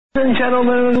And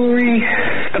gentlemen,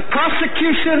 the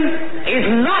prosecution is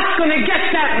not going to get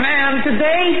that man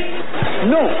today.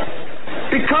 No,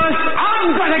 because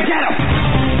I'm going to get him.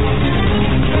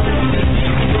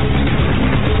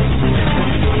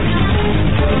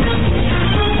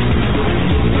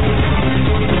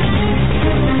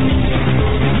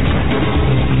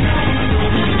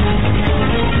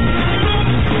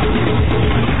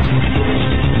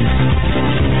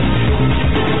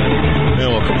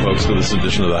 Folks, to this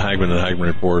edition of the Hagmann and Hagmann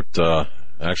Report.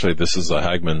 Actually, this is a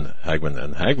Hagmann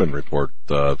and Hagmann Report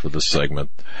for this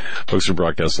segment. Folks, are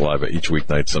broadcast live each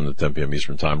weeknight, 7 to 10 p.m.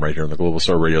 Eastern Time, right here on the Global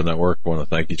Star Radio Network. I want to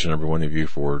thank each and every one of you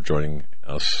for joining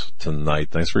us tonight.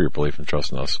 Thanks for your belief and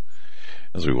trust in us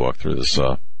as we walk through this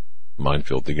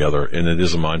minefield together, and it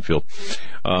is a minefield.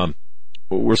 We're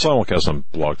simulcast on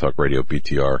Blog Talk Radio,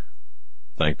 BTR.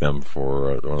 I want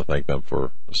to thank them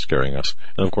for scaring us,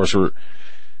 and of course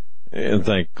and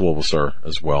thank Global Star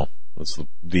as well. That's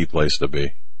the place to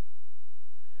be.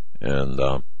 And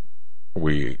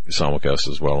we simulcast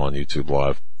as well on YouTube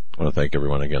Live. I want to thank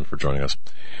everyone again for joining us.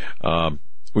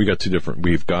 We've got two different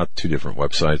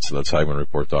websites. So that's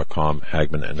HagmannReport.com,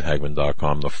 Hagmann and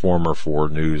Hagmann.com. The former for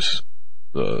news,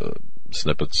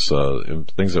 snippets,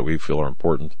 things that we feel are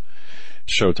important,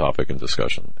 show topic and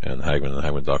discussion, and Hagmann and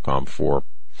Hagmann.com for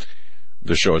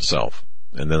the show itself.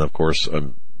 And then, of course,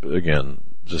 again,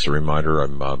 just a reminder,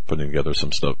 I'm putting together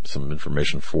some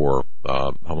information for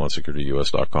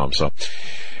HomelandSecurityUS.com. So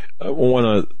I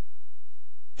want to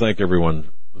thank everyone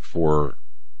for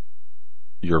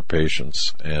your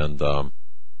patience. And,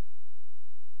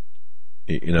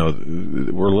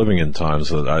 we're living in times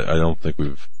that I don't think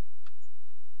I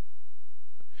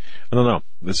don't know.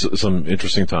 It's some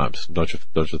interesting times, don't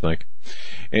you think?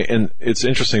 And it's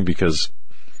interesting because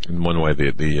in one way,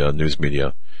 the news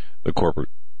media, the corporate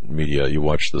media, you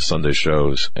watch the Sunday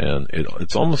shows, and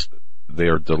it's almost, they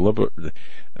are deliberate.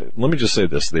 Let me just say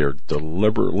this: they are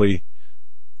deliberately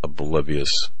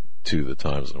oblivious to the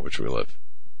times in which we live.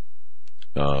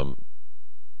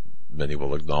 Many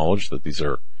will acknowledge that these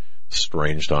are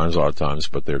strange times, odd times,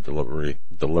 but they're deliberately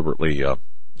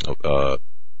or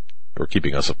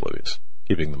keeping us oblivious,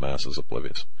 keeping the masses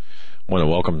oblivious. I want to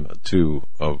welcome two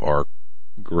of our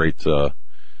great.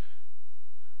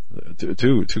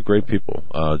 Two great people,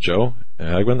 Joe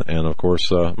Hagmann and, of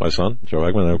course, my son, Joe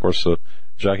Hagmann, and, of course,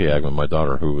 Jackie Hagmann, my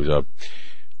daughter, who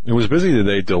was busy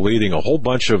today deleting a whole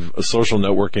bunch of social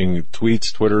networking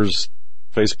tweets, Twitters,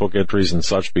 Facebook entries, and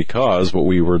such, because what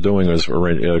we were doing was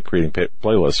creating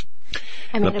playlists.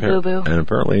 I made a boo-boo. And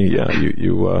apparently, yeah,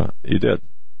 you did.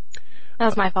 That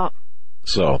was my fault.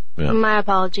 So, yeah. My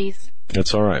apologies.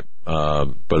 It's all right.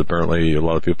 But apparently a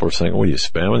lot of people are saying, what are you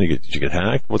spamming? Did you get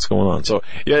hacked? What's going on? So,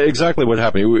 yeah, exactly what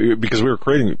happened. Because I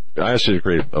asked you to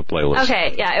create a playlist.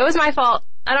 Okay, yeah, it was my fault.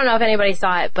 I don't know if anybody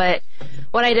saw it, but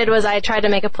what I did was I tried to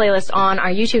make a playlist on our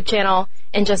YouTube channel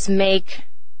and just make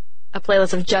a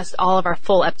playlist of just all of our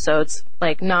full episodes.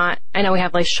 I know we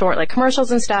have short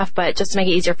commercials and stuff, but just to make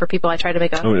it easier for people, I tried to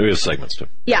make we have segments too.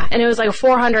 Yeah, and it was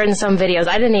 400 and some videos.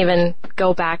 I didn't even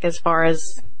go back as far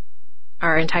as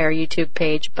our entire YouTube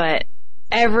page, but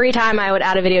every time I would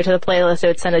add a video to the playlist, it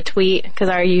would send a tweet, because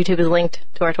our YouTube is linked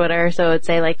to our Twitter, so it would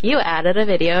say, you added a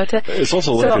video to... It's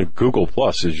also linked to Google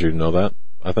Plus. Did you know that,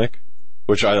 I think?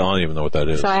 Which I don't even know what that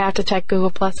is. So I have to check Google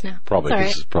Plus now. Probably,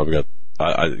 because it's probably got...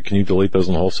 can you delete those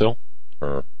in wholesale?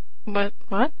 Or What?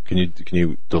 Can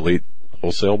you delete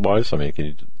wholesale buys? I mean, can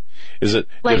you... Is it...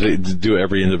 does it do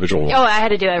every individual one? Oh, I had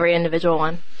to do every individual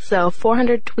one. So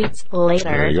 400 tweets later.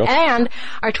 There you go. And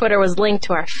our Twitter was linked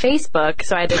to our Facebook,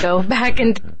 so I had to go back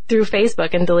through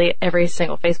Facebook and delete every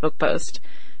single Facebook post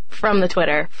from the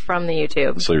Twitter, from the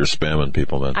YouTube. So you're spamming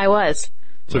people then? I was.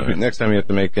 So next time you have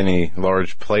to make any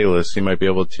large playlists, you might be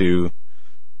able to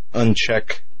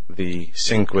uncheck the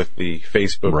sync with the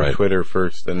Facebook or Twitter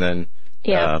first, and then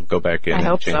go back in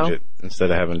and change it,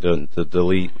 instead of having to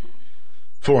delete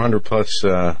 400 plus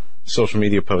social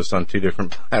media posts on 2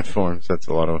 different platforms. That's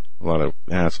a lot of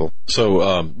hassle.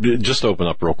 So just to open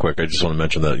up real quick, I just want to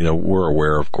mention that we're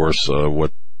aware, of course,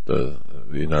 what the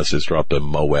United States dropped a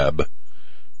Moab.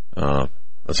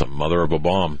 That's a mother of a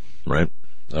bomb, right?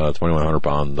 2,100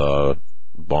 pound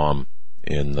bomb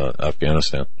in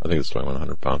Afghanistan. I think it's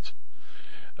 2,100 pounds.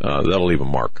 That'll leave a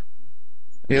mark.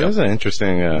 Yeah, that was an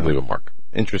interesting leave a mark.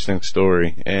 Interesting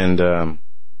story, and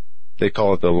they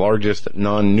call it the largest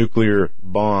non-nuclear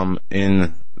bomb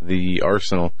in the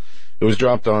arsenal. It was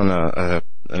dropped on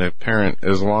an apparent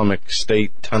Islamic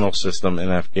State tunnel system in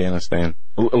Afghanistan.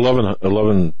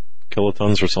 11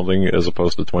 kilotons or something, as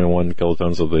opposed to 21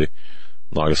 kilotons of the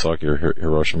Nagasaki or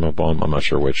Hiroshima bomb. I'm not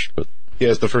sure which, but yeah,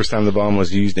 it's the first time the bomb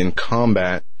was used in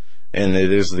combat. and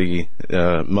it is the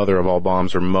mother of all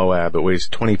bombs, or Moab. It weighs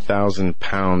 20,000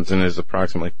 pounds and is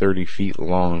approximately 30 feet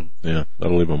long. Yeah,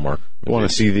 that'll leave a mark. I want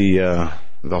to see the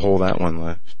hole that one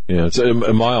left. Yeah, it's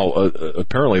a mile.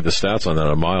 Apparently, the stats on that,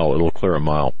 a mile, it'll clear a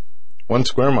mile. 1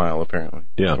 square mile, apparently.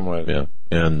 Yeah, yeah.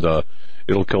 And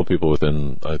it'll kill people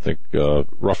within, I think,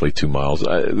 roughly 2 miles.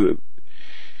 I'm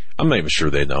not even sure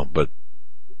they know, but,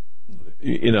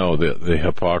 you know, the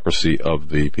hypocrisy of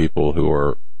the people who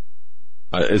are,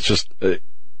 it's just,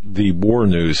 the war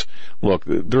news. Look,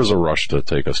 there's a rush to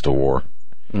take us to war,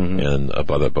 and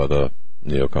by the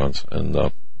neocons,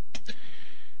 and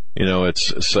you know,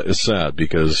 it's sad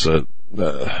because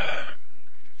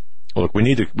look, we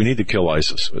need to kill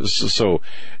ISIS. So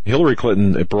Hillary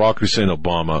Clinton, Barack Hussein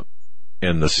Obama,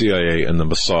 and the CIA and the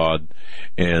Mossad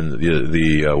and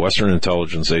the Western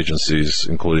intelligence agencies,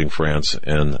 including France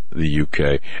and the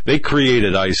UK, they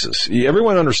created ISIS.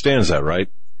 Everyone understands that, right?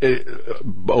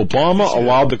 Obama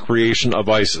allowed the creation of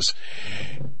ISIS.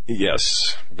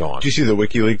 Yes, go on. Did you see the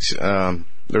WikiLeaks?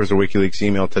 There was a WikiLeaks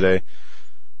email today.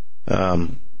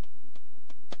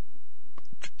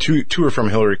 Two are from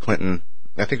Hillary Clinton.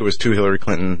 I think it was to Hillary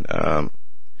Clinton.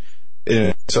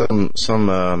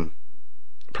 Some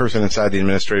person inside the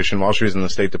administration, while she was in the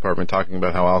State Department, talking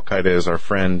about how Al Qaeda is our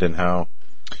friend and how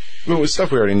it was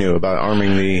stuff we already knew about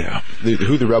arming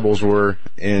who the rebels were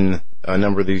in a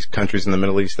number of these countries in the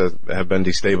Middle East that have been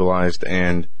destabilized,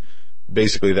 and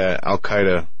basically that Al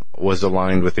Qaeda was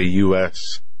aligned with the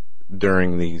U.S.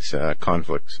 during these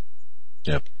conflicts.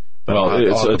 Yeah. Well,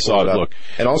 it's odd. Look,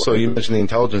 and also you mentioned the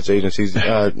intelligence agencies.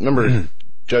 Remember,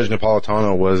 Judge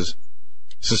Napolitano was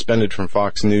suspended from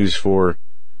Fox News for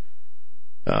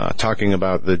talking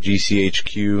about the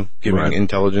GCHQ giving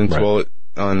intelligence. Right.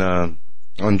 Well,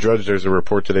 on Drudge, there's a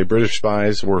report today. British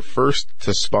spies were first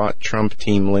to spot Trump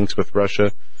team links with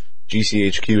Russia.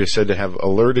 GCHQ is said to have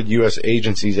alerted U.S.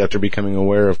 agencies after becoming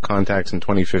aware of contacts in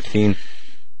 2015,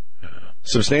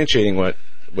 substantiating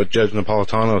what Judge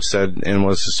Napolitano said and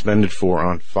was suspended for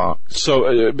on Fox.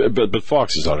 So, but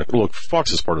Fox is on it. Look,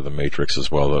 Fox is part of the Matrix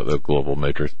as well, the global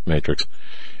Matrix.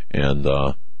 And,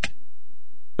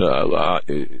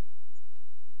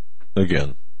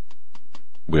 again,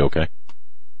 we okay?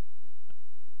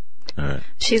 All right.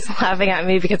 She's laughing at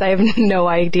me because I have no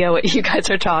idea what you guys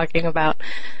are talking about.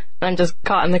 I'm just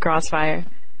caught in the crossfire.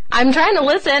 I'm trying to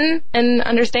listen and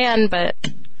understand, but...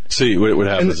 See, what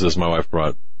happens is my wife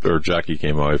Jackie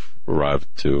arrived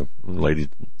to lady,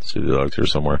 see the dogs here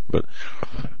somewhere, but,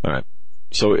 all right.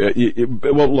 So,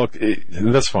 well, look,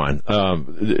 that's fine.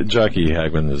 Jackie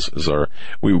Hagmann is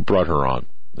we brought her on.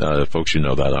 Folks, you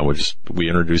know that. We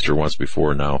introduced her once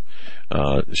before now.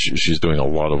 She's doing a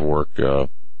lot of work,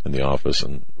 in the office,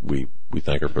 and we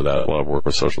thank her for that. A lot of work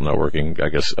with social networking, I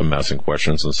guess, amassing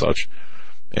questions and such,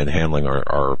 and handling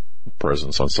our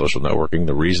presence on social networking.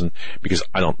 The reason, because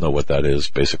I don't know what that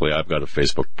is. Basically, I've got a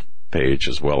Facebook page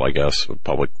as well, I guess,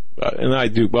 public, and I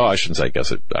do, well, I shouldn't say I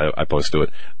guess it, I post to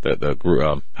it. The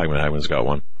group, Hagmann's got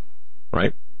one,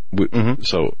 right?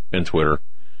 So, and Twitter.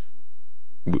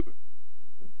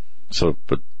 So,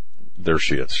 but there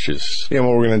she is. She's... Yeah,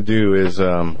 what we're going to do is,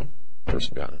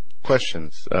 person got it.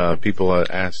 Questions. People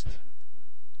asked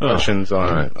questions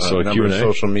on a number of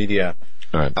social media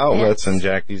outlets, and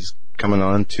Jackie's coming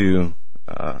on to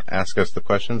ask us the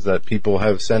questions that people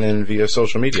have sent in via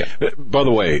social media. By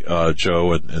the way,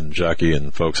 Joe and Jackie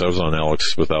and folks, I was on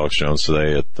with Alex Jones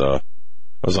today I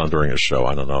was on during his show.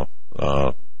 I don't know.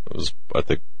 It was, I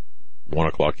think,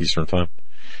 1:00 Eastern time.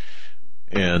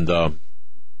 And,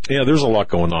 yeah, there's a lot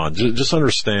going on. Just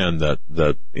understand that,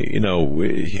 you know,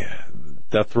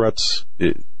 death threats,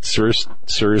 serious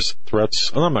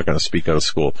threats. And I'm not going to speak out of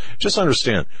school. Just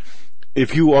understand,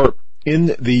 if you are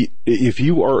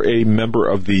a member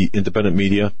of the independent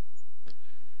media,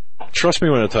 trust me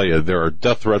when I tell you, there are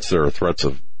death threats, there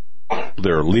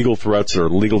are legal threats, there are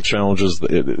legal challenges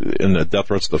in the death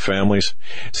threats to the families.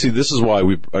 See, this is why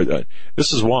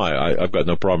I've got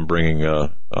no problem bringing,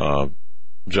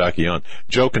 Jackie on.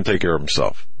 Joe can take care of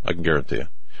himself. I can guarantee you.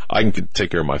 I can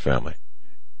take care of my family.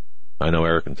 I know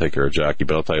Eric can take care of Jackie,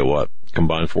 but I'll tell you what,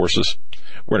 combined forces,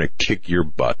 we're going to kick your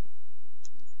butt.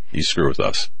 You screw with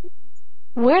us.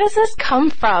 Where does this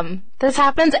come from? This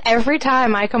happens every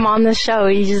time I come on this show.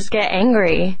 You just get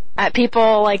angry at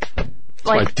people like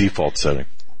my default setting.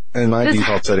 And my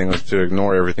default setting was to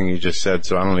ignore everything you just said,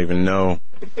 so I don't even know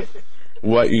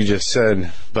what you just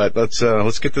said. But let's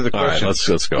get to the questions. All right,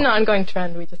 let's go. No ongoing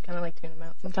trend. We just kind of like tune them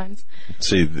out sometimes.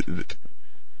 See,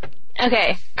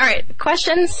 Okay. All right.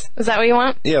 Questions? Is that what you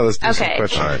want? Yeah, let's do some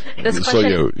questions. All right. This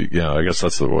question... So, I guess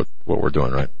that's what we're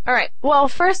doing, right? All right. Well,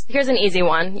 first, here's an easy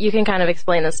one. You can kind of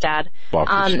explain this, Dad.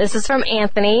 This is from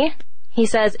Anthony. He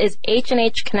says, is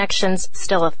H&H Connections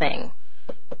still a thing?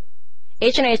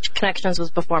 H&H Connections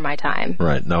was before my time.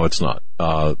 Right. No, it's not.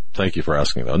 Thank you for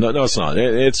asking, though. No, it's not.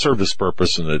 It served its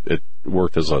purpose, and it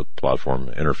worked as a platform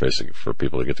interfacing for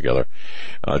people to get together.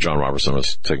 John Robertson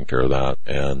was taking care of that,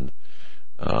 and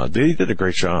they did a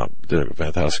great job. Did a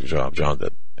fantastic job. John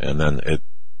did. And then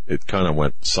it kind of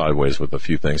went sideways with a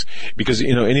few things. Because,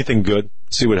 anything good,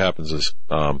 see what happens is,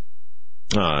 I'm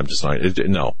just not,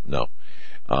 no.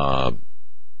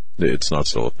 It's not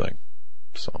still a thing.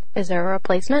 So. Is there a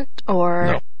replacement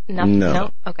or nothing?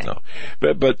 No. Okay. No.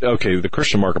 But okay, the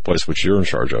Christian marketplace, which you're in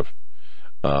charge of,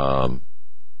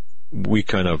 we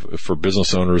kind of, for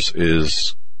business owners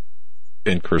is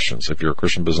in Christians. If you're a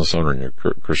Christian business owner and you're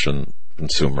a Christian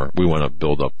consumer, we want to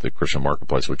build up the Christian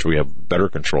marketplace, which we have better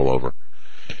control over.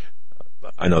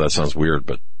 I know that sounds weird,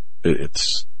 but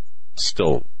it's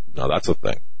still, no, that's a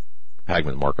thing.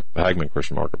 Hagmann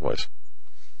Christian Marketplace.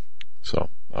 So,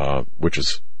 which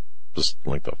is just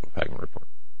linked up with Hagmann Report.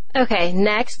 Okay,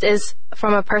 next is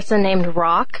from a person named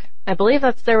Rock. I believe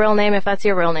that's their real name. If that's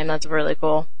your real name, that's really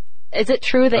cool. Is it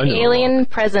true that alien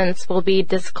presence will be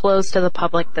disclosed to the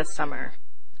public this summer?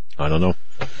 I don't know.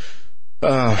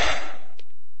 Like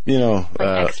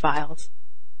X-Files.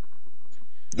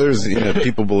 There's,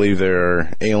 people believe there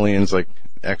are aliens, like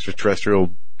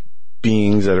extraterrestrial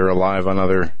beings that are alive on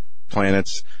other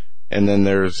planets. And then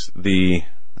there's the,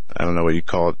 I don't know what you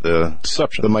call it, the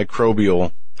deception, the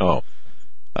microbial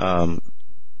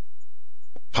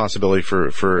possibility for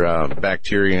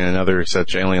bacteria and other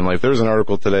such alien life. There was an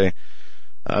article today,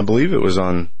 I believe it was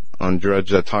on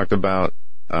Drudge, that talked about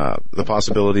the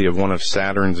possibility of one of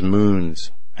Saturn's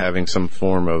moons having some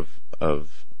form of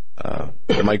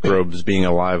microbes being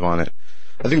alive on it.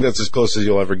 I think that's as close as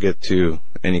you'll ever get to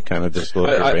any kind of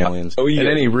disclosure of aliens. And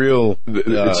any real,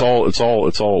 it's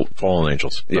all fallen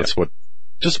angels. That's what.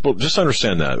 Just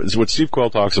understand that. It's what Steve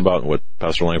Quayle talks about, and what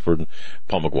Pastor Langford and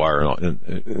Paul McGuire,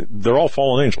 and they're all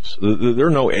fallen angels. There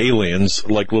are no aliens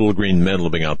like little green men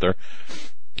living out there.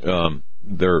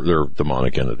 They're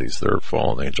demonic entities. They're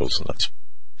fallen angels, and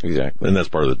that's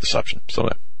part of the deception. So,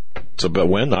 but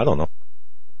when? I don't know.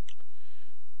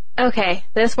 Okay,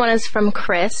 this one is from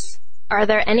Chris. Are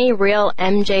there any real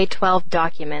MJ-12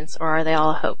 documents, or are they all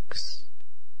a hoax?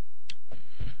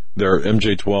 They're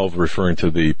MJ-12 referring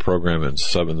to the program in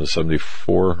 7 to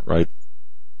 74, right?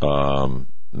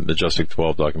 Majestic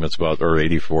 12 documents about, or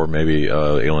 84 maybe,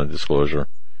 alien disclosure.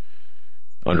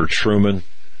 Under Truman,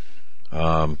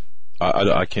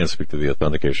 I can't speak to the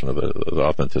authentication of the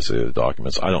authenticity of the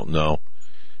documents. I don't know.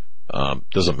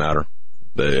 Doesn't matter.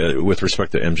 With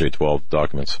respect to MJ-12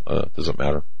 documents, doesn't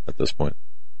matter at this point.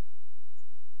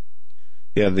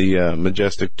 Yeah, the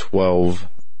Majestic 12,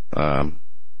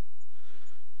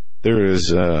 there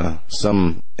is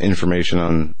some information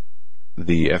on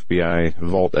the FBI,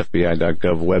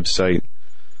 vaultfbi.gov website,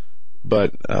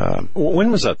 but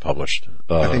when was that published?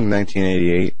 I think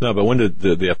 1988. No, but when did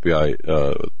the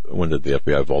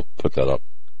FBI Vault put that up?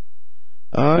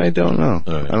 I don't know.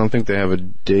 Right. I don't think they have a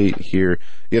date here.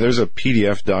 Yeah, there's a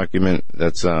PDF document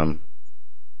that's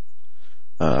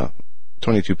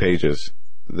 22 pages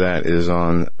that is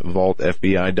on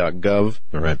vaultfbi.gov.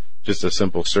 All right. Just a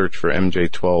simple search for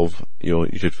MJ-12. You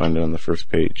should find it on the first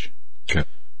page. Okay.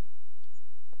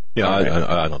 Yeah,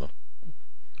 I don't know.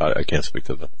 I can't speak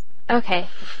to that. Okay.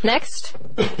 Next.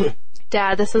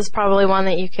 Dad, this is probably one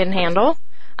that you can handle.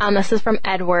 This is from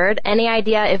Edward. Any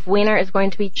idea if Wiener is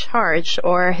going to be charged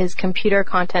or his computer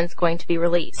content's going to be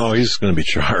released? Oh, he's going to be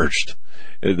charged.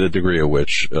 The degree of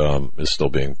which is still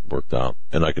being worked out,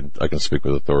 and I can speak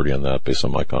with authority on that based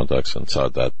on my contacts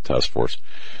inside that task force.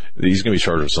 He's going to be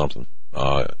charged with something.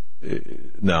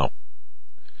 Now,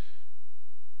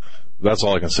 that's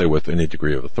all I can say with any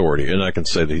degree of authority, and I can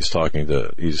say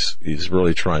that he's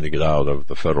really trying to get out of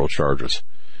the federal charges.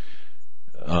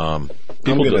 I'm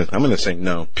going to say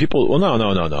no.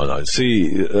 No.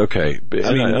 See, okay.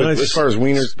 As far as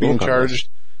Wiener's being charged,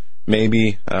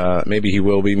 maybe he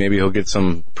will be. Maybe he'll get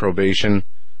some probation.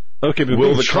 Okay, but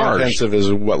will the contents of his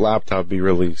laptop be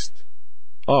released?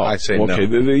 Oh, I say okay.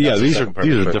 no. Yeah, these are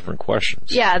different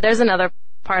questions. Yeah, there's another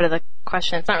part of the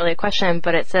question. It's not really a question,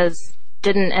 but it says,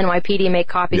 didn't NYPD make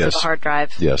copies of the hard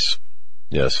drive? Yes,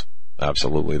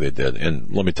 absolutely they did. And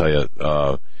let me tell you,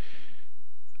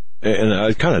 and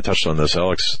I kind of touched on this.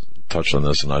 Alex touched on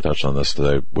this, and I touched on this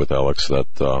today with Alex, that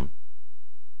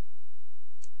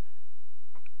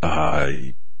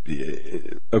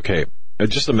okay,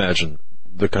 just imagine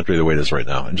the country the way it is right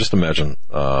now, and just imagine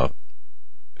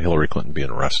Hillary Clinton being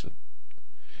arrested.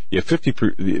 Yeah,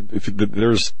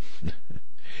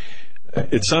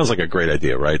 it sounds like a great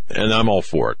idea, right? And I'm all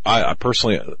for it. I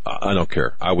personally, I don't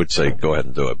care. I would say go ahead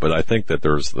and do it. But I think that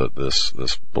there's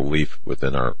this belief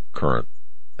within our current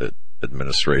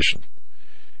administration,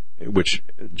 which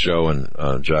Joe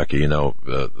and Jackie,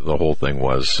 the whole thing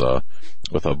was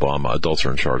with Obama, adults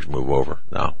are in charge, move over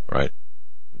now, right?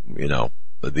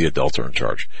 The adults are in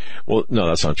charge. Well, no,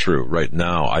 that's not true. Right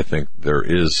now, I think there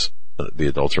is the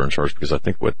adults are in charge, because I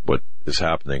think what is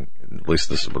happening, at least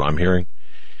this is what I'm hearing,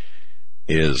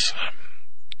 is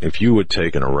if you would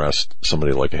take and arrest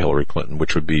somebody like a Hillary Clinton,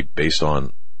 which would be based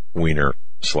on Weiner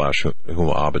 / Huma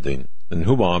Abedin, and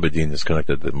Huma Abedin is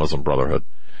connected to the Muslim Brotherhood.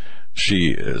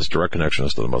 She is direct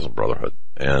connections to the Muslim Brotherhood,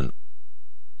 and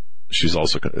she's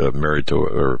also married to,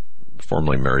 or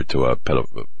formerly married to a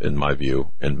pedophile, in my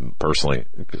view, and personally,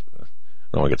 I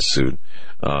don't want to get sued,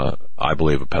 I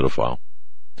believe a pedophile.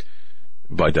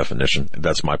 By definition,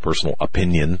 that's my personal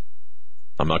opinion.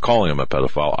 I'm not calling him a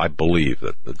pedophile. I believe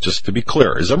that, just to be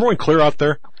clear, is everyone clear out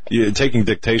there? You taking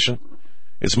dictation?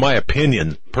 It's my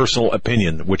opinion, personal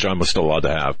opinion, which I'm still allowed to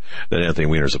have, that Anthony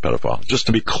Weiner is a pedophile. Just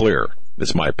to be clear,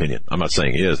 it's my opinion. I'm not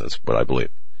saying he is. That's what I believe.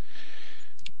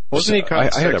 Wasn't he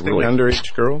caught sexting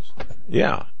underage girls?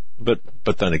 Yeah, but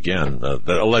then again, that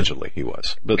allegedly he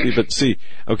was. But see,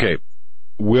 okay,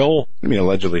 I mean,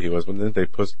 allegedly he was, but didn't they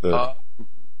post the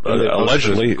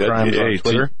allegedly crimes on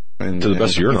Twitter? To the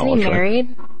best of your knowledge, is he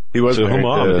married? Right? He was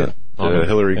married to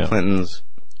Hillary Clinton's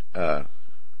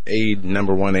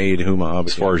number one aide, Huma Abedin.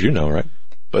 As far as you know, right?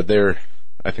 But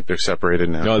I think they're separated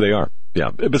now. No, they are.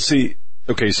 Yeah, but see,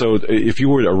 okay, so if you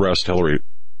were to arrest Hillary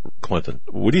Clinton,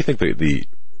 what do you think the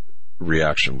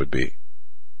reaction would be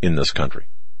in this country?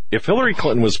 If Hillary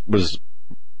Clinton was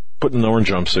put in an orange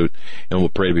jumpsuit and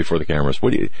would parade before the cameras,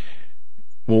 what do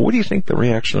you think the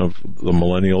reaction of the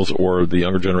millennials or the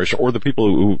younger generation or the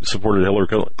people who supported Hillary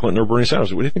Clinton or Bernie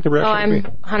Sanders, what do you think the reaction would be?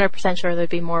 I'm 100% sure there'd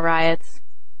be more riots.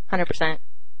 100%.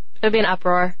 There'd be an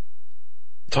uproar.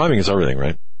 Timing is everything,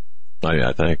 right?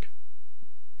 I think.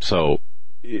 So,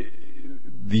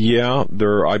 yeah,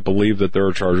 I believe that there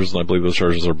are charges, and I believe those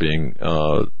charges are being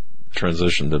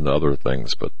transitioned into other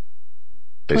things, but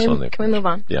Can we move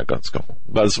on? Yeah, let's go.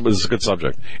 But it's a good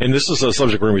subject. And this is a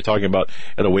subject we're going to be talking about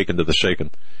at Awaken to the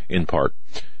Shaken, in part,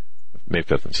 May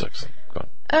 5th and 6th. Go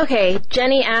on. Okay,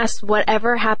 Jenny asked,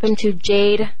 whatever happened to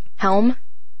Jade Helm?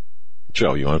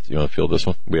 Joe, you want to field this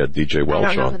one? We had DJ Welch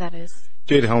on. I don't know who that is.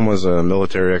 Jade Helm was a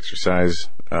military exercise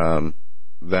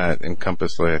that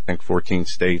encompassed, I think, 14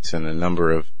 states and a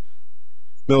number of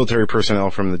military personnel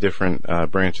from the different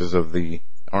branches of the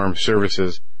armed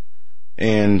services.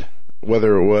 And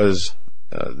whether it was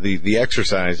the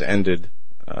exercise ended,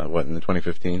 in the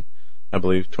 2015, I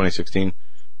believe, 2016.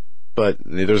 But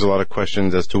there's a lot of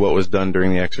questions as to what was done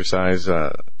during the exercise.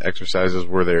 Exercises,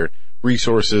 were there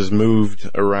resources moved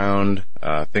around,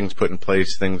 things put in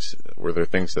place, were there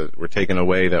things that were taken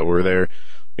away that were there?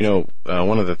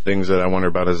 One of the things that I wonder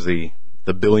about is the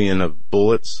billion of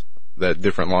bullets that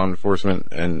different law enforcement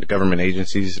and government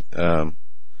agencies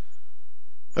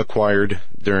acquired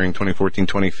during 2014,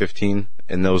 2015,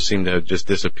 and those seem to have just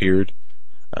disappeared.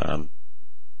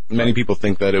 Many people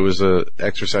think that it was a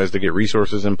exercise to get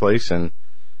resources in place, and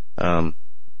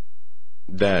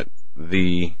that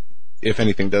if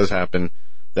anything does happen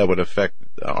that would affect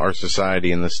our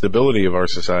society and the stability of our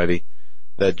society,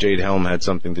 that Jade Helm had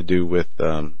something to do with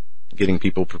getting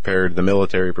people prepared, the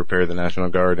military prepared, the National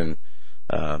Guard, and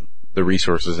the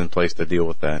resources in place to deal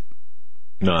with that.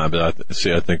 No, but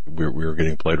I think we were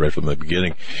getting played right from the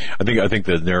beginning. I think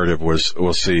the narrative was,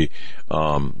 we'll see,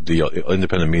 the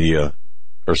independent media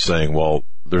are saying, well,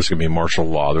 there's going to be martial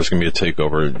law, there's going to be a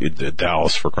takeover,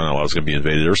 Dallas, for crying out loud, is going to be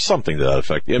invaded, or something to that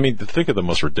effect. I mean, think of the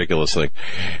most ridiculous thing,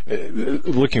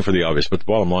 looking for the obvious, but the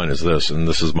bottom line is this, and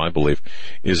this is my belief,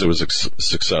 is it was a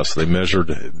success. They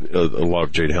measured, a lot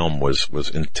of Jade Helm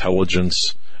was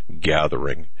intelligence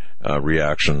gathering,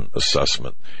 reaction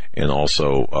assessment, and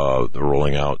also the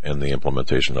rolling out and the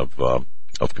implementation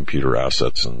of computer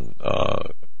assets, and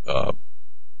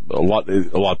a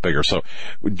lot bigger. So,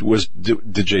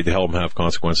 did Jade Helm have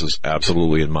consequences?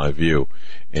 Absolutely, in my view,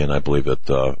 and I believe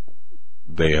that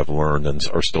they have learned and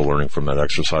are still learning from that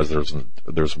exercise.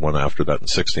 There's one after that in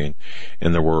 16,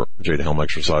 and there were Jade Helm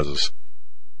exercises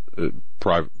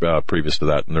previous to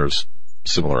that, and there's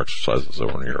similar exercises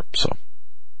over in Europe. So.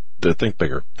 Think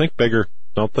bigger. Think bigger.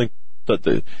 Don't think that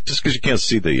just because you can't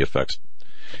see the effects.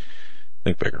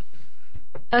 Think bigger.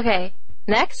 Okay.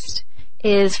 Next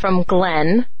is from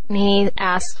Glenn. He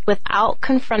asks, without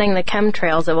confronting the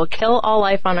chemtrails that will kill all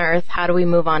life on Earth, how do we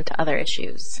move on to other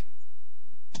issues?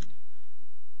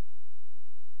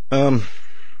 Read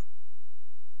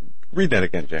that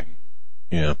again, Jackie.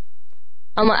 Yeah.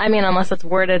 Unless it's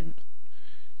worded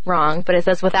wrong, but it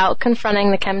says, without confronting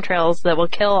the chemtrails that will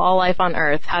kill all life on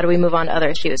Earth, how do we move on to other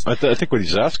issues? I think what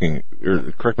he's asking,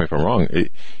 or correct me if I'm wrong,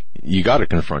 you got to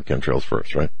confront chemtrails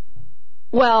first, right?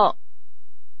 Well,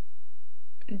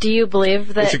 do you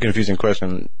believe that... It's a confusing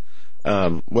question.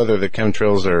 Whether the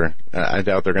chemtrails are... I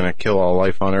doubt they're going to kill all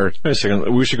life on Earth. Wait a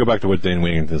second. We should go back to what Dane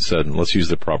Winnington said, and let's use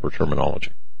the proper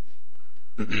terminology.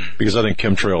 Because I think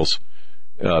chemtrails...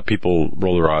 people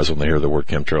roll their eyes when they hear the word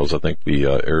chemtrails. I think the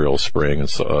aerial spraying and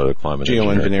climate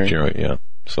geoengineering. Yeah.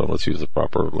 So let's use the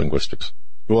proper linguistics.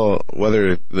 Well,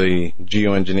 whether the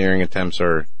geoengineering attempts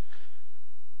are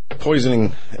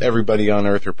poisoning everybody on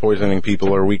Earth or poisoning people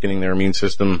or weakening their immune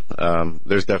system,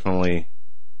 they're definitely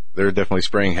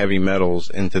spraying heavy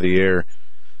metals into the air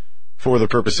for the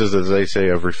purposes, as they say,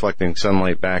 of reflecting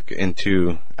sunlight back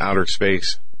into outer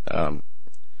space.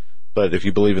 But if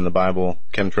you believe in the Bible,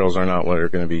 chemtrails are not what are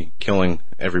going to be killing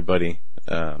everybody.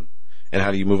 And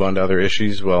how do you move on to other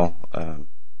issues? Well,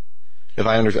 if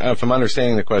I'm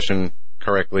understanding the question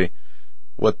correctly,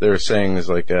 what they're saying is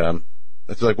like,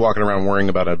 it's like walking around worrying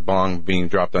about a bomb being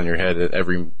dropped on your head at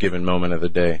every given moment of the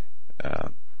day.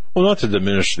 Well, not to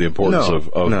diminish the importance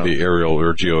of the aerial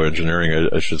or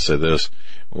geoengineering, I should say this.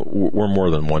 We're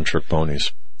more than one-trick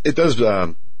ponies. It does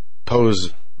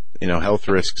pose, health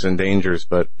risks and dangers,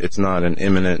 but it's not an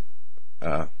imminent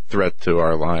threat to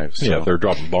our lives. So. Yeah, if they're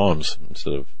dropping bombs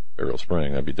instead of aerial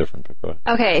spraying, that'd be different. But go ahead.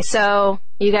 Okay, so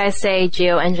you guys say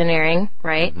geoengineering,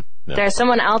 right? Mm-hmm. Yeah. There's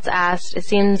someone else asked, it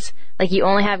seems like you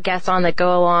only have guests on that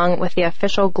go along with the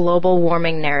official global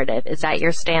warming narrative. Is that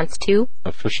your stance too?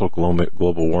 Official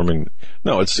global warming?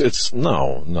 No, it's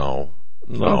no.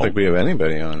 I don't think we have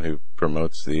anybody on who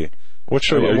promotes the... What's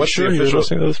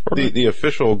the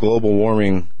official global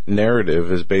warming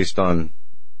narrative is based on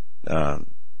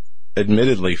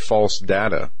admittedly false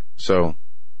data. So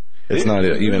it's not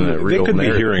even a real narrative. They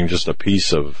could be hearing just a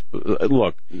piece of...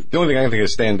 Look, the only thing I can think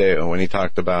is Stan Deo when he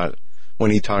talks about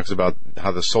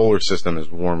how the solar system is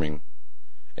warming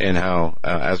and how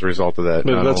as a result of that...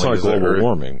 But that's not global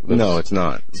warming. No, it's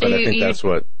not. So but I think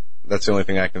that's the only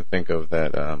thing I can think of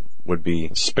that would be...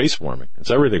 Space warming.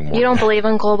 It's everything warming. You don't believe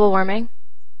in global warming?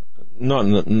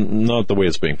 Not the way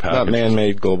it's being packaged. Not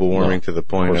man-made global warming to the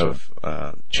point of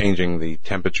changing the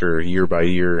temperature year by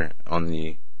year on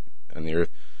the Earth.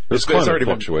 It's already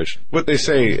fluctuation. What they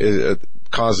say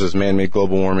causes man-made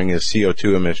global warming is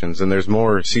CO2 emissions, and there's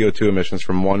more CO2 emissions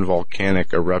from one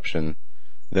volcanic eruption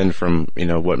than from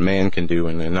what man can do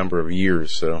in a number of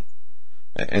years. So,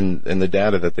 and the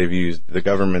data that they've used, the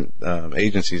government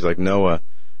agencies like NOAA,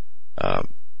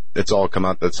 it's all come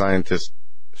out that scientists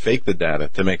fake the data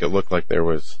to make it look like there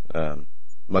was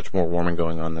much more warming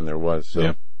going on than there was. So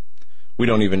yeah. We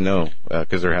don't even know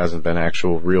because there hasn't been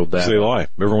actual real data. They lie.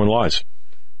 Everyone lies.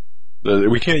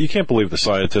 You can't believe the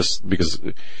scientists because.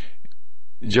 Did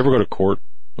you ever go to court?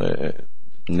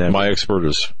 Never. My expert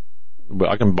is.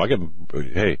 I can.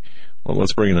 Hey, well,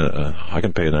 let's bring in I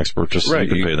can pay an expert. Just right.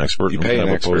 You can pay an expert. You pay an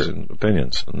expert. Opposing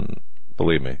opinions, and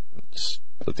believe me,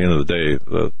 at the end of the day,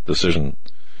 the decision.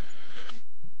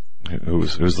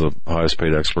 Who's the highest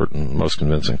paid expert and most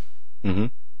convincing? Mm-hmm.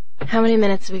 How many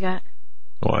minutes have we got?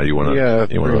 Why you want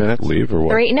to leave or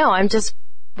what? 3? No,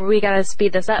 we gotta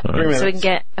speed this up right. so we can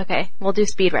get. Okay, we'll do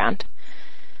speed round.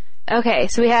 Okay,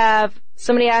 so we have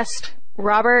somebody asked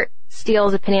Robert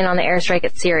Steele's opinion on the airstrike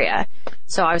at Syria.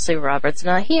 So obviously Robert's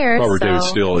not here. David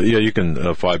Steele. Yeah, you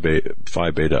can Phi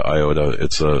Beta Iota.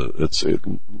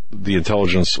 The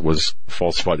intelligence was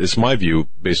falsified. It's my view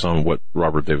based on what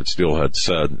Robert David Steele had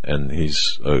said, and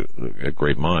he's a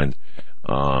great mind.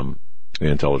 The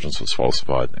intelligence was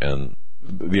falsified, and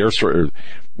the airstrike,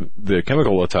 the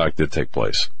chemical attack did take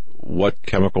place. What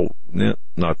chemical? Not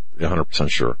 100%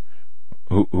 sure.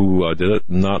 Who did it?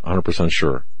 Not 100%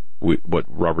 sure. What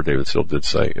Robert David Steele did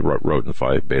say, wrote in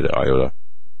Phi Beta Iota,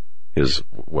 his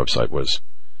website was,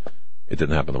 it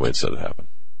didn't happen the way it said it happened.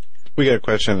 We got a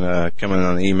question coming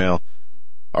on the email.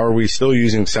 Are we still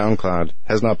using SoundCloud?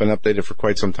 Has not been updated for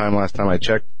quite some time. Last time I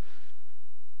checked,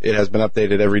 it has been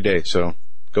updated every day. So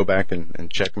go back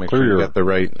and check, make sure you got the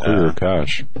right... Clear your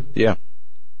cache. Yeah.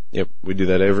 Yep, we do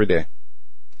that every day.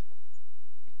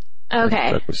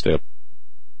 Okay.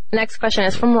 Next question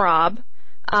is from Rob.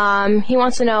 He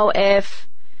wants to know if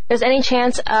there's any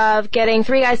chance of getting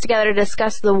 3 guys together to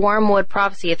discuss the Wormwood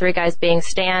prophecy. 3 guys being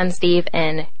Stan, Steve,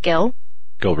 and Gil.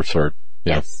 Gilbert's heard.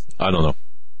 Yeah. Yes. I don't know.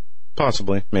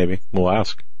 Possibly. Maybe. We'll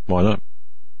ask. Why not?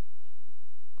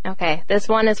 Okay, this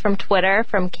one is from Twitter,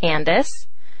 from Candace.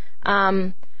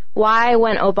 Why,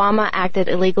 when Obama acted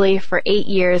illegally for 8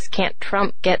 years, can't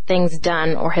Trump get things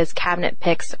done, or his cabinet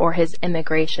picks, or his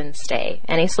immigration stay?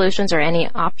 Any solutions or any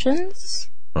options?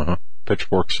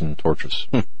 Pitchforks and torches.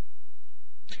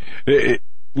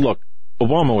 Look,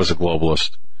 Obama was a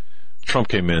globalist. Trump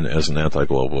came in as an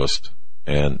anti-globalist.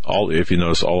 And if you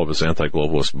notice, all of his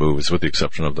anti-globalist moves, with the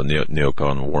exception of the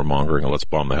neocon warmongering, let's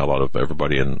bomb the hell out of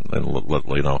everybody and let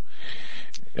you know.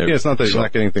 Yeah, it's not that he's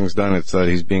not getting things done, it's that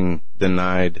he's being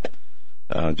denied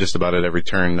just about at every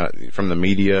turn, from the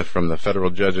media, from the federal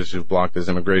judges who've blocked his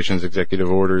immigration's executive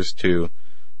orders, to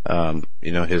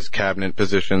his cabinet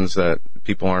positions that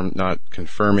people are not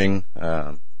confirming.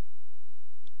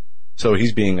 So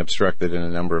he's being obstructed in a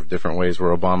number of different ways,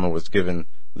 where Obama was given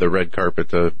the red carpet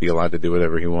to be allowed to do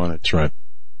whatever he wanted. That's right.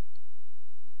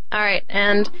 All right,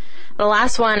 and the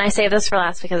last one, I saved this for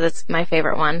last because it's my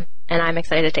favorite one, and I'm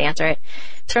excited to answer it.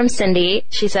 It's from Cindy.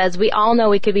 She says, we all know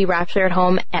we could be raptured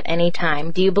home at any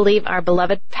time. Do you believe our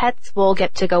beloved pets will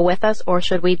get to go with us, or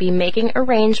should we be making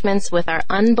arrangements with our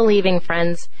unbelieving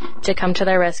friends to come to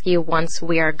their rescue once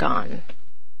we are gone?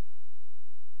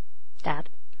 Dad,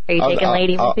 are you taking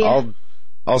Lady with you?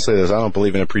 I'll say this. I don't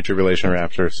believe in a pre-tribulation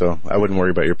rapture, so I wouldn't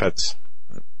worry about your pets.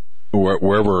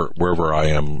 Wherever I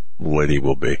am, Lady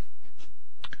will be.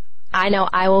 I know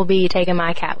I will be taking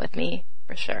my cat with me,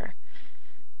 for sure.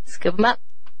 Scoop him up.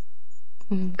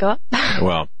 Go up.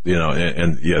 Well,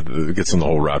 it gets in the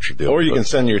whole rapture deal. Or you can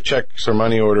send your checks or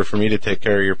money order for me to take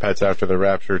care of your pets after the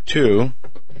rapture, too.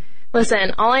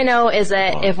 Listen, all I know is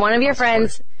that if one of your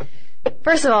friends...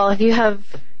 First of all,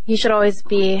 you should always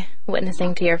be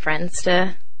witnessing to your friends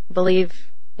to believe,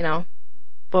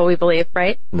 what we believe,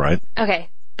 right? Right. Okay.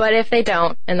 But if they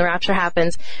don't, and the rapture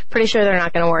happens, pretty sure they're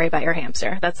not going to worry about your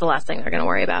hamster. That's the last thing they're going to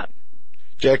worry about.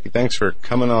 Jackie, thanks for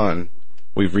coming on.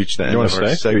 We've reached the end of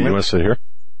our segment. You want to sit here?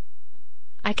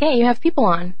 I can't. You have people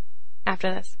on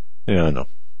after this. Yeah, I know.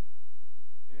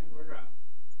 And we're out.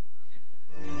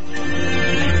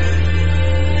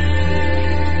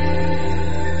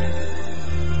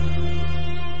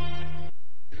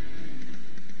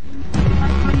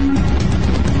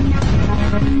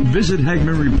 Visit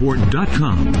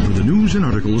HagmannReport.com for the news and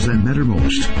articles that matter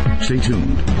most. Stay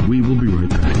tuned. We will be right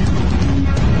back.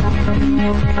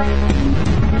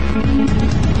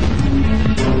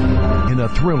 In a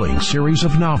thrilling series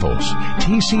of novels,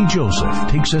 T.C. Joseph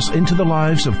takes us into the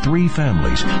lives of three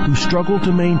families who struggle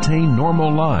to maintain normal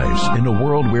lives in a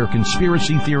world where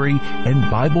conspiracy theory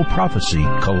and Bible prophecy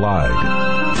collide.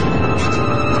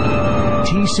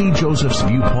 T.C. Joseph's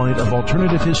viewpoint of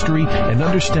alternative history and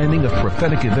understanding of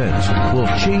prophetic events will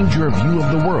change your view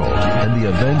of the world and the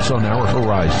events on our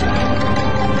horizon.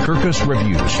 Kirkus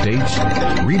Review states,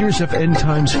 readers of end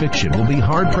times fiction will be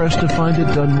hard-pressed to find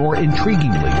it done more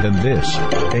intriguingly than this.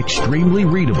 Extremely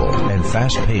readable and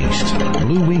fast-paced.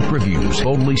 Blue Wink Reviews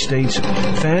boldly states,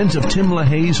 fans of Tim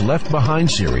LaHaye's Left Behind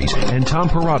series and Tom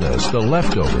Perrotta's The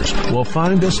Leftovers will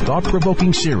find this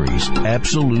thought-provoking series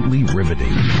absolutely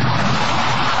riveting.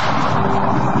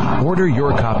 Order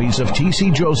your copies of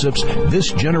T.C. Joseph's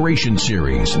This Generation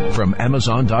series from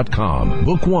Amazon.com.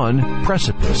 Book 1,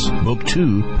 Precipice. Book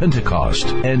 2, Pentecost.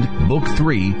 And Book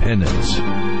 3, Penance.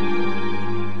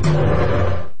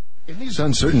 In these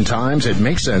uncertain times, it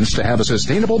makes sense to have a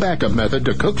sustainable backup method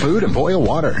to cook food and boil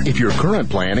water. If your current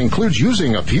plan includes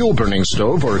using a fuel-burning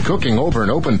stove or cooking over an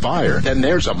open fire, then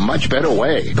there's a much better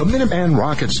way. The Minuteman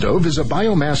Rocket Stove is a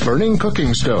biomass-burning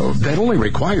cooking stove that only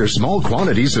requires small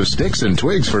quantities of sticks and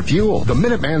twigs for fuel. The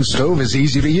Minuteman Stove is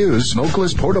easy to use,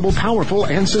 smokeless, portable, powerful,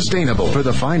 and sustainable. For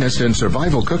the finest in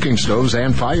survival cooking stoves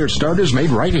and fire starters made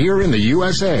right here in the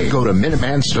USA, go to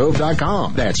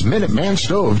MinutemanStove.com. That's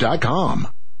MinutemanStove.com.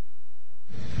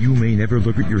 You may never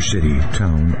look at your city,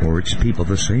 town, or its people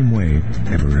the same way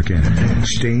ever again.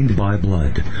 Stained by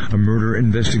Blood, a murder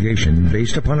investigation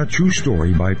based upon a true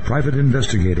story by private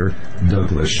investigator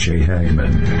Douglas J.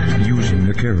 Hagmann. Using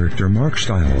the character Mark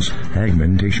Stiles,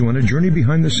 Hagmann takes you on a journey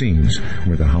behind the scenes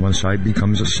where the homicide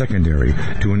becomes a secondary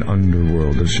to an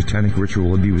underworld of satanic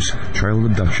ritual abuse, child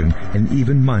abduction, and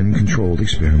even mind-controlled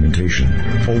experimentation.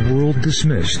 A world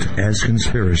dismissed as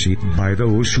conspiracy by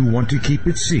those who want to keep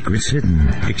its secrets hidden,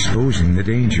 exposing the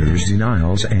dangers,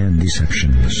 denials, and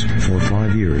deceptions. For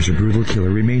 5 years, a brutal killer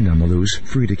remained on the loose,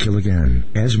 free to kill again.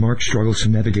 As Mark struggles to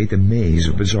navigate the maze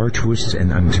of bizarre twists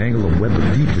and untangle a web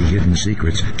of deeply hidden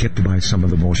secrets kept by some of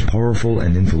the most powerful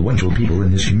and influential people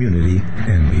in his community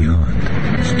and beyond.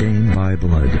 Stained by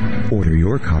Blood. Order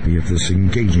your copy of this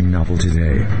engaging novel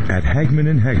today at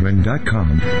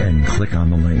HagmannandHagmann.com and click on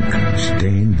the link.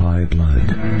 Stained by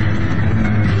Blood.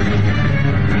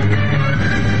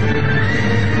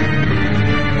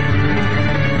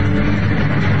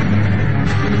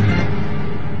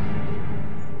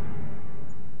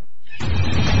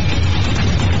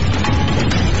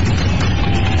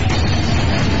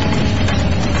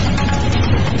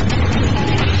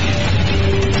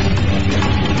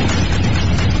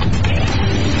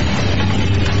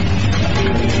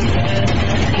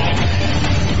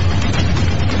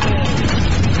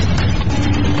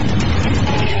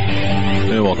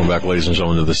 back, ladies and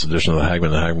gentlemen, to this edition of the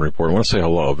Hagmann and Hagmann Report. I want to say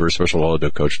hello, a very special hello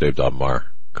to Coach Dave Dobmeyer,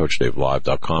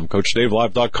 CoachDaveLive.com.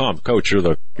 CoachDaveLive.com. Coach, you're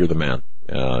the man.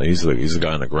 He's the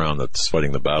guy on the ground that's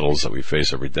fighting the battles that we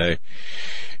face every day.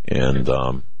 And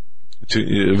to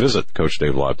visit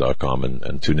CoachDaveLive.com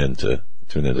and tune into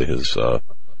his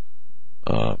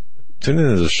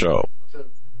show.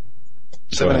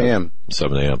 7 a.m.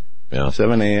 7 a.m. Yeah.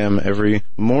 7 a.m. every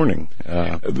morning.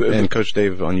 And Coach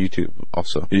Dave on YouTube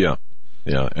also. Yeah.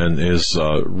 Yeah. And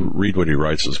read what he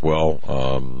writes as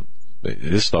well.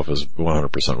 His stuff is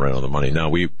 100% right on the money. Now,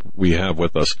 we have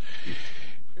with us,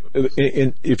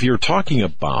 if you're talking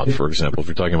about, for example, if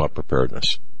you're talking about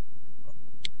preparedness,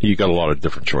 you got a lot of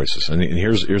different choices. And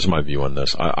here's my view on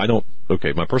this.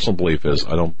 My personal belief is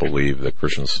I don't believe that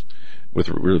Christians, with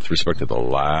respect to the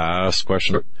last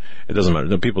question, it doesn't matter.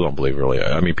 No, people don't believe really.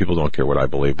 I mean, people don't care what I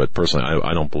believe, but personally,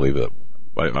 I don't believe that.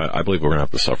 I believe we're going to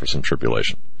have to suffer some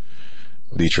tribulation.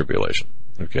 The tribulation.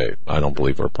 Okay. I don't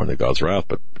believe we're appointed God's wrath,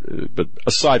 but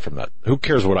aside from that, who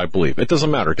cares what I believe? It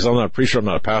doesn't matter because I'm not a preacher, I'm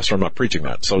not a pastor, I'm not preaching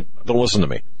that. So don't listen to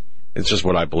me. It's just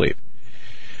what I believe.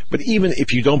 But even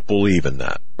if you don't believe in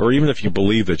that, or even if you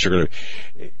believe that you're going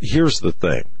to, here's the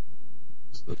thing.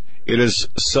 It is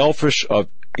selfish of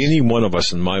any one of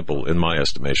us, in my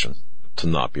estimation, to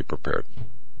not be prepared.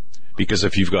 Because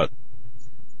if you've got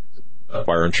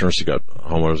fire insurance, you've got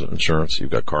homeowners insurance,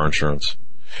 you've got car insurance.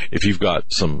 If you've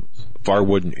got some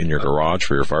firewood in your garage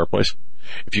for your fireplace,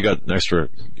 if you got an extra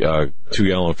 5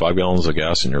 gallons of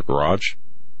gas in your garage,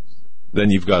 then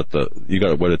you got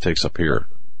what it takes up here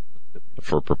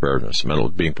for preparedness,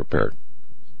 being prepared.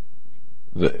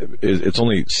 It's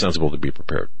only sensible to be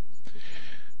prepared.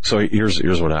 So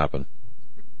here's what happened.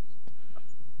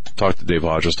 Talk to Dave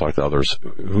Hodges, talk to others.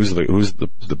 Who's the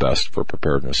best for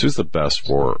preparedness? Who's the best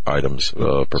for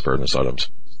preparedness items?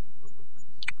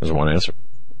 There's one answer.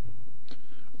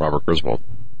 Robert Griswold.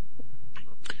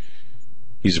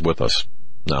 He's with us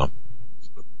now.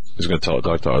 He's going to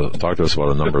talk to us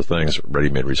about a number of things.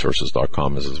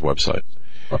 ReadyMadeResources.com is his website.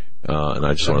 And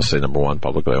I just want to say, number one,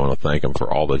 publicly, I want to thank him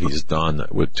for all that he's done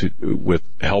with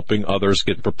helping others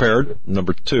get prepared.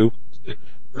 Number two,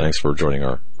 thanks for joining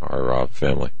our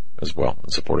family as well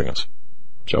and supporting us.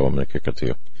 Joe, I'm going to kick it to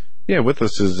you. Yeah, with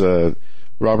us is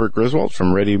Robert Griswold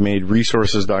from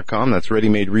ReadyMadeResources.com. That's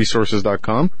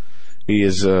ReadyMadeResources.com. He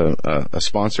is a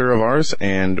sponsor of ours,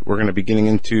 and we're going to be getting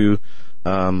into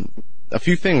a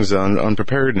few things on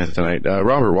preparedness tonight.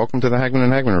 Robert, welcome to the Hagmann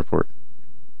and Hagmann Report.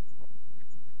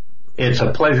 It's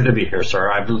a pleasure to be here,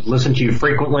 sir. I've listened to you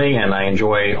frequently, and I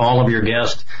enjoy all of your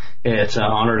guests. It's an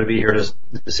honor to be here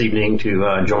this evening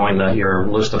to join your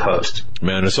list of hosts.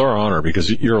 Man, it's our honor because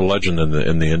you're a legend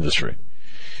in the industry.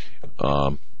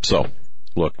 So,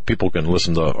 look, people can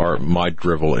listen to my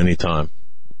drivel anytime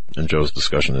and Joe's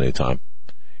discussion anytime.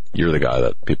 You're the guy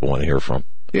that people want to hear from.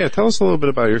 Yeah, tell us a little bit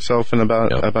about yourself and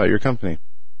about your company.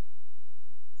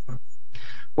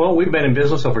 Well, we've been in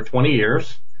business over 20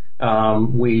 years.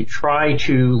 We try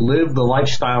to live the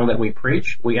lifestyle that we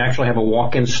preach. We actually have a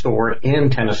walk-in store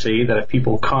in Tennessee that if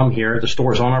people come here, the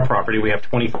store is on our property. We have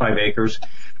 25 acres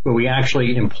where we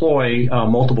actually employ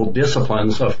multiple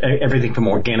disciplines of everything from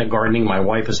organic gardening. My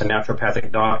wife is a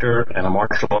naturopathic doctor and a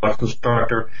martial arts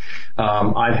instructor.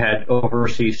 I've had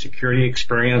overseas security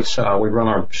experience. We run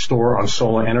our store on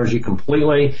solar energy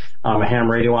completely. I'm a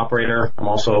ham radio operator. I'm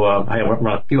also, I have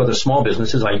a few other small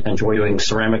businesses. I enjoy doing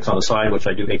ceramics on the side, which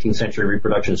I do 18th century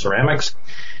reproduction ceramics.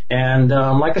 And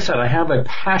like I said, I have a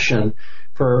passion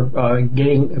for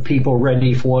getting people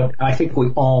ready for what I think we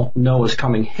all know is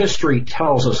coming. History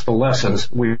tells us the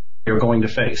lessons we are going to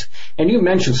face. And you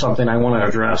mentioned something I want to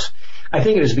address. I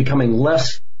think it is becoming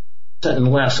less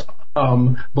and less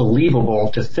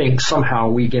believable to think somehow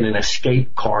we get an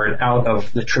escape card out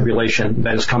of the tribulation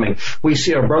that is coming. We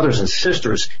see our brothers and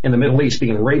sisters in the Middle East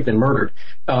being raped and murdered.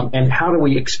 And how do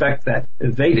we expect that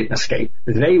they didn't escape?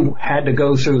 They had to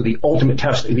go through the ultimate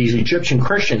test. These Egyptian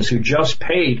Christians who just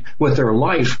paid with their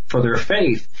life for their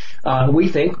faith. We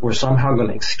think we're somehow going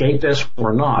to escape this.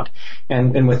 We're not.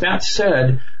 And with that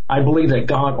said, I believe that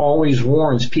God always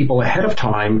warns people ahead of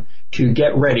time to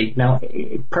get ready. Now,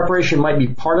 preparation might be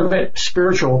part of it.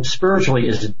 Spiritually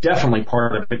is definitely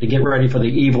part of it to get ready for the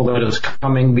evil that is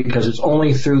coming, because it's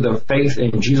only through the faith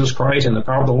in Jesus Christ and the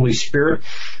power of the Holy Spirit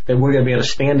that we're going to be able to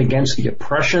stand against the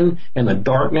oppression and the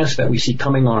darkness that we see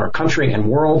coming on our country and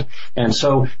world. And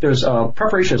so there's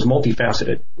preparation is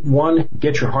multifaceted. One,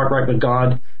 get your heart right with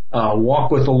God.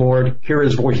 walk with the Lord, hear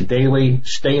His voice daily,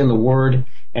 stay in the Word,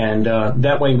 and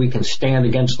that way we can stand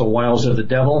against the wiles of the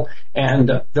devil,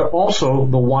 and they're also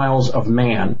the wiles of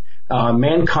man.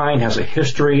 Mankind has a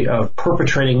history of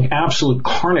perpetrating absolute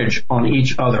carnage on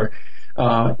each other,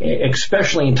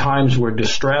 especially in times where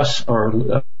distress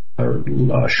or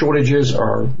shortages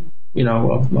are,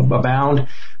 abound.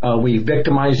 We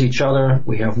victimize each other.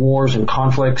 We have wars and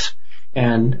conflicts.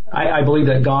 And I believe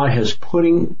that God has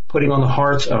putting on the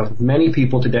hearts of many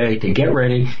people today to get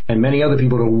ready, and many other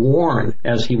people to warn,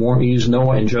 as He used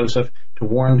Noah and Joseph, to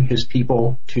warn His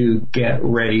people to get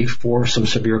ready for some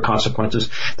severe consequences.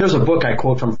 There's a book I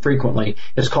quote from frequently.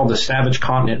 It's called The Savage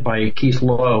Continent by Keith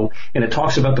Lowe, and it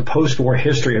talks about the post-war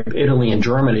history of Italy and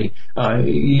Germany.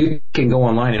 You can go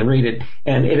online and read it,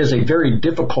 and it is a very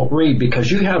difficult read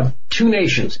because you have two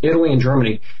nations, Italy and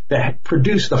Germany, that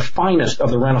produced the finest of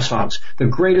the Renaissance, the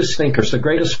greatest thinkers, the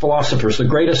greatest philosophers, the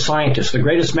greatest scientists, the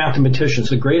greatest mathematicians,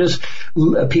 the greatest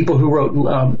people who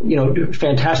wrote,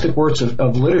 fantastic works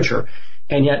of literature.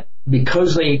 And yet,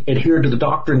 because they adhered to the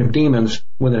doctrine of demons,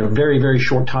 within a very, very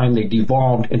short time, they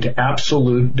devolved into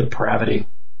absolute depravity.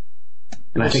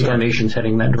 And I think our nation's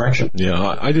heading in that direction.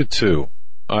 Yeah, I did too.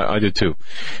 I did too.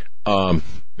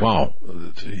 Wow.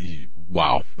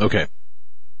 Okay.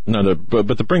 Now,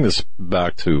 but to bring this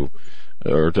back to,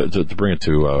 or to bring it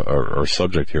to our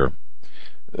subject here,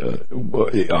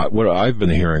 what I've been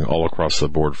hearing all across the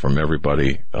board from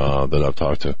everybody that I've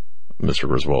talked to, Mr.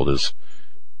 Griswold, is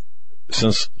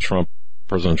since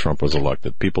President Trump was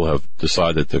elected, people have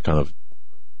decided to kind of,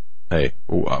 hey,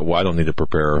 I don't need to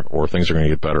prepare, or things are going to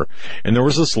get better. And there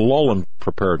was this lull in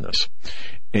preparedness,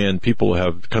 and people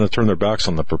have kind of turned their backs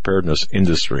on the preparedness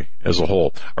industry as a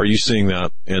whole. Are you seeing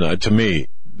that? And to me,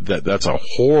 that's a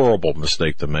horrible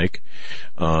mistake to make.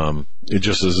 It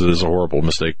just as it is a horrible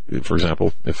mistake. For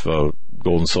example, if gold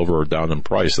and silver are down in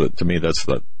price, to me,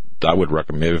 I would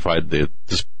recommend. Maybe if I had the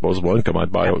disposable income,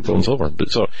 I'd buy gold and silver.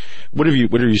 But so, what are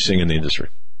you seeing in the industry?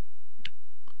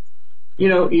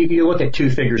 You look at two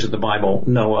figures of the Bible,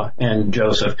 Noah and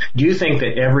Joseph. Do you think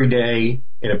that every day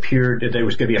it appeared that there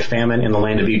was going to be a famine in the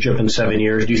land of Egypt in 7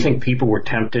 years? Do you think people were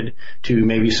tempted to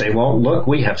maybe say, well, look,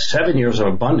 we have 7 years of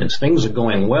abundance. Things are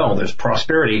going well. There's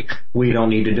prosperity. We don't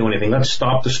need to do anything. Let's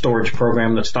stop the storage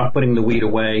program. Let's stop putting the wheat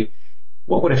away.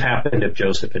 What would have happened if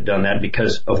Joseph had done that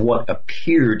because of what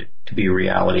appeared to be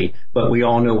reality? But we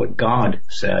all know what God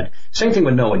said. Same thing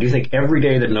with Noah. Do you think every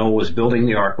day that Noah was building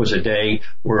the ark was a day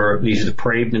where these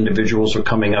depraved individuals were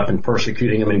coming up and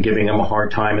persecuting him and giving him a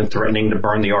hard time and threatening to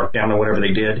burn the ark down or whatever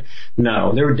they did?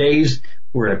 No. There were days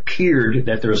where it appeared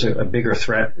that there was a bigger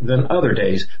threat than other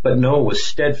days. But Noah was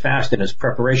steadfast in his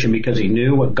preparation because he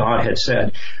knew what God had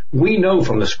said. We know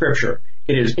from the Scripture,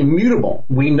 it is immutable.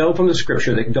 We know from the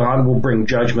Scripture that God will bring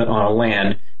judgment on a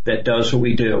land that does what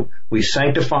we do. We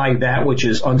sanctify that which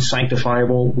is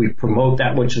unsanctifiable. We promote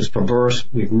that which is perverse.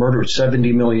 We've murdered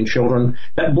 70 million children.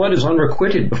 That blood is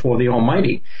unrequited before the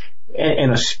Almighty.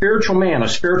 And a spiritual man, a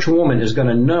spiritual woman is going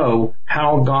to know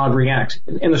how God reacts.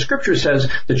 And the Scripture says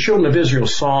the children of Israel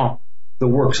saw the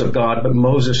works of God, but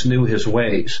Moses knew His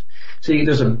ways. See,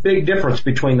 there's a big difference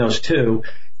between those two.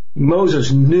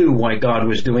 Moses knew why God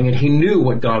was doing it. He knew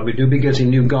what God would do because he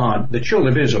knew God. The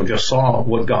children of Israel just saw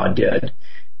what God did.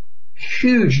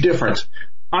 Huge difference.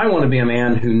 I want to be a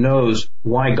man who knows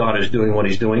why God is doing what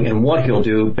He's doing and what He'll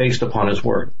do based upon His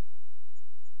Word.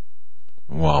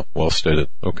 Wow, well stated.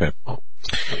 Okay.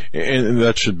 And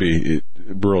that should be,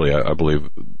 really, I believe,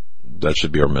 that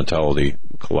should be our mentality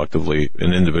collectively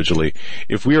and individually.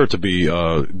 If we are to be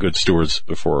good stewards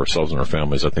for ourselves and our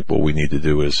families, I think what we need to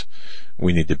do is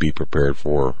we need to be prepared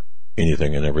for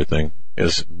anything and everything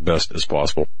as best as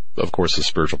possible. Of course, the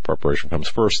spiritual preparation comes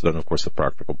first, then, of course, the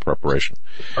practical preparation.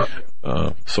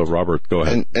 So, Robert, go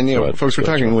ahead. And folks, we're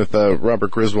talking with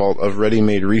Robert Griswold of Ready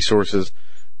Made Resources.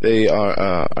 They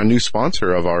are a new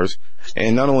sponsor of ours,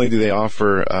 and not only do they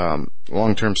offer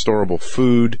long-term storable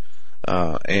food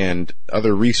and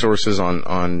other resources on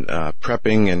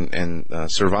prepping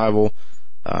and survival,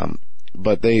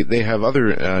 but they have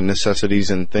other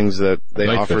necessities and things that they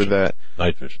offer that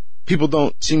people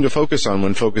don't seem to focus on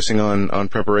when focusing on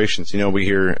preparations. We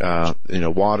hear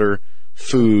water,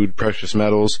 food, precious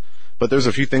metals, but there's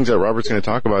a few things that Robert's going to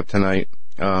talk about tonight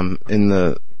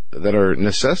that are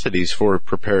necessities for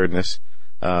preparedness,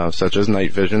 such as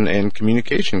night vision and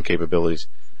communication capabilities.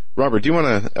 Robert, do you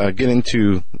want to get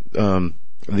into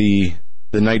the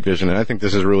night vision? And I think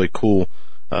this is really cool,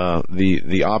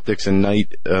 the optics and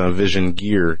night vision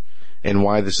gear, and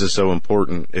why this is so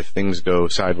important if things go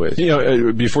sideways.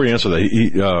 Before you answer that,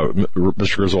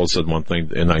 Mr. Griswold said one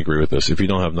thing, and I agree with this. If you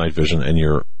don't have night vision and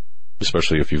you're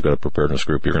especially if you've got a preparedness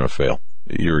group, you're going to fail.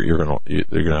 You're going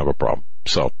to have a problem.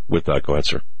 So with that, go ahead,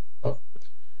 sir.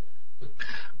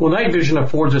 Well, night vision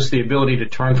affords us the ability to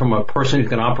turn from a person who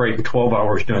can operate 12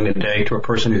 hours during the day to a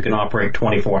person who can operate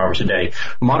 24 hours a day.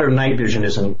 Modern night vision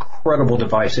is an incredible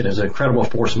device. It is an incredible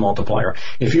force multiplier.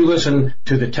 If you listen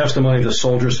to the testimony of the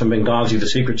soldiers from Benghazi, the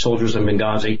secret soldiers in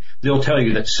Benghazi, they'll tell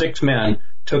you that 6 men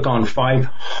took on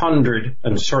 500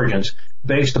 insurgents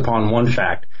based upon one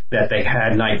fact, that they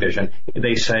had night vision.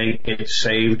 They say it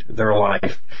saved their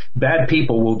life. Bad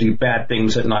people will do bad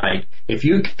things at night. If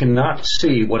you cannot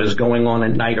see what is going on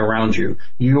at night around you,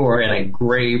 you are in a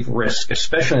grave risk,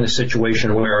 especially in a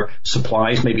situation where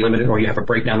supplies may be limited or you have a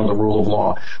breakdown of the rule of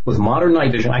law. With modern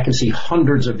night vision, I can see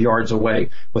hundreds of yards away.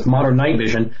 With modern night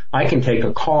vision, I can take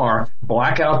a car,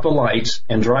 black out the lights,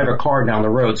 and drive a car down the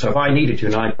road. So if I needed to,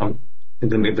 and I'm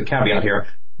going to give the caveat here,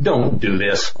 don't do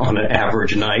this on an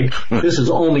average night. This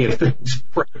is only if things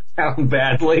break down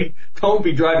badly. Don't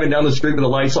be driving down the street with the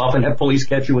lights off and have police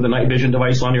catch you with a night vision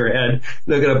device on your head.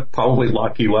 They're going to probably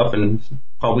lock you up, and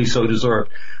probably so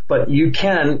deserved. But you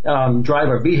can drive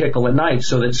a vehicle at night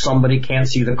so that somebody can't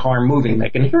see the car moving. They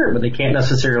can hear it, but they can't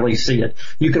necessarily see it.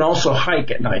 You can also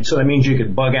hike at night, so that means you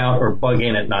could bug out or bug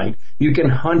in at night. You can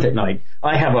hunt at night.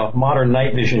 I have a modern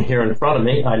night vision here in front of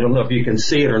me. I don't know if you can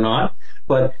see it or not.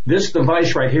 But this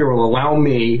device right here will allow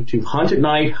me to hunt at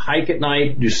night, hike at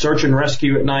night, do search and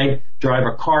rescue at night, drive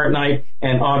a car at night,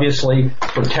 and obviously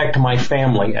protect my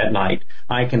family at night.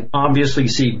 I can obviously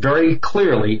see very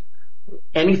clearly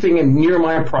anything near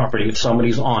my property if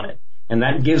somebody's on it. And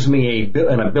that gives me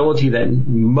an ability that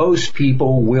most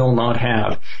people will not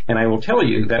have. And I will tell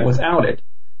you that without it,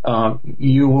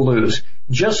 you will lose.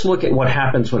 Just look at what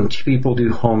happens when people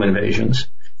do home invasions.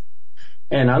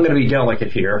 And I'm going to be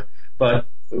delicate here. But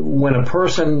when a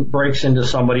person breaks into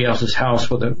somebody else's house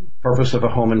for the purpose of a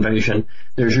home invasion,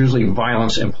 there's usually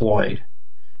violence employed.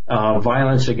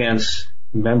 Violence against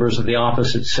members of the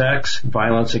opposite sex,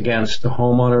 violence against the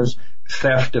homeowners,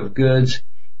 theft of goods.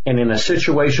 And in a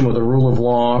situation where the rule of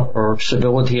law or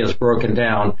civility has broken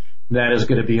down, that is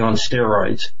going to be on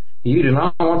steroids. You do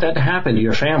not want that to happen to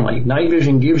your family. Night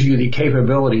vision gives you the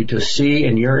capability to see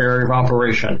in your area of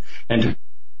operation and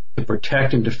to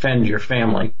protect and defend your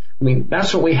family. I mean,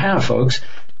 that's what we have, folks.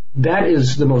 That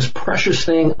is the most precious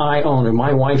thing I own, and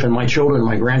my wife and my children and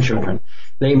my grandchildren.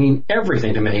 They mean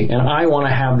everything to me, and I want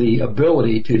to have the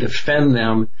ability to defend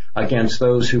them against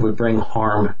those who would bring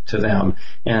harm to them.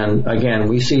 And again,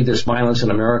 we see this violence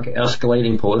in America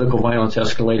escalating, political violence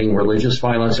escalating, religious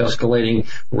violence escalating,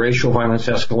 racial violence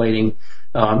escalating.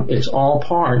 It's all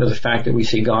part of the fact that we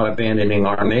see God abandoning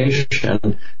our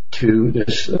nation to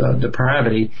this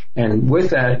depravity. And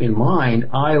with that in mind,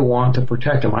 I want to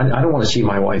protect them. I don't want to see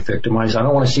my wife victimized. I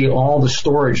don't want to see all the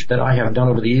storage that I have done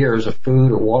over the years of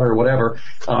food or water or whatever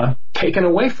taken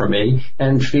away from me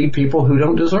and feed people who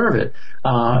don't deserve it.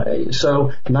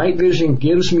 So night vision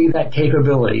gives me that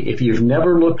capability. If you've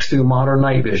never looked through modern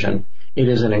night vision, it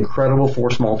is an incredible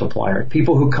force multiplier.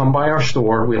 People who come by our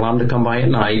store, we allow them to come by at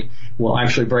night, will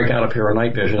actually break out a pair of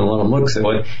night vision and let them look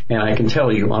through it. And I can tell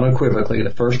you unequivocally, the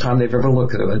first time they've ever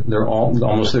looked through it,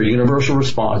 almost their universal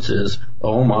response is,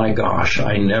 oh my gosh,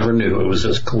 I never knew it was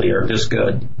this clear, this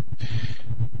good.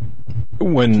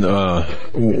 When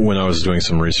I was doing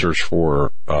some research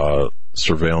for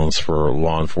surveillance for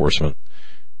law enforcement,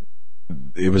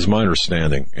 it was my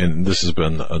understanding, and this has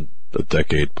been a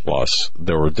decade plus,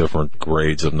 there were different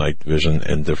grades of night vision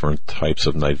and different types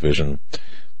of night vision.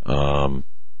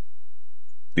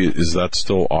 Is that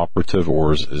still operative,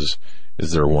 or is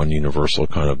there one universal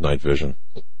kind of night vision?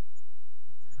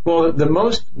 Well, the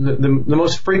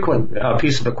most frequent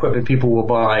piece of equipment people will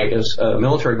buy is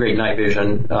military grade night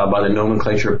vision by the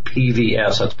nomenclature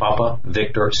PVS. That's Papa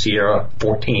Victor Sierra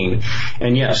 14.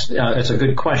 And yes, it's a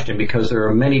good question because there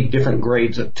are many different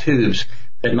grades of tubes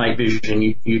that night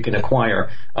vision you can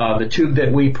acquire. The tube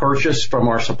that we purchase from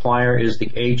our supplier is the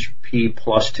HP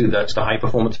Plus tube. That's the High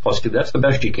Performance Plus tube. That's the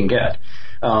best you can get.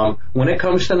 When it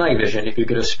comes to night vision, if you're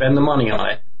going to spend the money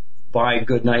on it, buy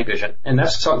good night vision. And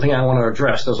that's something I want to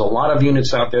address. There's a lot of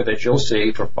units out there that you'll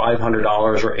see for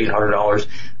 $500 or $800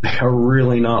 that are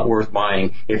really not worth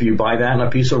buying. If you buy that and a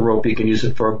piece of rope, you can use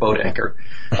it for a boat anchor.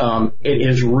 It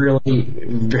is really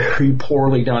very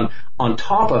poorly done. On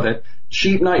top of it,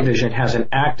 cheap night vision has an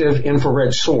active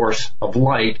infrared source of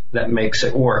light that makes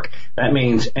it work. That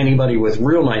means anybody with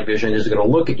real night vision is going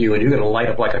to look at you and you're going to light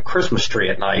up like a Christmas tree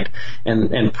at night.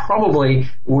 And probably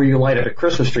where you light up a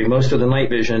Christmas tree, most of the night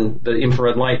vision, the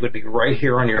infrared light would be right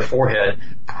here on your forehead.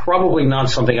 Probably not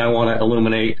something I want to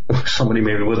illuminate somebody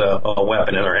maybe with a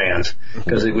weapon in their hands,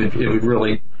 because it would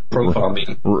really profile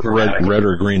being red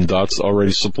or green dots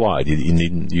already supplied. You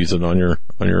needn't use it on your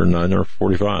 9 or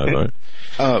 45, right?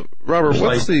 Robert,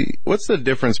 what's the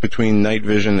difference between night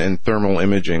vision and thermal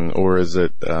imaging, or is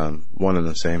it one and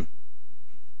the same?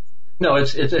 No,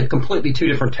 it's a completely two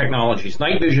different technologies.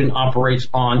 Night vision operates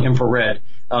on infrared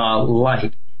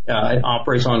light. It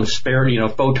operates on spare,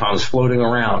 photons floating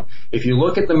around. If you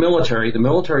look at the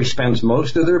military spends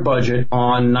most of their budget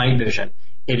on night vision.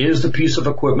 It is the piece of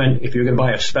equipment. If you're going to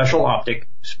buy a special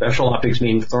optics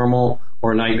mean thermal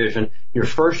or night vision, your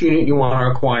first unit you want to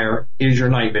acquire is your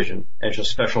night vision as a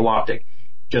special optic.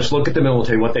 Just look at the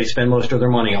military, what they spend most of their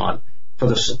money on for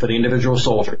the individual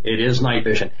soldier. It is night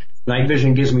vision. Night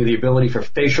vision gives me the ability for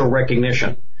facial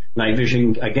recognition. Night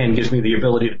vision, again, gives me the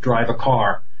ability to drive a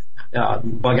car,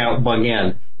 bug out, bug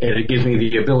in. It gives me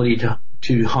the ability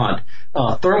to hunt.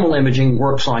 Thermal imaging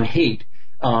works on heat.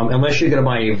 Unless you're going to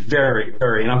buy a very,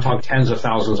 very, and I'm talking tens of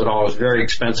thousands of dollars, very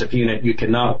expensive unit, you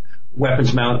cannot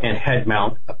weapons mount and head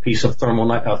mount a piece of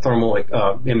thermal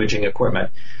imaging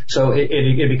equipment. So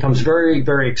it becomes very,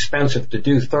 very expensive to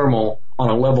do thermal on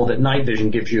a level that night vision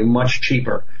gives you much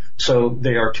cheaper. So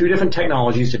they are two different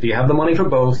technologies. If you have the money for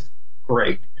both,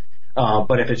 great.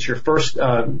 But if it's your first,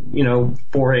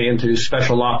 foray into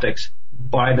special optics,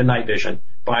 buy the night vision.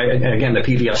 Buy, again, the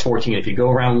PVS-14. If you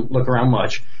go around, look around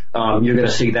much, you're going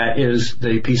to see that is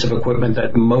the piece of equipment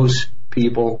that most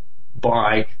people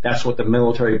buy. That's what the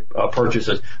military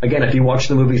purchases. Again, if you watch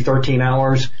the movie 13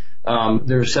 Hours,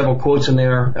 there's several quotes in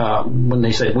there when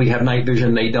they say, we have night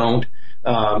vision, they don't.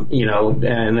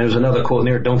 And there's another quote in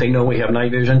there, don't they know we have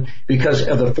night vision? Because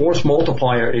of the force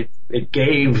multiplier it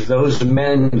gave those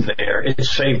men there, it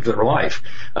saved their life.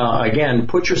 Again,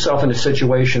 put yourself in a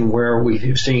situation where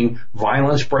we've seen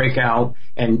violence break out,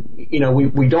 and,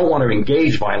 we don't want to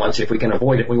engage violence. If we can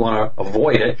avoid it, we want to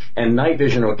avoid it, and night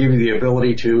vision will give you the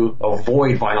ability to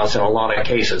avoid violence in a lot of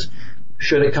cases.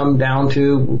 Should it come down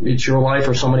to it's your life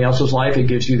or somebody else's life, it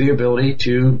gives you the ability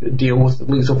to deal with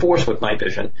lethal force with night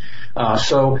vision.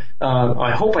 So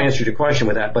I hope I answered your question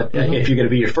with that. But if you're going to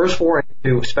be your first foray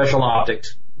into special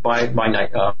optics, buy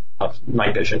night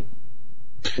vision,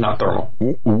 not thermal.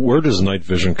 Where does night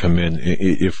vision come in?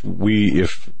 If the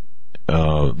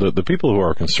people who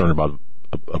are concerned about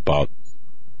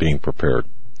being prepared,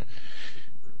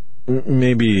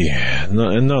 maybe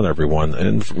not everyone,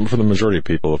 and for the majority of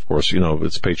people, of course,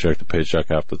 it's paycheck to paycheck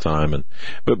half the time,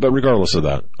 but regardless of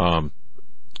that,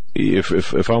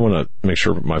 if I want to make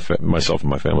sure myself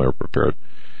and my family are prepared,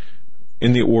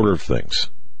 in the order of things,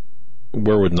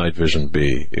 where would night vision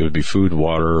be? It would be food,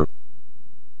 water,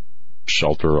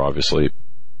 shelter, obviously,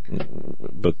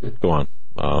 but go on.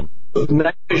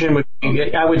 Night vision would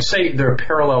be, I would say there are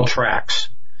parallel tracks,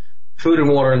 food and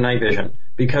water and night vision.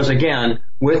 Because again,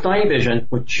 with night vision,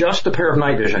 with just a pair of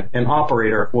night vision, an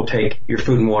operator will take your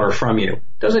food and water from you.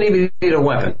 Doesn't even need a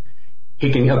weapon.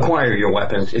 He can acquire your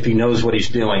weapons if he knows what he's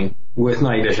doing with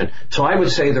night vision. So I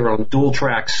would say they're on dual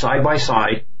tracks, side by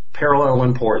side, parallel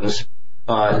importance,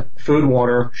 food,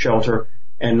 water, shelter,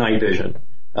 and night vision.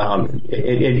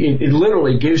 It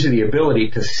literally gives you the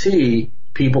ability to see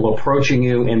people approaching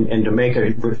you and to make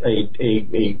a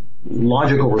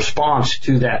logical response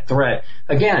to that threat.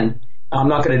 Again, I'm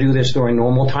not going to do this during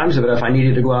normal times, but if I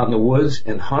needed to go out in the woods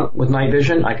and hunt with night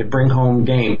vision, I could bring home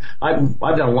game. I've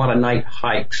done a lot of night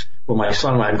hikes where my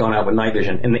son and I have gone out with night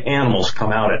vision, and the animals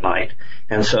come out at night.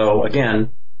 And so,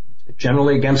 again,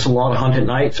 generally against the law to hunt at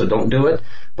night, so don't do it.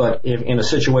 But if in a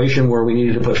situation where we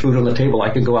needed to put food on the table,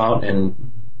 I could go out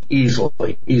and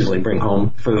easily bring home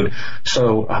food.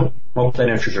 So I hope that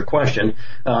answers your question.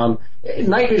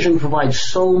 Night vision provides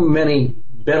so many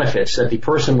benefits that the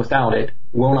person without it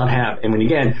will not have. And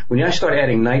when I start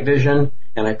adding night vision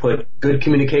and I put good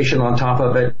communication on top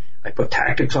of it, I put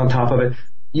tactics on top of it,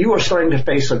 you are starting to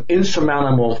face some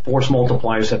insurmountable force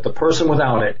multipliers that the person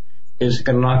without it is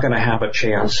not going to have a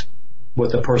chance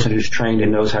with the person who's trained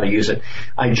and knows how to use it.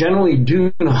 I generally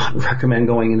do not recommend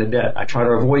going into debt. I try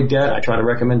to avoid debt. I try to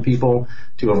recommend people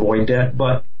to avoid debt.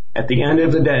 But at the end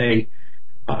of the day,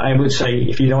 I would say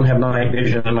if you don't have night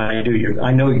vision, and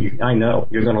I know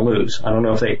you're going to lose. I don't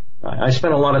know if I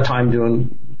spent a lot of time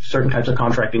doing certain types of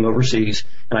contracting overseas,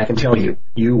 and I can tell you,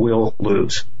 you will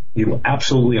lose. You will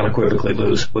absolutely unequivocally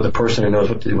lose with a person who knows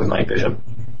what to do with night vision.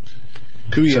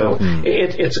 So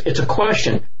it's a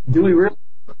question. Do we really?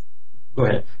 Go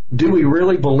ahead. Do we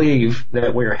really believe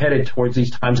that we're headed towards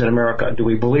these times in America? Do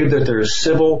we believe that there is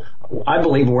I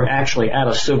believe we're actually at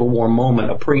a civil war moment,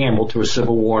 a preamble to a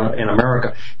civil war in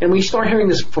America. And we start hearing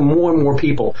this from more and more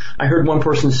people. I heard one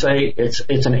person say it's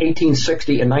an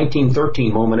 1860 and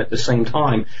 1913 moment at the same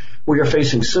time. We are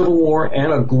facing civil war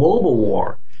and a global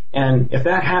war. And if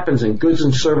that happens in goods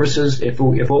and services, if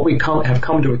what we have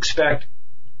come to expect,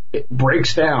 it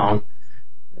breaks down,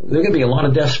 there are going to be a lot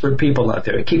of desperate people out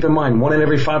there. Keep in mind, 1 in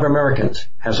every 5 Americans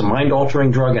has a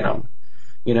mind-altering drug in them.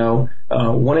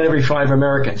 1 in every 5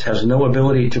 Americans has no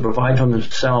ability to provide for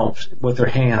themselves with their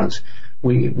hands.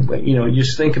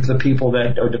 Just think of the people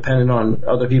that are dependent on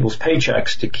other people's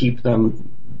paychecks to keep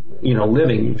them,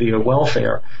 living via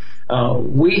welfare.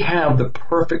 We have the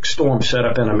perfect storm set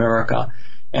up in America.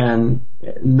 And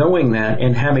knowing that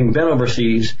and having been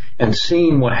overseas and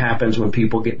seeing what happens when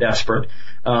people get desperate,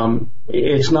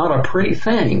 it's not a pretty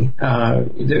thing.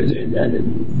 Doug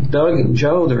and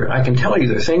Joe, I can tell you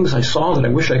there are things I saw that I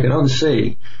wish I could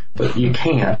unsee, but you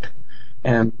can't.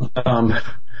 And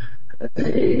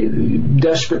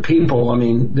desperate people,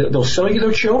 they'll sell you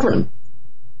their children.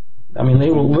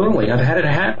 They will literally, I've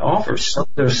had offers.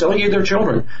 They're selling you their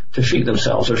children to feed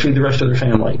themselves or feed the rest of their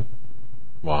family.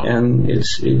 Wow. And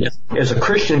as a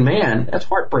Christian man, that's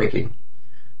heartbreaking.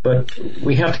 But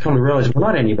we have to come to realize we're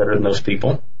not any better than those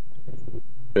people.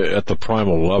 At the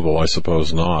primal level, I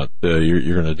suppose not.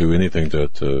 You're going to do anything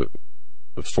to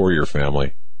for your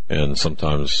family, and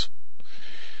sometimes,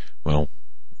 well,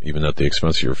 even at the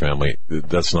expense of your family.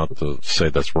 That's not to say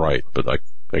that's right, but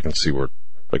I can see where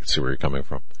you're coming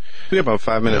from. We have about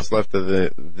 5 minutes left of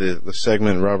the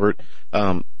segment, Robert.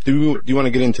 Do you want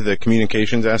to get into the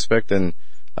communications aspect and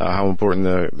how important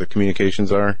the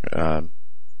communications are?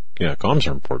 Comms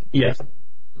are important. Yes.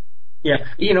 Yeah.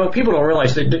 People don't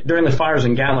realize that during the fires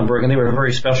in Gatlinburg, and they were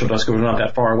very special to us because we were not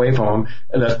that far away from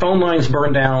them, the phone lines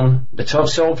burned down, the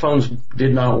cell phones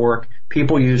did not work,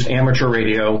 people used amateur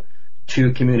radio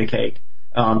to communicate.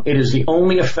 It is the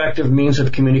only effective means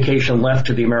of communication left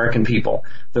to the American people.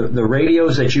 The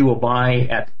radios that you will buy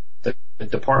at the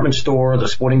department store, the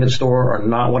sporting goods store, are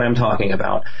not what I'm talking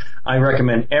about. I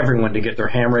recommend everyone to get their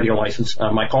ham radio license.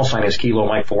 My call sign is Kilo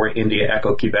Mike 4 India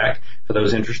Echo Quebec for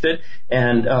those interested.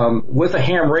 And with a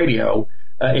ham radio,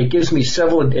 it gives me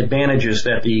several advantages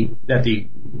that the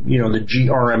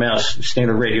GRMS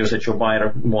standard radios that you'll buy at a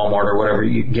Walmart or whatever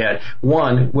you get.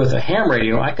 One, with a ham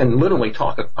radio, I can literally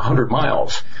talk 100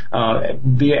 miles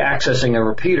via accessing a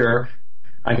repeater.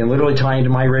 I can literally tie into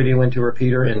my radio into a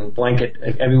repeater and blanket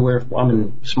everywhere. I'm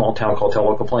in a small town called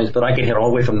Tellico Plains, but I can hit all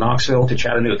the way from Knoxville to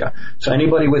Chattanooga. So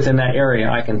anybody within that area,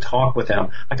 I can talk with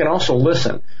them. I can also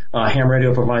listen. Ham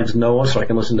radio provides NOAA, so I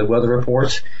can listen to weather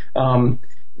reports. Some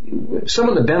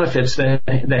of the benefits that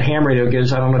ham radio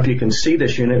gives, I don't know if you can see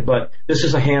this unit, but this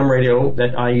is a ham radio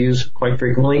that I use quite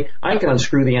frequently. I can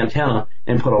unscrew the antenna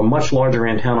and put a much larger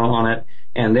antenna on it,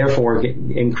 and therefore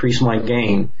increase my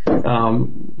gain.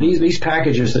 These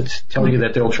packages that tell you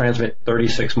that they'll transmit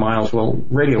 36 miles, well,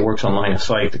 radio works on line of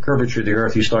sight. The curvature of the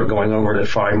earth, you start going over it at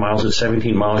 5 miles, at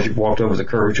 17 miles, you've walked over the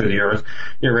curvature of the earth,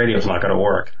 your radio's not going to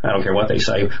work. I don't care what they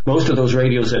say. Most of those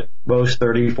radios at most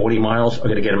 30, 40 miles are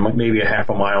going to get maybe a half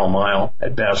a mile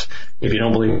at best. If you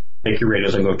don't believe me, take your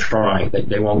radios and go try.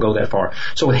 They won't go that far.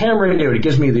 So with ham radio, it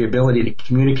gives me the ability to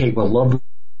communicate with loved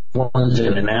ones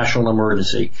in a national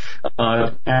emergency.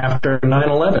 After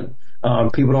 9/11,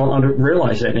 people don't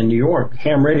realize that in New York,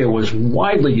 ham radio was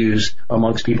widely used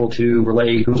amongst people to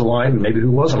relay who's alive and maybe who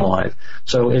wasn't alive.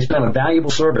 So it's been a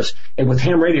valuable service. And with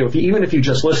ham radio, even if you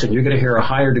just listen, you're going to hear a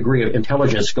higher degree of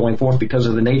intelligence going forth because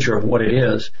of the nature of what it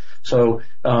is. So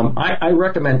I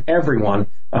recommend everyone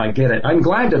get it. I'm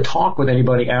glad to talk with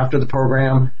anybody after the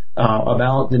program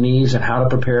about the needs and how to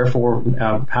prepare for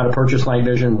how to purchase night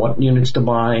vision, what units to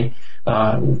buy,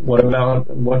 what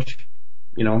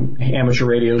amateur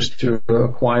radios to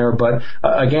acquire. But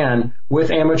again,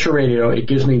 with amateur radio, it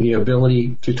gives me the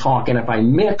ability to talk. And if I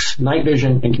mix night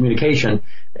vision and communication,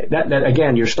 that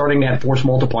again, you're starting to have force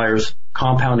multipliers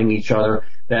compounding each other,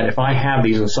 that if I have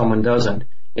these and someone doesn't,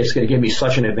 it's going to give me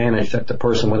such an advantage that the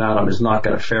person without them is not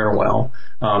going to fare well.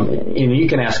 And you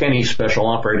can ask any special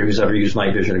operator who's ever used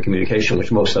night vision or communication,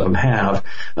 which most of them have.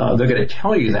 They're going to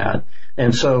tell you that.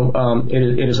 And so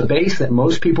it is a base that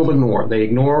most people ignore. They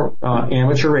ignore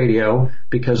amateur radio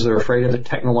because they're afraid of the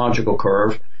technological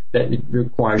curve that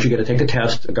requires you got to take a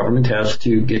test, a government test,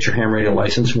 to get your ham radio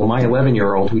license. Well, my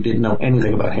 11-year-old, who didn't know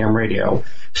anything about ham radio,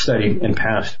 studied and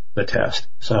passed the test.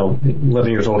 So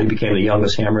 11 years old, he became the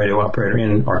youngest ham radio operator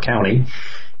in our county.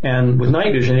 And with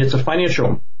night vision, it's a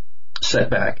financial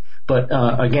setback. But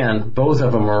again, both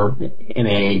of them are in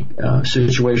a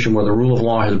situation where the rule of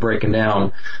law has broken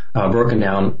down.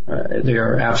 They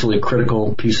are absolutely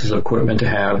critical pieces of equipment to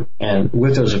have. And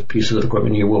with those pieces of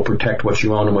equipment, you will protect what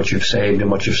you own and what you've saved and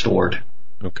what you've stored.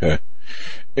 Okay.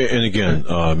 And again,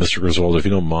 Mr. Griswold, if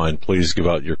you don't mind, please give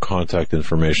out your contact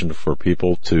information for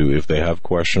people to, if they have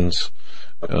questions,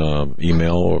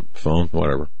 email or phone,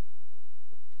 whatever.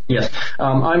 Yes.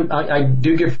 I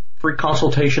do give free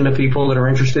consultation to people that are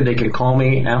interested. They can call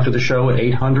me after the show at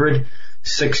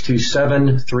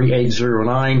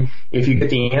 800-627-3809. If you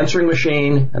get the answering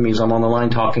machine, that means I'm on the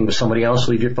line talking to somebody else.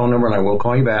 Leave your phone number and I will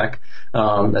call you back.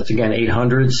 That's again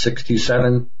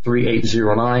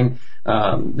 800-627-3809.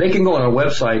 They can go on our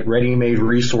website,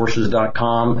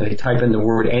 readymaderesources.com. They type in the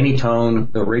word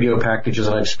Anytone. The radio packages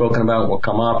that I've spoken about will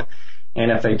come up. And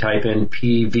if they type in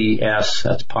PVS,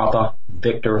 that's Papa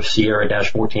Victor Sierra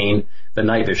 -14, the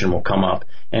night vision will come up.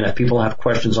 And if people have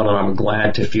questions on it, I'm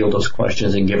glad to field those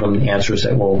questions and give them the answers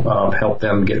that will help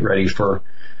them get ready for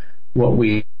what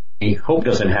we hope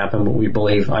doesn't happen,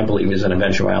 but I believe is an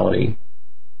eventuality.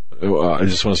 I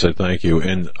just want to say thank you,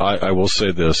 and I will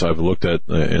say this: I've looked at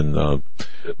and done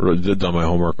my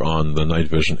homework on the night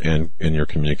vision and in your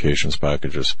communications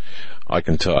packages. I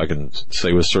can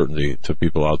say with certainty to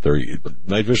people out there,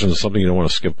 night vision is something you don't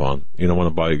want to skip on. You don't want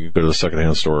to buy. You go to the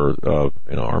secondhand store,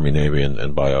 Army Navy,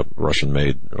 and buy a Russian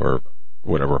made or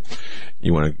whatever.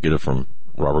 You want to get it from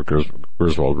Robert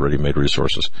Griswold, Ready Made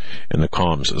Resources, and the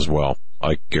comms as well.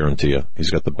 I guarantee you, he's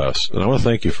got the best. And I want to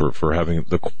thank you for having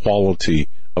the quality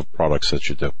of products that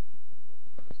you do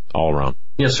all around.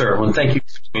 Yes, sir. Well, thank you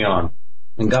for being on,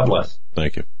 and God bless.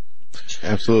 Thank you.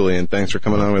 Absolutely, and thanks for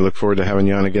coming on. We look forward to having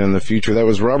you on again in the future. That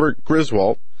was Robert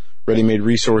Griswold, Ready Made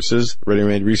Resources.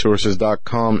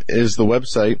 ReadyMadeResources.com is the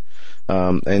website,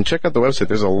 and check out the website.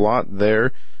 There's a lot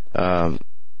there, and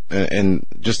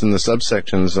just in the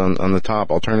subsections on the top: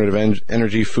 alternative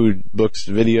energy, food, books,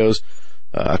 videos,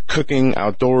 cooking,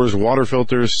 outdoors, water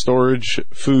filters, storage,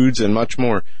 foods, and much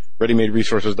more.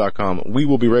 ReadyMadeResources.com. We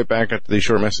will be right back after these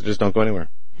short messages. Don't go anywhere.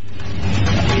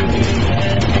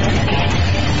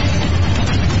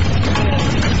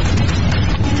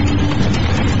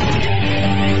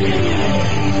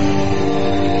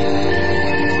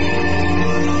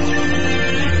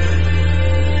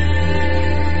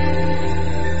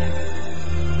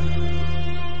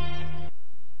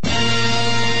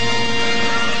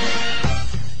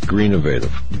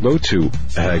 Greennovative. Go to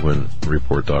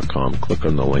HagmannReport.com. Click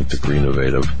on the link to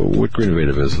Greennovative. What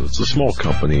Greennovative is, it's a small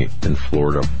company in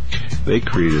Florida. They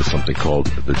created something called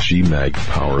the GMAG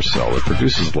Power Cell. It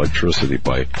produces electricity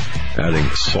by adding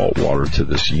salt water to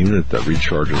this unit that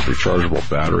recharges rechargeable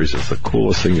batteries. It's the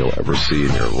coolest thing you'll ever see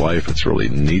in your life. It's really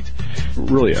neat.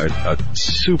 Really a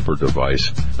super device.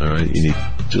 All right, you need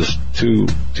just 2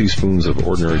 teaspoons of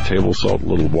ordinary table salt, a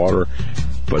little water,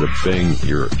 but a bang,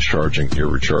 you're charging your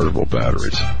rechargeable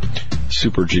batteries.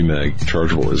 Super GMAG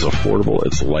chargeable is affordable,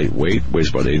 it's lightweight, weighs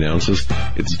about 8 ounces,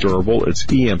 it's durable, it's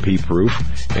EMP proof,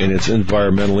 and it's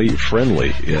environmentally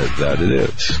friendly, that it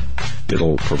is.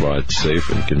 It'll provide safe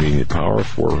and convenient power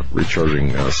for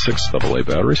recharging 6 AA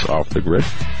batteries off the grid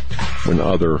when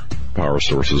other power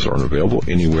sources aren't available,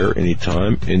 anywhere,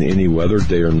 anytime, in any weather,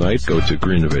 day or night. Go to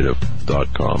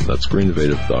greennovative.com. That's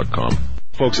greennovative.com.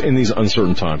 Folks, in these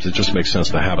uncertain times, it just makes sense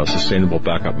to have a sustainable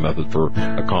backup method for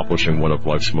accomplishing one of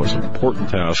life's most important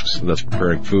tasks, and that's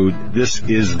preparing food. This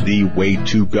is the way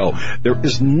to go. There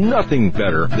is nothing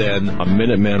better than a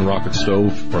Minuteman rocket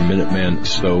stove from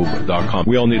MinutemanStove.com.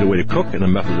 We all need a way to cook and a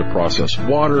method to process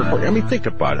water. Think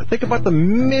about it. Think about the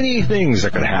many things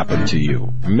that could happen to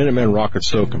you. A Minuteman rocket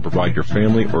stove can provide your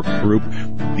family or group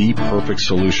the perfect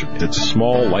solution. It's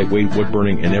small, lightweight,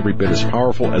 wood-burning, and every bit as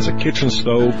powerful as a kitchen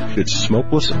stove. It's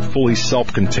smokeless, fully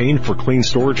self-contained for clean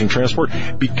storage and transport.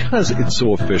 Because it's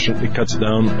so efficient, it cuts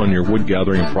down on your wood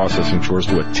gathering and processing chores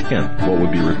to a tenth what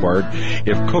would be required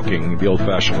if cooking the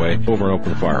old-fashioned way over an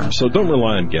open fire. So don't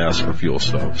rely on gas or fuel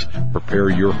stoves. Prepare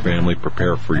your family,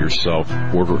 prepare for yourself.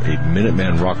 Order a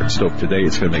Minuteman rocket stove today.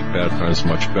 It's going to make bad times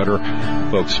much better.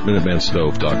 Folks,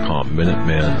 MinutemanStove.com,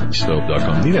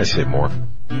 MinutemanStove.com. Need I say more?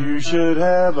 You should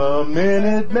have a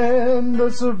Minuteman,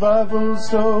 the survival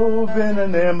stove in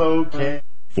an ammo can.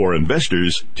 For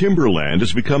investors, timberland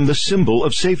has become the symbol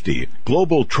of safety.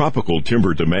 Global tropical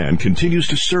timber demand continues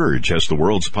to surge as the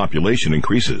world's population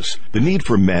increases. The need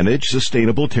for managed,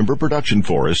 sustainable timber production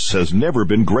forests has never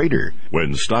been greater.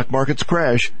 When stock markets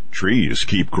crash, trees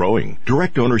keep growing.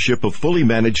 Direct ownership of fully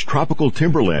managed tropical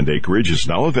timberland acreage is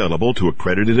now available to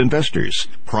accredited investors.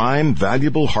 Prime,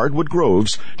 valuable hardwood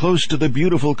groves close to the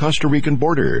beautiful Costa Rican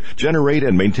border generate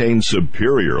and maintain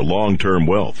superior long-term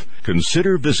wealth.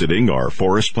 Consider visiting our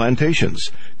forest plantations.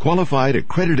 Qualified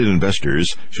accredited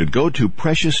investors should go to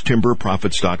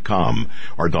PreciousTimberProfits.com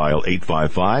or dial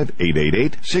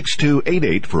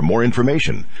 855-888-6288 for more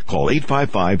information. Call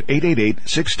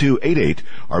 855-888-6288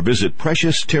 or visit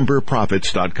PreciousTimberProfits.com.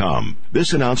 Precious-Timber-Profits.com.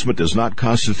 This announcement does not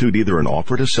constitute either an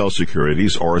offer to sell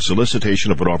securities or a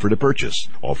solicitation of an offer to purchase.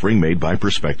 Offering made by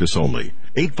prospectus only.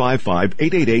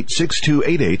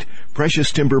 855-888-6288,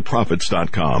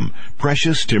 Precious-Timber-Profits.com.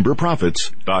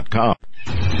 Precious-Timber-Profits.com.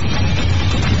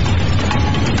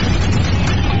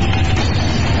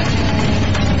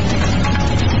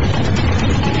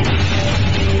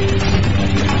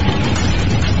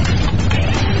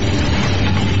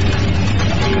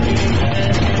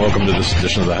 Welcome to this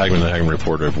edition of the Hagmann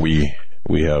Report. We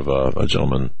have a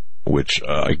gentleman which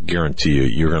I guarantee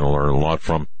you're going to learn a lot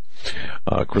from,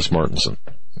 Chris Martenson.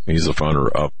 He's the founder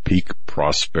of Peak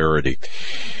Prosperity.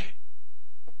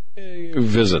 Go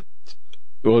to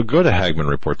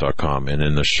HagmannReport.com, and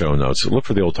in the show notes, look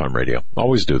for the Old Time Radio.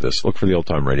 Always do this. Look for the Old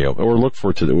Time Radio, or look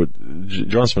for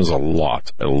John spends a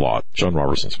lot. John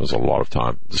Robertson spends a lot of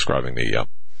time describing the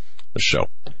show.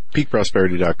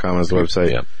 PeakProsperity.com is the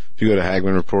website. Yeah. If you go to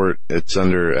Hagmann Report, it's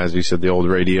under, as we said, the old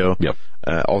radio. Yep.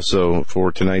 Also,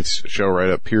 for tonight's show, right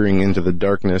up, Peering into the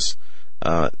Darkness,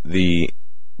 the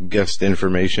guest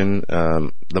information,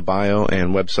 the bio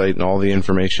and website and all the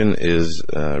information is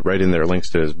right in there. Links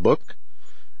to his book,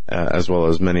 as well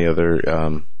as many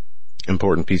other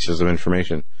important pieces of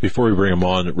information. Before we bring him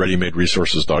on,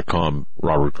 ReadyMadeResources.com,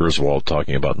 Robert Griswold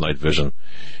talking about night vision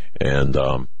and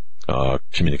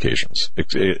communications.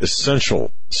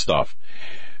 Essential stuff.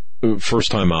 First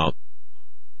time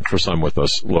with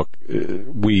us. Look,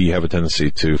 we have a tendency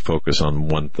to focus on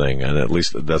one thing, and at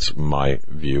least that's my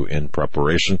view in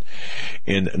preparation,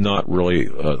 and not really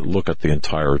look at the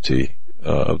entirety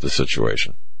of the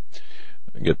situation.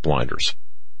 Get blinders.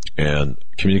 And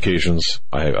communications,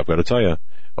 I've got to tell you,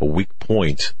 a weak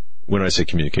point. When I say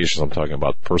communications, I'm talking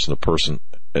about person to person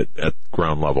at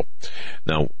ground level.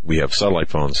 Now, we have satellite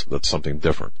phones. That's something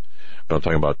different. But I'm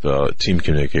talking about team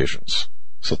communications.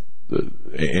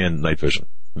 And night vision.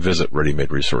 Visit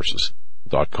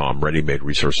ReadyMadeResources.com,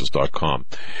 ReadyMadeResources.com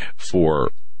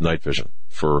for night vision,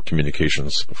 for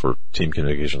communications, for team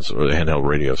communications, or the handheld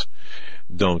radios.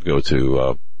 Don't go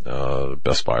to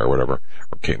Best Buy or whatever,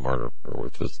 or Kmart, or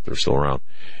if they're still around.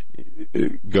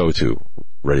 Go to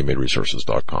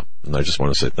ReadyMadeResources.com. And I just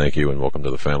want to say thank you and welcome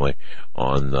to the family.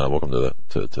 Welcome to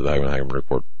the Hagmann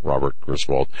Report, Robert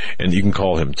Griswold. And you can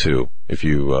call him too if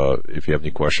you have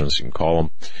any questions. You can call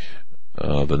him.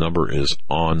 The number is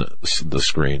on the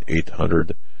screen,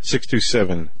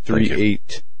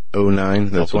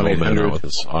 800-627-3809. That's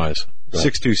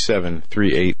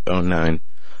 1-800-627-3809.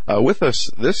 With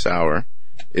us this hour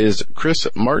is Chris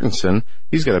Martenson.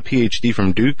 He's got a PhD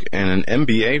from Duke and an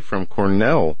MBA from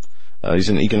Cornell. He's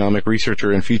an economic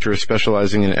researcher and futurist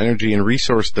specializing in energy and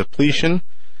resource depletion,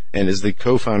 and is the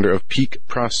co-founder of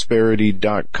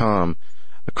PeakProsperity.com.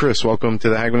 Chris, welcome to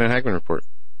the Hagmann and Hagmann Report.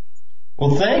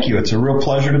 Well, thank you. It's a real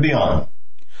pleasure to be on.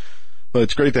 Well,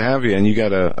 it's great to have you, and you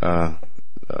got a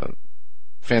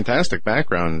fantastic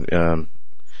background.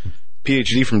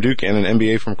 PhD from Duke and an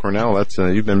MBA from Cornell. That's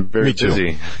you've been very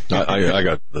busy. I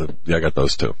got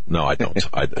those too. No, I don't.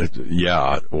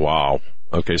 Wow.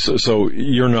 Okay, so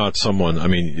you're not someone. I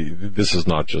mean, this is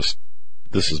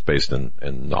based in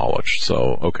knowledge.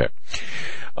 So okay,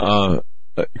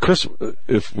 Chris,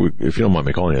 if you don't mind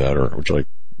me calling you that, or would you like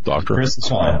doctor? Chris is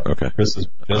fine. Okay, Chris is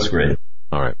that's great.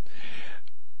 All right.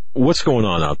 What's going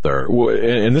on out there?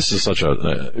 And this is such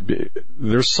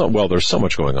there's so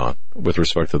much going on with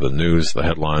respect to the news, the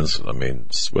headlines. I mean,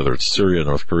 whether it's Syria,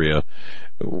 North Korea,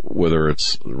 whether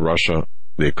it's Russia,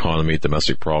 the economy,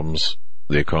 domestic problems,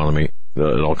 the economy,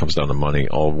 it all comes down to money.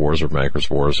 All wars are bankers'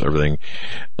 wars, everything.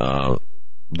 The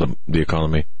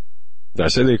economy. Did I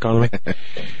say the economy?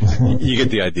 You get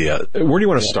the idea. Where do you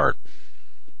want to start?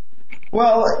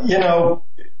 Well,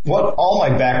 what all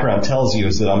my background tells you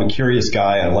is that I'm a curious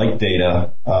guy. I like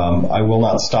data. I will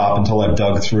not stop until I've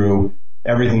dug through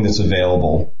everything that's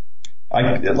available.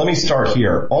 Let me start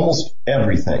here. Almost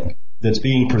everything that's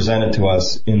being presented to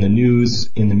us in the news,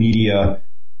 in the media,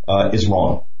 is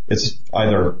wrong. It's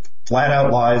either flat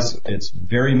out lies, it's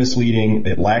very misleading,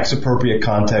 it lacks appropriate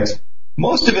context.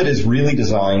 Most of it is really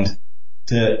designed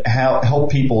to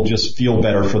help people just feel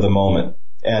better for the moment.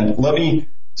 And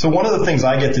so one of the things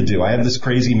I get to do, I have this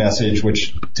crazy message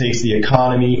which takes the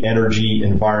economy, energy,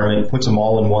 environment, puts them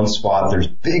all in one spot. There's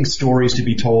big stories to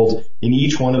be told in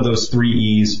each one of those 3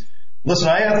 E's. Listen,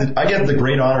 I get the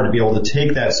great honor to be able to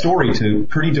take that story to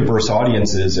pretty diverse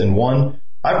audiences. And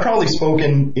I've probably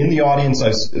spoken in the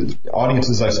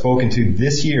audiences I've spoken to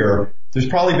this year. There's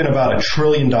probably been about $1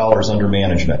 trillion under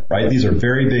management, right? These are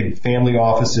very big family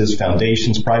offices,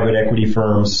 foundations, private equity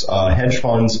firms, hedge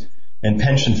funds, and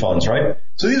pension funds, right?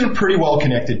 So these are pretty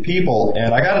well-connected people,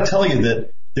 and I got to tell you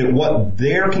that that what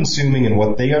they're consuming and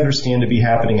what they understand to be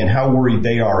happening and how worried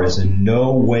they are is in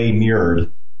no way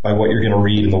mirrored by what you're going to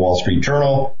read in the Wall Street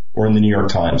Journal or in the New York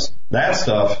Times. That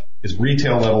stuff is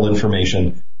retail level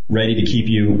information ready to keep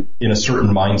you in a certain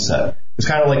mindset. It's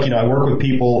kind of like, I work with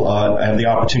people, I have the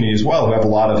opportunity as well, who have a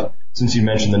lot of, since you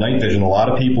mentioned the night vision, a lot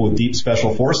of people with deep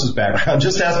special forces background.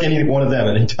 Just ask any one of them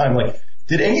at any time,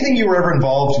 did anything you were ever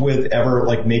involved with ever,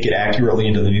 make it accurately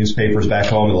into the newspapers back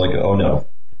home? And oh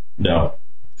no.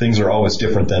 Things are always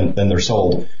different than they're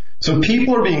sold. So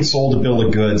people are being sold a bill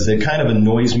of goods. It kind of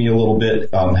annoys me a little bit,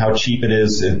 how cheap it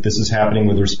is. This is happening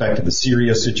with respect to the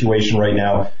Syria situation right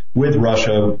now, with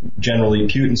Russia, generally,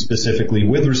 Putin specifically,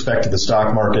 with respect to the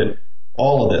stock market,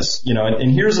 all of this,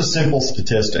 and here's a simple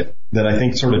statistic that I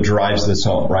think sort of drives this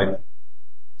home, right?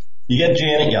 You get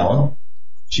Janet Yellen.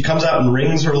 She comes out and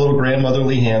wrings her little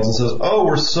grandmotherly hands and says, oh,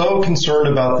 we're so concerned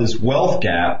about this wealth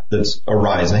gap that's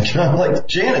arising. And I'm like,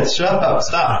 Janet, shut up,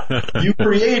 stop. You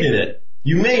created it.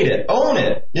 You made it. Own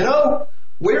it.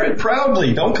 Wear it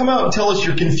proudly. Don't come out and tell us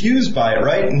you're confused by it,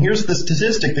 right? And here's the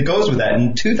statistic that goes with that.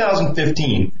 In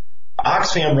 2015,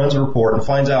 Oxfam runs a report and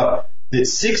finds out that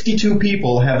 62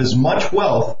 people have as much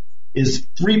wealth as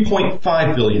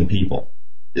 3.5 billion people.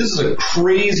 This is a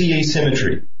crazy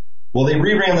asymmetry. Well, they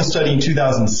reran the study in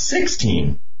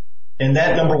 2016, and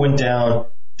that number went down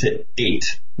to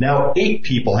 8. Now 8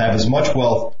 people have as much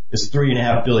wealth as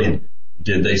 3.5 billion.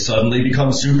 Did they suddenly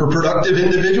become super productive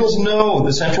individuals? No.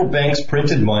 The central banks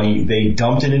printed money. They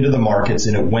dumped it into the markets,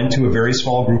 and it went to a very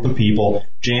small group of people.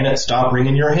 Janet, stop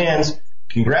wringing your hands.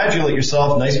 Congratulate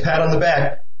yourself. Nice pat on the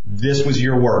back. This was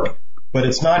your work. But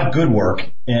it's not good work,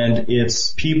 and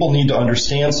people need to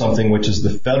understand something, which is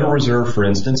the Federal Reserve, for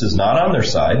instance, is not on their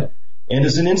side, and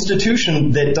is an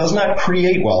institution that does not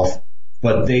create wealth,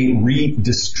 but they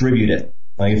redistribute it.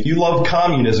 If you love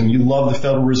communism, you love the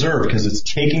Federal Reserve because it's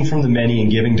taking from the many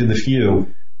and giving to the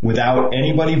few without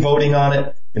anybody voting on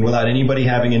it and without anybody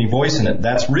having any voice in it.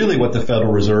 That's really what the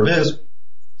Federal Reserve is.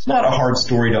 It's not a hard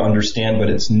story to understand, but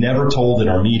it's never told in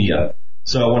our media.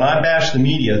 So when I bash the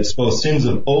media, it's both sins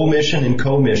of omission and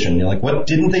commission. You're like, what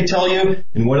didn't they tell you?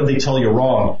 And what did they tell you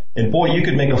wrong? And boy, you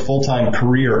could make a full-time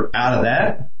career out of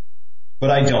that. But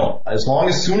I don't. As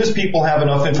soon as people have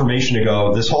enough information to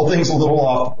go, this whole thing's a little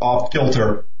off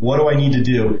kilter. What do I need to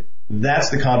do?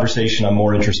 That's the conversation I'm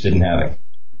more interested in having.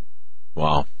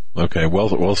 Wow. Okay.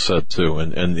 Well said too.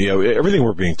 And everything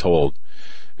we're being told,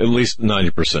 at least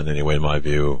 90% anyway, in my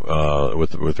view,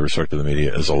 with respect to the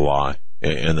media, is a lie.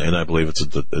 And I believe it's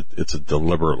a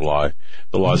deliberate lie.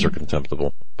 The lies are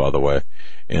contemptible, by the way,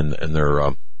 and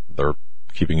they're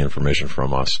keeping information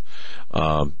from us.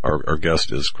 Our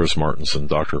guest is Chris Martenson,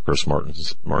 Dr. Chris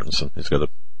Martenson. He's got a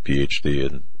PhD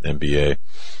and MBA,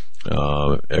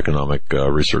 economic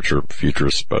researcher,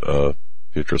 futurist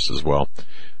as well,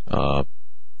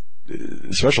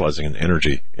 specializing in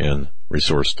energy and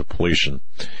resource depletion.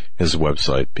 His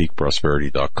website,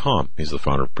 peakprosperity.com. He's the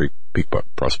founder of Peak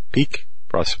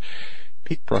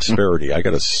Prosperity. I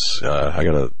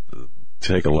gotta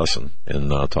take a lesson in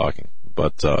talking.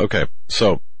 But okay,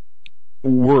 so I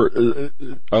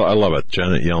love it,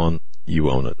 Janet Yellen. You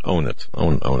own it. Own it.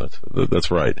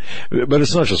 That's right. But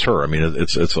it's not just her. I mean,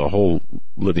 it's a whole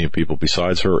litany of people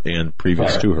besides her and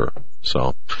previous to her.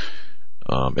 So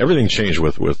everything changed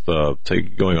with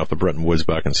going off the Bretton Woods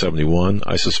back in 1971,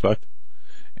 I suspect.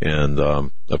 And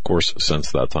of course,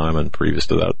 since that time and previous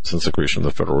to that, since the creation of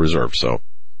the Federal Reserve. So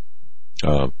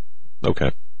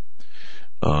okay.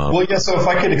 Well, yeah, so if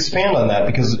I could expand on that,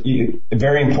 because a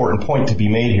very important point to be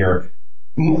made here.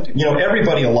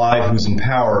 Everybody alive who's in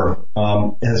power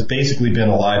has basically been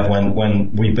alive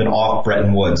when we've been off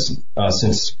Bretton Woods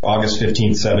since August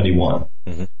 15th, 1971.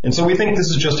 Mm-hmm. And so we think this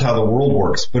is just how the world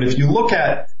works. But if you look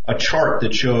at a chart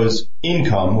that shows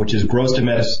income, which is gross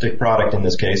domestic product in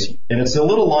this case, and it's a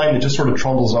little line that just sort of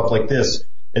trundles up like this,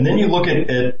 and then you look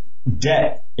at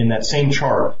debt in that same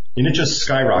chart, and it just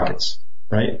skyrockets,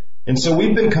 right? And so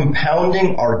we've been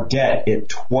compounding our debt at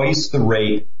twice the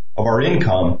rate of our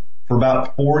income for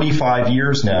about 45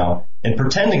 years now, and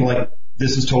pretending like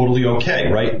this is totally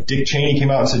okay, right? Dick Cheney came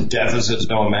out and said deficits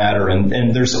don't matter,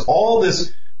 and there's all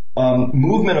this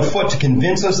movement afoot to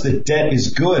convince us that debt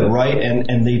is good, right?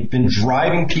 And they've been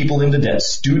driving people into debt,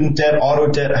 student debt, auto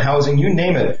debt, housing, you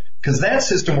name it, because that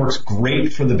system works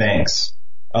great for the banks.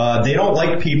 They don't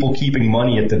like people keeping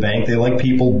money at the bank. They like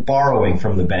people borrowing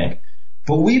from the bank.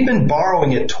 But we've been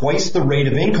borrowing at twice the rate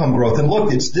of income growth. And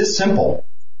look, it's this simple.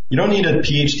 You don't need a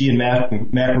PhD in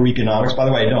macroeconomics. By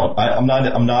the way, I don't. I'm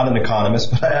not an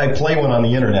economist, but I play one on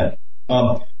the internet.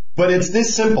 But it's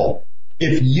this simple.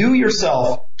 If you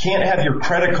yourself can't have your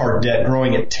credit card debt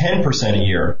growing at 10% a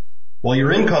year, while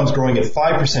your income's growing at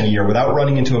 5% a year without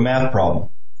running into a math problem.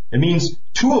 It means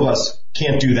 2 of us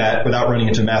can't do that without running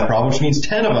into a math problem, which means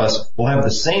 10 of us will have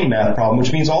the same math problem,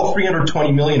 which means all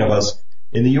 320 million of us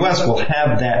in the U.S. will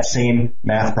have that same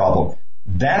math problem.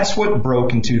 That's what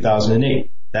broke in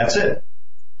 2008. That's it.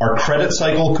 Our credit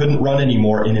cycle couldn't run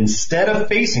anymore, and instead of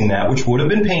facing that, which would have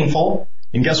been painful,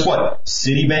 and guess what?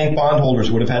 Citibank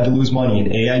bondholders would have had to lose money,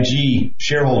 and AIG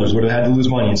shareholders would have had to lose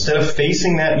money. Instead of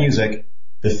facing that music,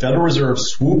 the Federal Reserve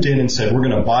swooped in and said, we're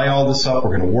going to buy all this up,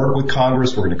 we're going to work with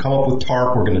Congress, we're going to come up with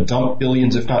TARP, we're going to dump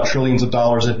billions, if not trillions of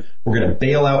dollars in, we're going to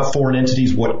bail out foreign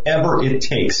entities, whatever it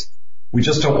takes. We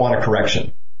just don't want a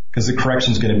correction, because the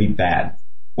correction is going to be bad.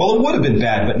 Well, it would have been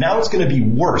bad, but now it's going to be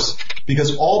worse,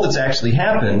 because all that's actually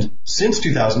happened since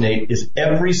 2008 is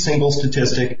every single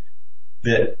statistic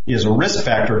that is a risk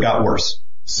factor got worse.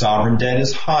 Sovereign debt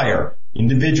is higher,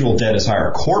 individual debt is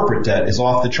higher, corporate debt is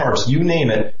off the charts, you name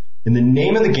it. And the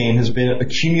name of the game has been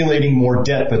accumulating more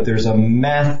debt, but there's a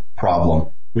math problem,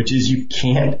 which is you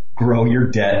can't grow your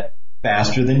debt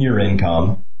faster than your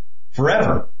income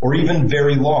forever or even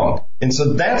very long. And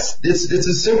so it's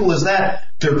as simple as that.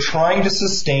 They're trying to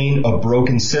sustain a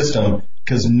broken system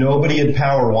because nobody in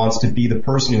power wants to be the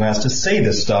person who has to say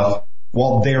this stuff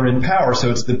while they're in power.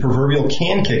 So it's the proverbial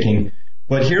can kicking.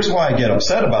 But here's why I get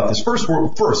upset about this. First,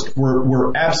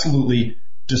 we're absolutely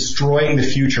destroying the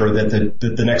future that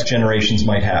the next generations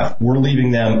might have. We're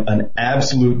leaving them an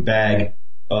absolute bag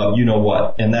of you know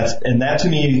what. And that to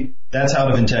me, that's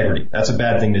out of integrity. That's a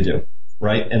bad thing to do,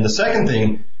 right? And the second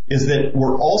thing is that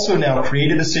we're also now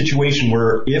created a situation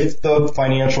where if the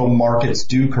financial markets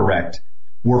do correct,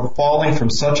 we're falling from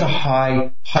such a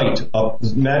high height up.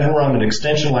 Imagine we're on an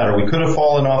extension ladder. We could have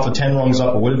fallen off of 10 rungs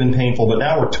up. It would have been painful, but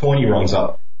now we're 20 rungs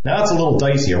up. Now it's a little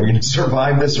dicey. Are we going to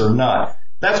survive this or not?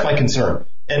 That's my concern.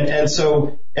 And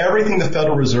so everything the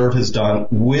Federal Reserve has done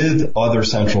with other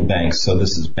central banks, so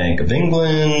this is Bank of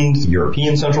England,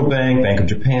 European Central Bank, Bank of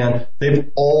Japan,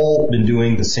 they've all been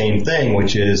doing the same thing,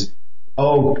 which is,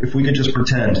 if we could just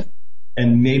pretend,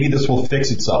 and maybe this will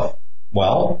fix itself.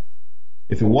 Well,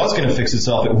 if it was going to fix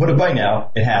itself, it would have by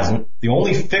now. It hasn't. The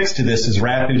only fix to this is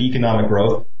rapid economic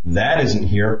growth. That isn't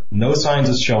here. No signs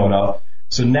it's showing up.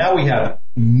 So now we have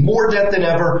more debt than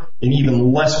ever and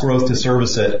even less growth to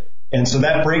service it. And so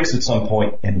that breaks at some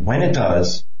point. And when it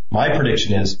does, my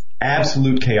prediction is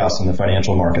absolute chaos in the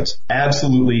financial markets.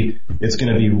 Absolutely. It's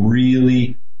going to be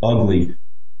really ugly.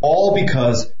 All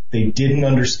because they didn't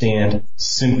understand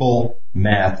simple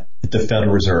math at the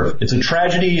Federal Reserve. It's a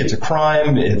tragedy. It's a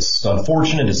crime. It's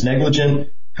unfortunate. It's negligent.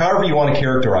 However you want to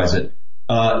characterize it.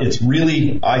 It's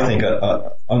really, I think,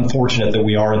 unfortunate that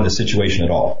we are in this situation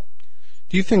at all.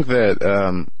 Do you think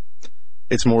that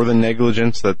it's more than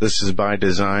negligence, that this is by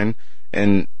design?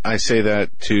 And I say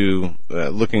that to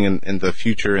looking in the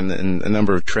future and a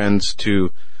number of trends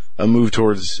to a move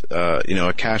towards a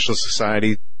cashless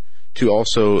society, to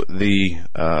also the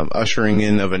ushering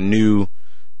in of a new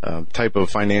type of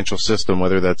financial system,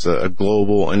 whether that's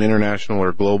an international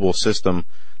or global system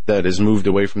that is moved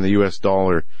away from the U.S.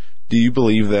 dollar. Do you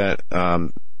believe that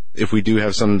if we do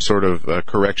have some sort of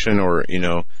correction or,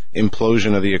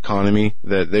 implosion of the economy,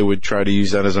 that they would try to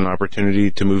use that as an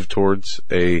opportunity to move towards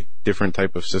a different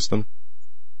type of system?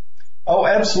 Oh,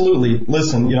 absolutely.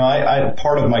 Listen, I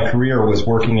part of my career was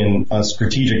working in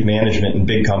strategic management in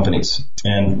big companies.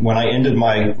 And when I ended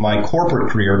my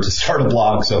corporate career to start a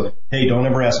blog, so, hey, don't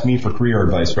ever ask me for career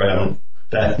advice, right? I'm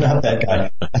not that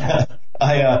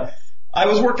guy. I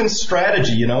was working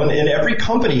strategy, and every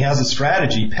company has a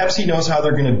strategy. Pepsi knows how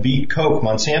they're going to beat Coke.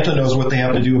 Monsanto knows what they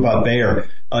have to do about Bayer.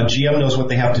 GM knows what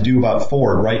they have to do about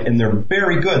Ford, right? And they're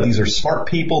very good. These are smart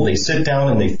people. They sit down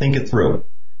and they think it through.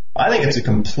 I think it's a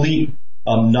complete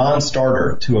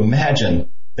non-starter to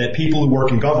imagine that people who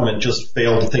work in government just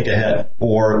fail to think ahead,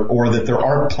 or that there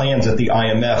aren't plans at the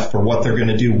IMF for what they're going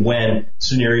to do when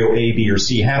scenario A, B, or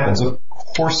C happens. Of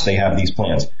course they have these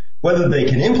plans. Whether they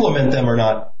can implement them or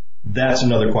not, that's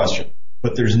another question.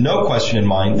 But there's no question in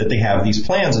mind that they have these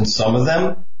plans, and some of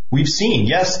them we've seen.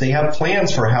 Yes, they have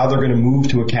plans for how they're going to move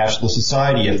to a cashless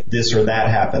society if this or that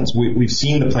happens. We've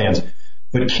seen the plans.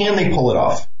 But can they pull it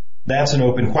off? That's an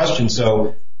open question.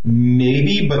 So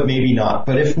maybe, but maybe not.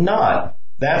 But if not,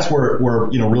 that's where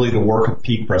really the work of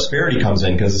peak prosperity comes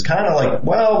in, because it's kind of like,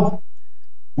 well,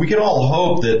 we can all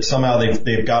hope that somehow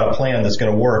they've got a plan that's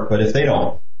going to work, but if they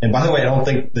don't, and by the way, I don't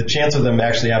think the chance of them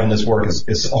actually having this work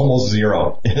is almost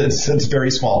zero. It's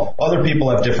very small. Other people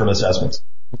have different assessments.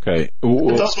 Okay.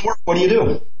 If it doesn't work, what do you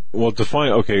do? Well,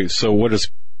 so what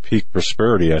is peak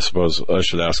prosperity? I suppose I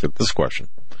should ask at this question,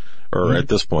 or at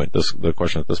this point, the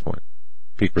question at this point.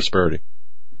 Peak prosperity.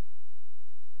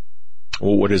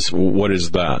 Well, what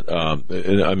is that?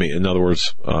 I mean, in other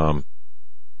words,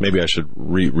 maybe I should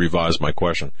revise my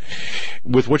question.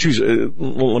 With what you,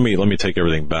 let me take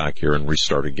everything back here and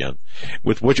restart again.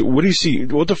 With what do you see?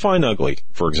 Well, define ugly,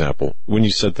 for example. When you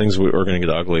said things are going to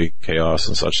get ugly, chaos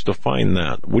and such, define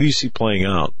that. What do you see playing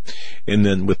out? And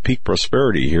then with peak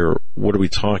prosperity here, what are we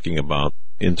talking about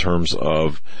in terms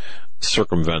of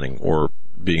circumventing or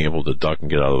being able to duck and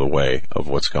get out of the way of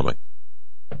what's coming?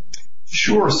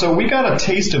 Sure. So we got a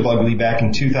taste of ugly back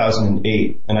in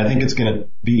 2008, and I think it's going to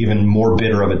be even more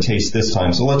bitter of a taste this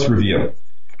time. So let's review.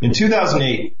 In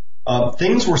 2008,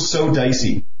 things were so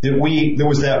dicey that there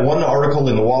was that one article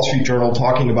in the Wall Street Journal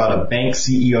talking about a bank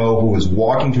CEO who was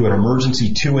walking to an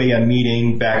emergency 2 a.m.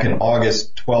 meeting back in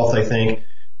August 12th, I think,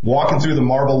 walking through the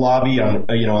marble lobby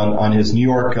on his New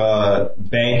York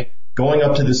bank, going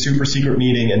up to the super secret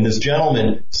meeting, and this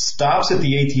gentleman stops at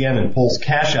the ATM and pulls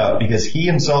cash out because he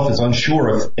himself is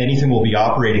unsure if anything will be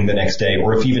operating the next day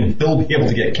or if even he'll be able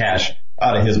to get cash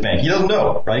out of his bank. He doesn't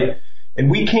know, right?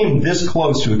 And we came this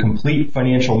close to a complete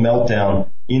financial meltdown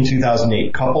in 2008,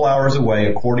 a couple hours away,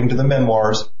 according to the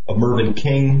memoirs of Mervyn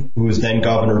King, who was then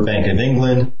governor of Bank of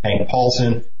England, Hank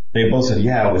Paulson. They both said,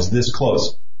 yeah, it was this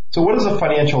close. So what does a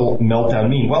financial meltdown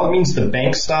mean? Well, it means the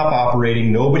banks stop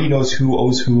operating. Nobody knows who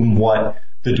owes whom what.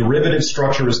 The derivative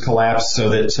structure is collapsed so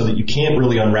that you can't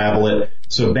really unravel it.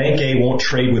 So Bank A won't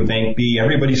trade with Bank B.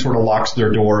 Everybody sort of locks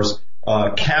their doors.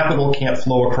 Capital can't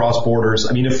flow across borders.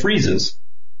 I mean, it freezes.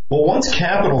 Well, once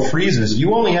capital freezes,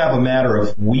 you only have a matter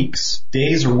of weeks,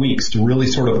 days or weeks to really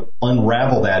sort of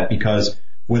unravel that, because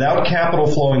without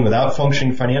capital flowing, without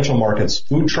functioning financial markets,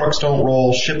 food trucks don't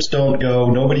roll, ships don't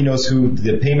go, nobody knows who,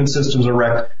 the payment systems are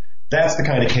wrecked. That's the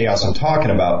kind of chaos I'm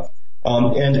talking about.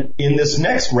 And in this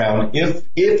next round,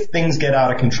 if things get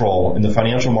out of control and the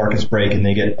financial markets break and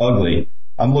they get ugly,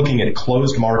 I'm looking at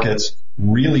closed markets,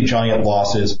 really giant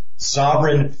losses,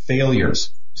 sovereign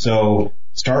failures. So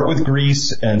start with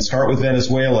Greece and start with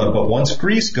Venezuela, but once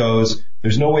Greece goes,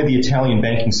 there's no way the Italian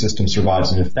banking system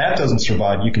survives. And if that doesn't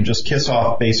survive, you can just kiss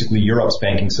off basically Europe's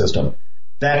banking system.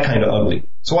 That kind of ugly.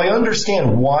 So I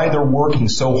understand why they're working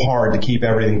so hard to keep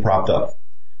everything propped up.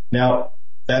 Now,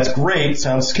 that's great.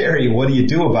 Sounds scary. What do you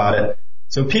do about it?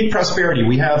 So peak prosperity,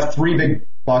 we have three big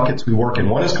buckets we work in.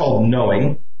 One is called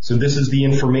knowing. So this is the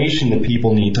information that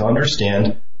people need to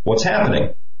understand what's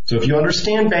happening. So if you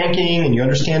understand banking and you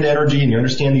understand energy and you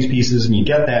understand these pieces and you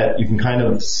get that, you can kind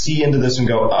of see into this and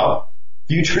go, oh,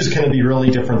 future is going to be really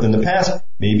different than the past,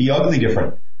 maybe ugly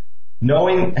different.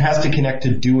 Knowing has to connect to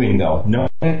doing, though.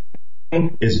 Knowing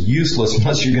is useless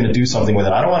unless you're going to do something with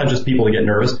it. I don't want just people to get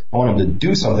nervous. I want them to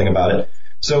do something about it.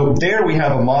 So there we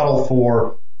have a model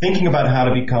for thinking about how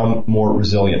to become more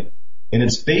resilient. And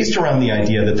it's based around the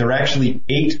idea that there are actually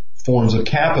 8 forms of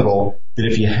capital that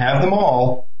if you have them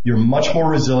all, you're much more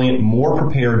resilient, more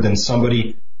prepared than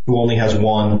somebody who only has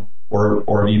one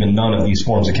or even none of these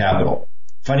forms of capital.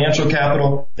 Financial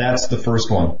capital, that's the first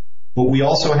one. But we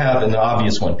also have an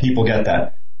obvious one. People get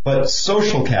that. But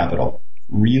social capital,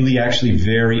 really actually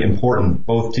very important,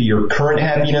 both to your current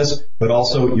happiness, but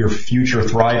also your future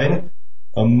thriving.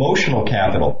 Emotional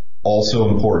capital, also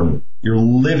important. Your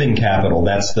living capital,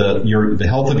 that's the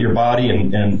health of your body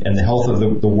and the health of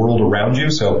the world around you.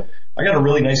 So I got a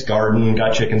really nice garden,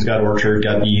 got chickens, got orchard,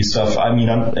 got bees, stuff. I mean,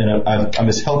 I'm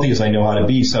as healthy as I know how to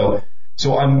be. So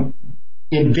I'm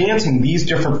advancing these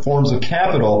different forms of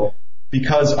capital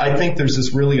because I think there's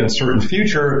this really uncertain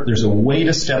future. There's a way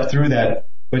to step through that.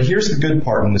 But here's the good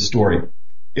part in the story.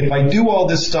 If I do all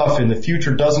this stuff and the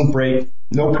future doesn't break,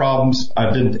 no problems.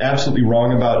 I've been absolutely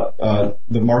wrong about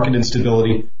the market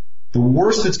instability. The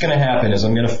worst that's going to happen is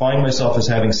I'm going to find myself as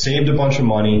having saved a bunch of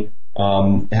money,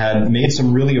 had made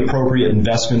some really appropriate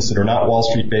investments that are not Wall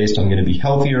Street based. I'm going to be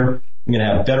healthier. I'm going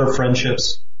to have better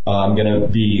friendships. I'm going to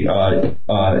be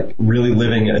really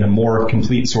living in a more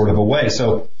complete sort of a way.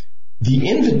 So the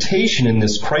invitation in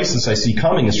this crisis I see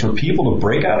coming is for people to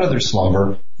break out of their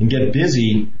slumber and get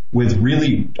busy with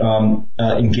really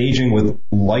engaging with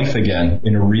life again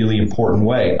in a really important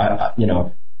way.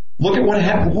 Look at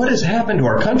what has happened to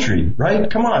our country, right?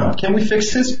 Come on, can we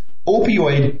fix this?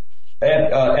 Opioid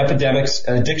epidemics,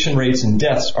 addiction rates, and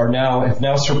deaths have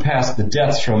now surpassed the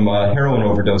deaths from heroin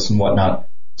overdose and whatnot.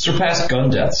 Surpassed gun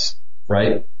deaths,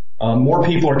 right? More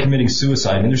people are committing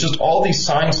suicide. I mean, there's just all these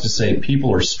signs to say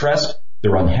people are stressed,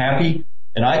 they're unhappy,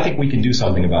 and I think we can do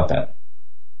something about that.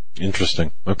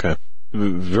 Interesting. Okay.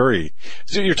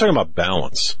 So you're talking about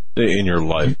balance in your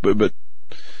life, but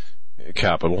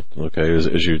capital, okay,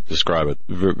 as you describe it,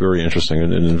 very interesting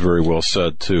and very well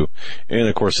said too. And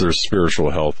of course, there's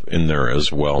spiritual health in there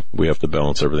as well. We have to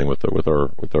balance everything with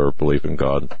our belief in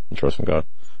God and trust in God.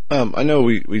 I know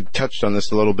we touched on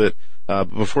this a little bit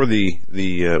before we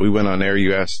went on air.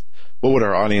 You asked what would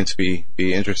our audience be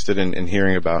interested in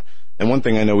hearing about, and one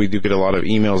thing I know we do get a lot of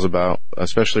emails about,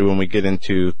 especially when we get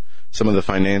into some of the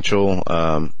financial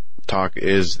talk,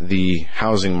 is the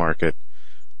housing market.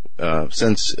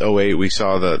 Since 2008, we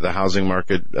saw the housing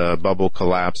market bubble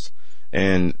collapse,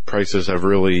 and prices have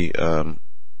really.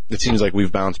 It seems like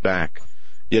we've bounced back.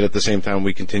 Yet at the same time,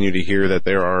 we continue to hear that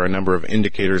there are a number of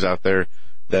indicators out there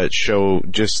that show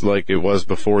just like it was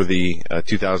before the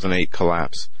 2008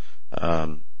 collapse.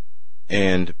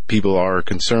 And people are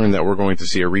concerned that we're going to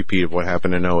see a repeat of what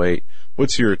happened in 2008.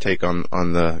 What's your take on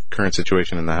the current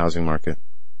situation in the housing market?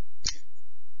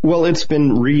 Well, it's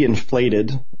been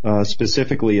reinflated,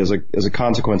 specifically as a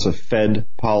consequence of Fed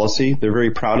policy. They're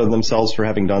very proud of themselves for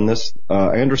having done this.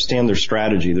 I understand their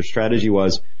strategy. Their strategy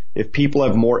was if people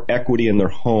have more equity in their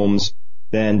homes,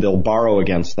 then they'll borrow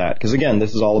against that. Because again,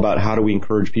 this is all about how do we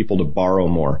encourage people to borrow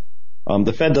more.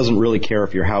 The Fed doesn't really care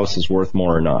if your house is worth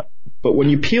more or not. But when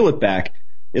you peel it back,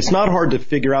 it's not hard to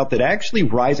figure out that actually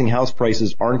rising house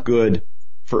prices aren't good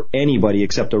for anybody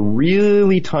except a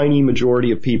really tiny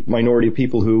minority of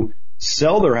people who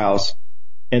sell their house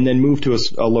and then move to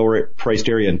a lower priced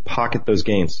area and pocket those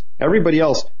gains. Everybody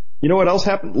else, you know what else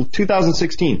happened?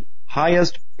 2016,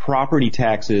 highest property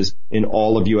taxes in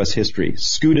all of U.S. history,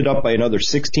 scooted up by another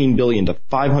 $16 billion to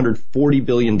 $540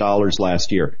 billion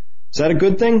last year. Is that a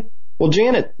good thing? Well,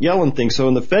 Janet Yellen thinks so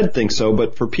and the Fed thinks so,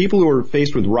 but for people who are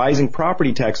faced with rising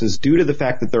property taxes due to the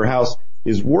fact that their house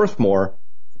is worth more,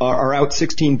 are out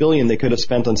 $16 billion they could have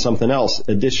spent on something else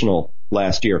additional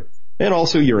last year. And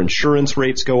also your insurance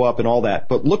rates go up and all that.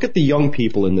 But look at the young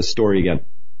people in this story again.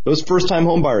 Those first-time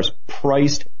home buyers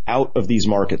priced out of these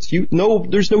markets.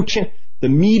 There's no chance. The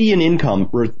median income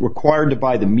required to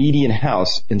buy the median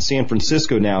house in San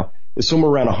Francisco now is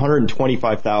somewhere around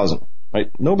 $125,000.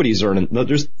 Right? Nobody's earning.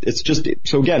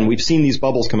 So again, we've seen these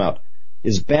bubbles come out.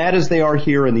 As bad as they are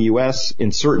here in the U.S.,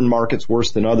 in certain markets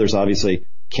worse than others, obviously,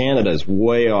 Canada is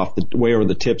way over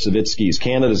the tips of its skis.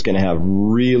 Canada's going to have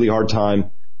really hard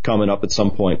time coming up at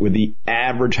some point with the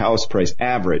average house price,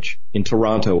 in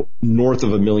Toronto, north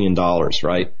of $1 million,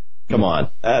 right? Come on.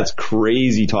 That's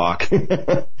crazy talk.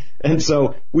 And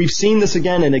so we've seen this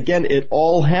again and again. It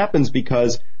all happens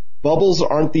because bubbles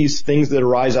aren't these things that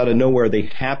arise out of nowhere. They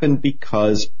happen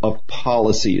because of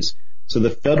policies. So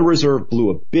the Federal Reserve blew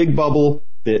a big bubble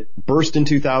that burst in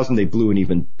 2000. They blew an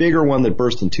even bigger one that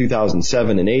burst in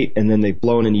 2007 and 8, and then they've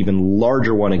blown an even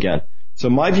larger one again. So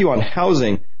my view on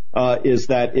housing is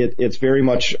that it's very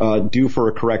much due for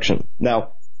a correction.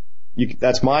 Now,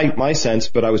 that's my sense,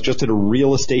 but I was just at a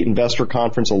real estate investor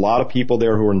conference. A lot of people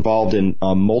there who are involved in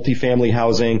multifamily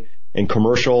housing and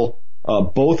commercial.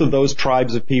 Both of those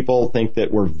tribes of people think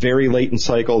that we're very late in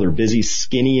cycle. They're busy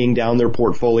skinnying down their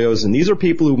portfolios. And these are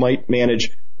people who might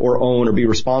manage or own or be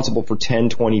responsible for 10,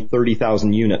 20,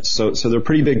 30,000 units. So they're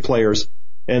pretty big players.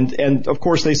 And of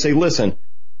course they say, listen,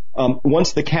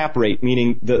 once the cap rate,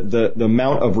 meaning the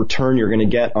amount of return you're going to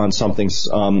get on something,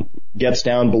 gets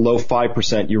down below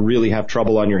 5%, you really have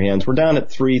trouble on your hands. We're down at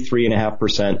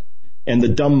 3.5%. And the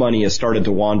dumb money has started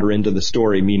to wander into the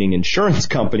story, meaning insurance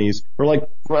companies are like,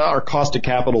 well, our cost of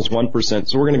capital is 1%,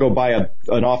 so we're going to go buy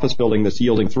an office building that's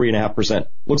yielding 3.5%.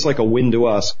 Looks like a win to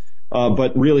us,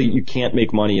 but really you can't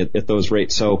make money at those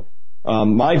rates. So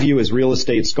my view is real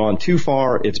estate's gone too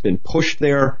far. It's been pushed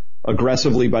there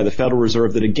aggressively by the Federal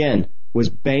Reserve that, again, was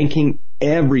banking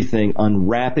everything on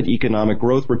rapid economic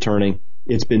growth returning.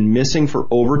 It's been missing for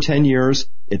over 10 years.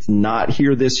 It's not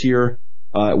here this year.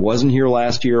 It wasn't here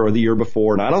last year or the year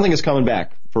before, and I don't think it's coming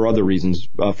back for other reasons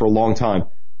for a long time.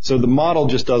 So the model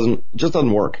just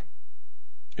doesn't work.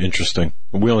 Interesting.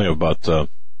 We only have about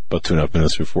 2.5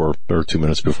 minutes before, or 2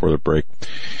 minutes before the break.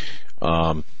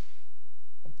 Well,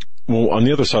 on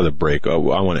the other side of the break, I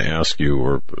want to ask you,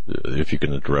 or if you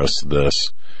can address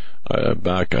this.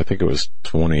 Back, I think it was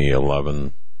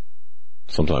 2011,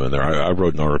 sometime in there, I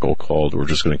wrote an article called "We're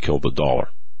Just Going to Kill the Dollar."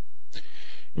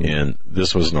 And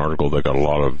this was an article that got a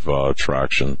lot of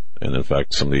traction. And in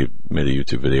fact, somebody made a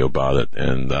YouTube video about it,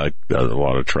 and that got a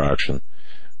lot of traction.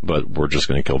 But we're just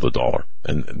going to kill the dollar.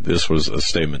 And this was a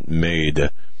statement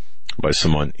made by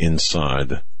someone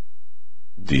inside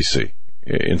D.C.,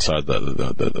 inside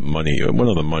the money, one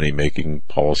of the money-making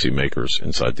policy makers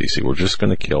inside D.C. We're just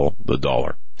going to kill the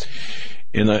dollar.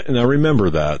 And I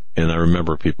remember that, and I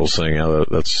remember people saying, "Oh,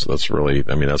 that's really,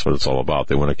 I mean, that's what it's all about.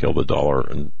 They want to kill the dollar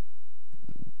and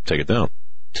take it down."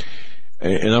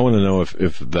 And I want to know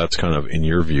if that's kind of, in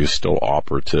your view, still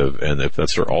operative, and if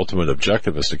that's their ultimate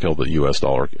objective is to kill the U.S.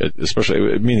 dollar,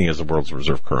 especially meaning as the world's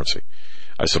reserve currency,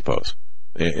 I suppose.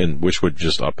 and which would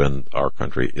just upend our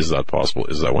country. Is that possible?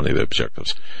 Is that one of the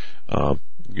objectives?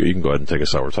 You can go ahead and take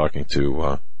us out. We're talking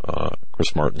to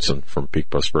Chris Martenson from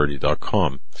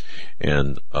peakprosperity.com,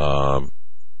 and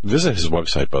visit his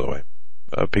website, by the way,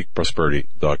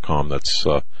 peakprosperity.com. That's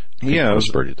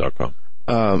peakprosperity.com.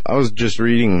 I was just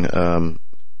reading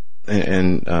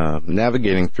and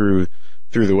navigating through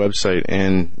the website,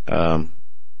 and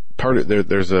part of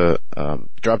there's a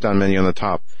drop-down menu on the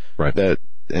top, right?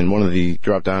 And one of the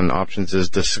drop-down options is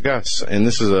discuss, and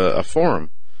this is a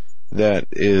forum that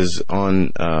is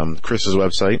on Chris's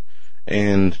website,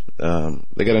 and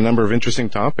they got a number of interesting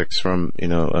topics from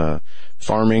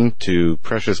farming to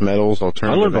precious metals,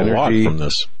 alternative energy. I learned a lot from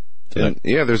this. And,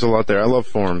 yeah, there's a lot there. I love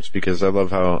forums because I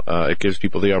love how it gives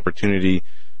people the opportunity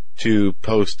to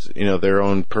post their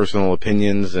own personal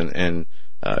opinions and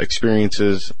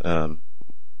experiences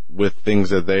with things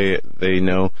that they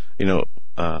know.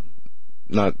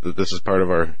 Not that this is part of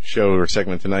our show or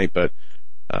segment tonight, but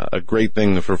a great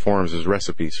thing for forums is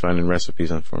recipes, finding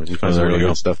recipes on forums. You find some really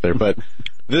good stuff there. But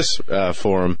this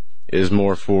forum is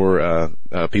more for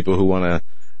people who want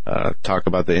to talk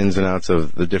about the ins and outs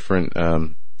of the different,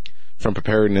 from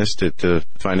preparedness to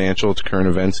financial to current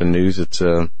events and news. It's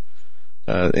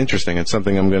interesting. It's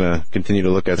something I'm going to continue to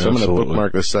look at. So I'm going to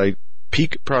bookmark the site,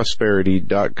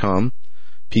 peakprosperity.com.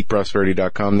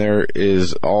 Peakprosperity.com. There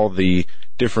is all the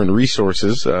different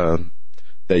resources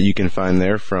that you can find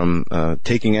there, from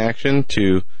taking action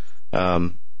to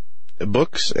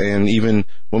books, and even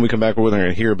when we come back, we're going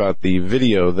to hear about the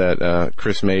video that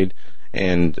Chris made,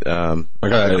 and a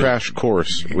crash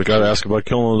course. We got to ask about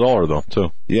killing $1, though,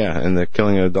 too. Yeah, and the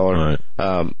killing of $1.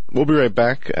 Right. We'll be right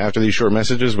back after these short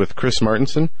messages with Chris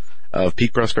Martenson of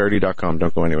peakprosperity.com.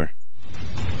 Don't go anywhere.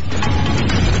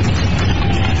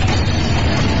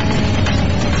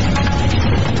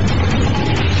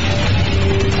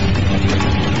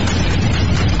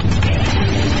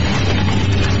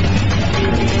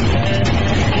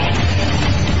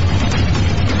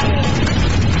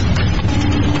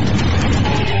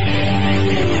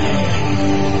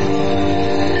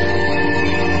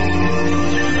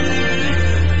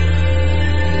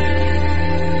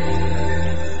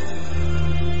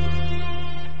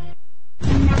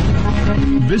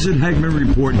 Visit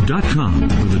HagmannReport.com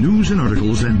for the news and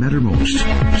articles that matter most.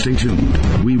 Stay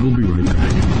tuned. We will be right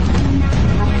back.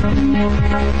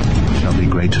 Shall be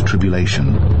great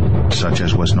tribulation, such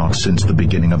as was not since the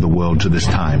beginning of the world to this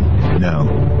time, no,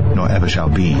 nor ever shall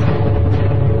be.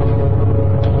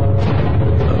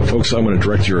 Folks, I'm going to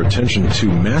direct your attention to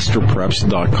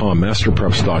masterpreps.com.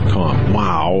 Masterpreps.com.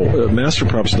 Wow.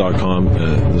 Masterpreps.com,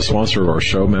 the sponsor of our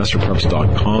show,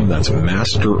 masterpreps.com. That's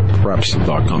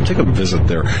masterpreps.com. Take a visit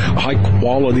there. High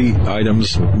quality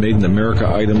items, made in America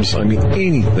items. I mean,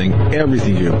 anything,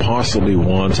 everything you could possibly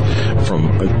want,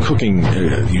 from cooking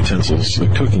utensils,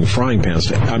 cooking frying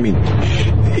pans. I mean,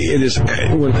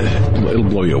 it'll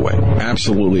blow you away.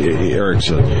 Absolutely. Eric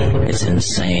said, it's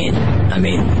insane. I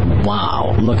mean,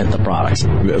 wow. Look at the products.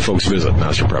 Folks, visit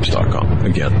masterpreps.com.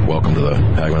 Again, welcome to the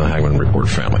Hagmann Report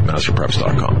family.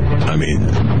 Masterpreps.com. I mean,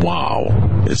 wow.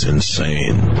 It's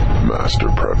insane.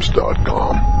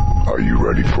 Masterpreps.com. Are you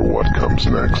ready for what comes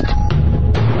next?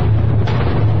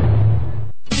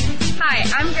 Hi,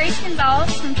 I'm Grace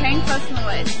Gonzalez from Trading Post in the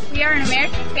Woods. We are an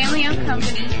American family-owned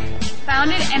company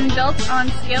founded and built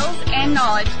on skills and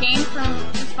knowledge gained from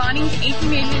responding to 18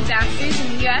 major disasters in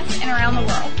the U.S. and around the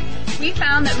world. We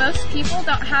found that most people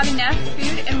don't have enough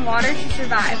food and water to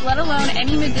survive, let alone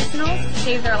any medicinals to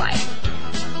save their life.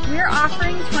 We're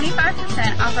offering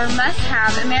 25% off our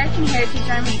must-have American Heritage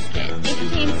Remedies kit. It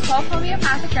contains 12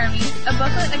 homeopathic remedies, a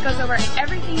booklet that goes over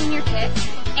everything in your kit,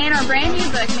 and our brand new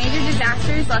book, Major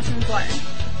Disasters Lessons Learned.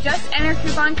 Just enter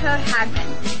coupon code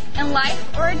Hagmann. In life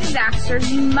or a disaster,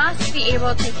 you must be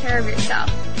able to take care of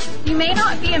yourself. You may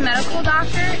not be a medical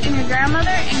doctor, and your grandmother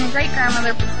and your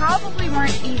great-grandmother probably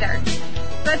weren't either,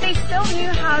 but they still knew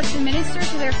how to minister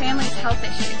to their family's health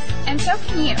issues. And so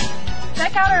can you.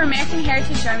 Check out our American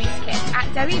Heritage Remedies kit at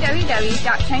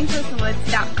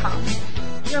www.tradingpostsinthewoods.com.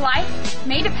 Your life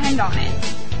may depend on it.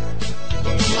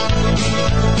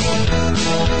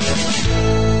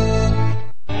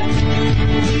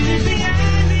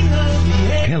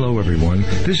 Hello, everyone.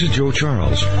 This is Joe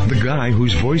Charles, the guy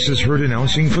whose voice is heard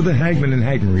announcing for the Hagmann and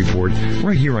Hagmann Report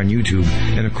right here on YouTube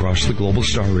and across the Global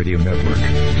Star Radio Network.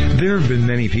 There have been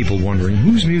many people wondering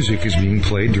whose music is being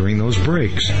played during those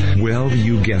breaks. Well,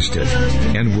 you guessed it.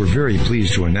 And we're very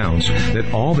pleased to announce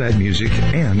that all that music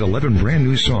and 11 brand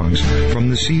new songs from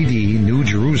the CD New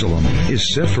Jerusalem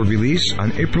is set for release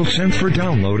on April 10th for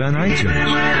download on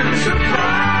iTunes.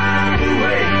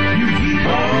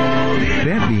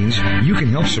 that means you can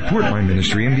help support my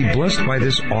ministry and be blessed by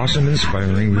this awesome,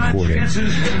 inspiring recording.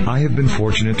 I have been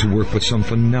fortunate to work with some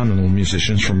phenomenal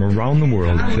musicians from around the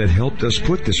world that helped us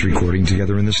put this recording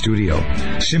together in the studio.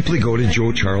 Simply go to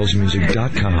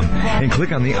joecharlesmusic.com and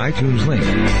click on the iTunes link.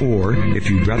 Or, if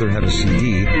you'd rather have a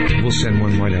CD, we'll send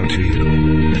one right out to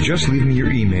you. Just leave me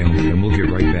your email and we'll get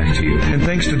right back to you. And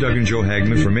thanks to Doug and Joe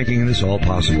Hagmann for making this all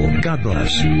possible. God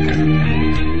bless.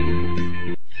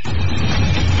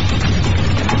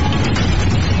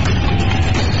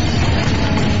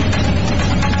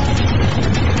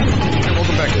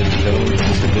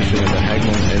 This edition of the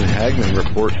Hagmann and Hagmann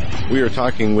Report. We are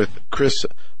talking with Chris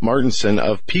Martenson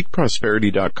of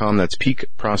peakprosperity.com. That's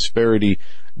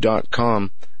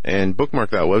peakprosperity.com. And bookmark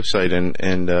that website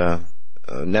and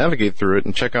navigate through it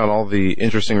and check out all the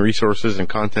interesting resources and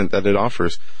content that it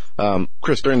offers.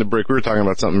 Chris, during the break, we were talking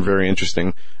about something very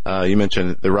interesting. You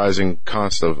mentioned the rising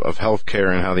cost of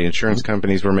healthcare and how the insurance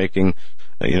companies were making,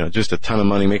 just a ton of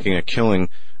money, making a killing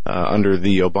under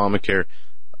the Obamacare.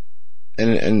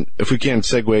 And if we can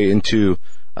segue into,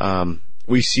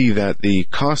 we see that the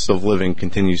cost of living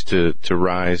continues to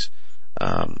rise,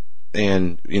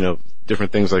 and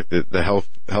different things like the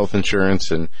health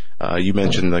insurance, and you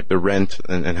mentioned like the rent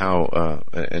and how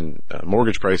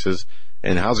mortgage prices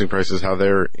and housing prices, how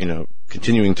they're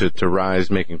continuing to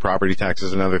rise, making property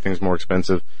taxes and other things more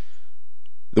expensive.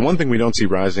 The one thing we don't see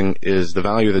rising is the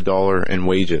value of the dollar and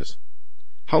wages.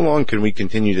 How long can we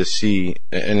continue to see,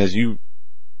 and as you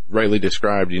rightly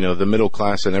described, the middle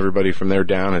class and everybody from there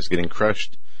down is getting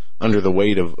crushed under the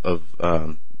weight of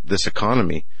this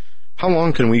economy. How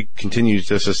long can we continue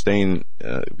to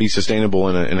be sustainable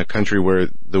in a country where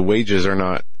the wages are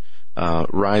not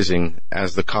rising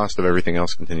as the cost of everything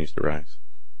else continues to rise?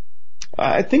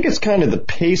 I think it's kind of the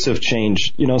pace of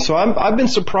change. So I've been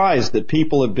surprised that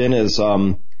people have been as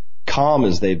calm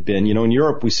as they've been. In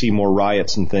Europe we see more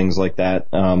riots and things like that,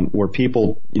 where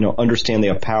people, understand they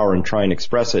have power and try and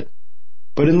express it.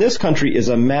 But in this country, as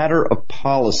a matter of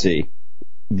policy,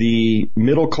 the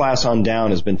middle class on down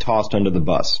has been tossed under the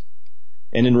bus.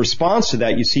 And in response to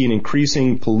that, you see an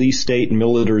increasing police state and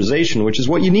militarization, which is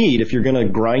what you need. If you're going to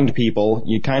grind people,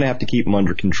 you kind of have to keep them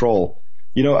under control.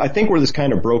 I think where this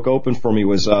kind of broke open for me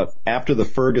was after the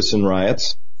Ferguson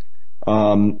riots.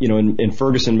 In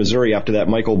Ferguson, Missouri, after that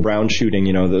Michael Brown shooting,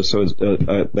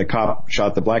 the cop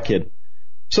shot the black kid.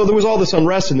 So there was all this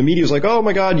unrest, and the media was like, oh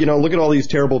my God, look at all these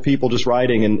terrible people just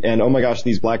rioting, and oh my gosh,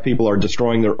 these black people are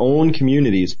destroying their own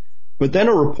communities. But then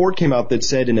a report came out that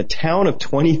said in a town of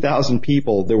 20,000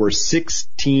 people, there were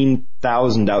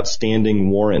 16,000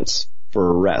 outstanding warrants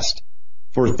for arrest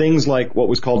for things like what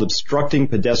was called obstructing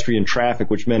pedestrian traffic,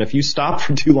 which meant if you stopped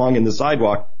for too long in the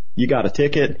sidewalk, you got a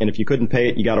ticket, and if you couldn't pay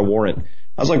it, you got a warrant.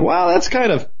 I was like, wow, that's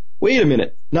kind of, wait a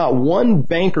minute. Not one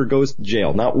banker goes to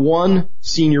jail. Not one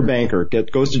senior banker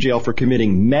goes to jail for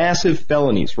committing massive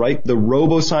felonies, right? The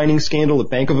robo-signing scandal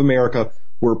at Bank of America,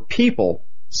 where people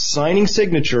signing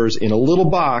signatures in a little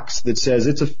box that says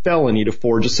it's a felony to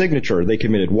forge a signature. They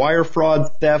committed wire fraud,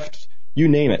 theft, you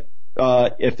name it.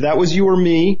 If that was you or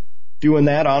me doing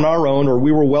that on our own, or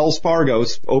we were Wells Fargo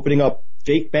opening up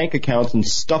fake bank accounts and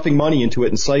stuffing money into it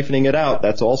and siphoning it out,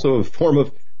 that's also a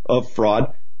form of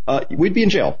fraud, we'd be in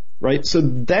jail, right? So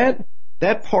that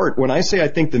part, when I say I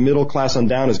think the middle class on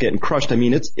down is getting crushed, I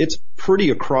mean it's pretty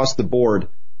across the board,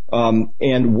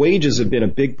 and wages have been a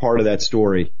big part of that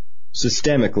story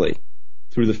systemically.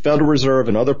 Through the Federal Reserve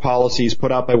and other policies put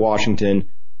out by Washington,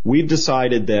 we've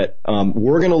decided that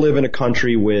we're going to live in a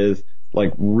country with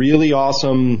like really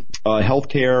awesome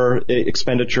healthcare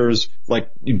expenditures,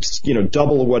 like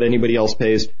double what anybody else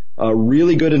pays.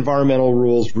 Really good environmental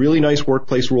rules, really nice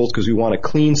workplace rules because we want a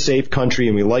clean, safe country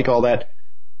and we like all that.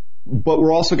 But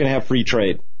we're also going to have free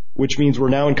trade, which means we're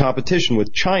now in competition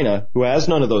with China, who has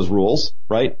none of those rules,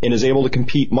 right, and is able to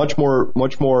compete much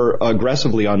more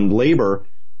aggressively on labor.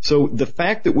 So the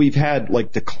fact that we've had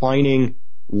like declining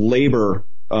labor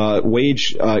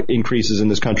wage increases in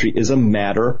this country is a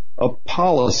matter of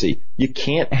policy. You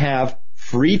can't have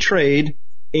free trade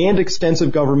and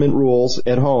extensive government rules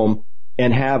at home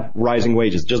and have rising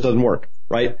wages. It just doesn't work,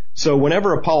 right? So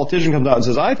whenever a politician comes out and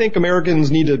says, I think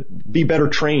Americans need to be better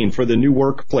trained for the new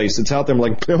workplace that's out there, I'm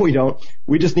like, no, we don't.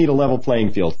 We just need a level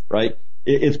playing field, right?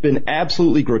 It's been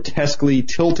absolutely grotesquely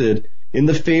tilted in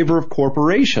the favor of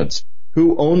corporations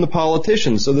who own the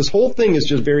politicians. So this whole thing is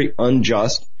just very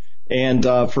unjust. And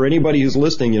for anybody who's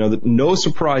listening, no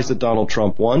surprise that Donald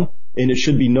Trump won, and it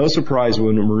should be no surprise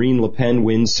when Marine Le Pen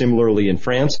wins similarly in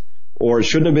France, or it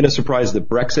shouldn't have been a surprise that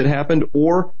Brexit happened,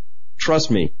 or, trust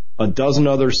me, a dozen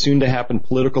other soon-to-happen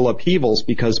political upheavals,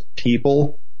 because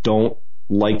people don't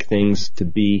like things to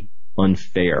be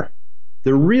unfair.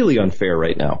 They're really unfair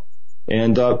right now.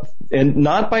 And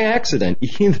not by accident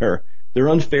either. They're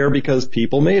unfair because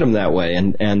people made them that way.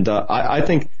 And I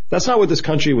think that's not what this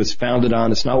country was founded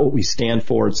on. It's not what we stand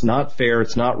for. It's not fair.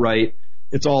 It's not right.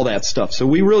 It's all that stuff. So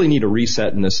we really need a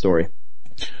reset in this story.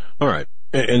 All right.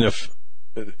 And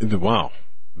wow,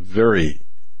 very,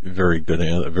 very good,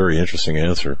 very interesting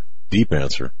answer, deep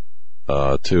answer,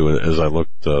 too,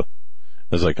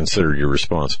 as I considered your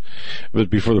response. But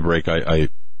before the break, I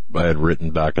had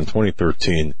written back in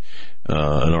 2013,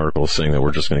 an article saying that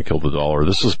we're just going to kill the dollar.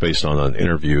 This was based on an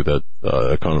interview that,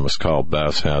 economist Kyle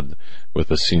Bass had with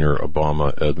a senior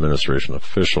Obama administration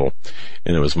official.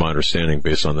 And it was my understanding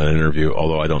based on that interview,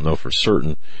 although I don't know for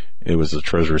certain, it was the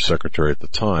Treasury Secretary at the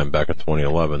time, back in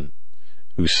 2011,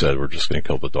 who said we're just going to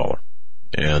kill the dollar.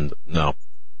 And now,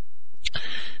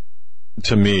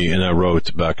 to me, and I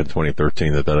wrote back in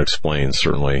 2013 that explains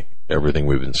certainly everything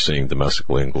we've been seeing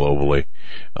domestically and globally.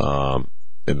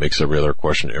 It makes every other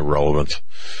question irrelevant,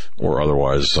 or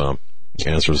otherwise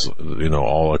answers,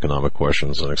 all economic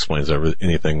questions and explains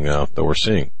anything that we're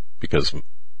seeing, because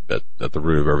at the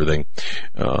root of everything,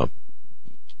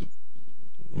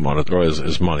 monetary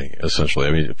is money, essentially.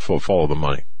 I mean, follow the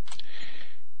money.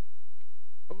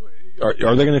 Are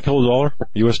they going to kill the dollar,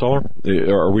 U.S. dollar?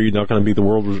 Are we not going to be the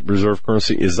world reserve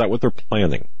currency? Is that what they're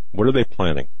planning? What are they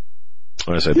planning?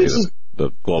 When I say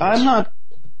the globalists.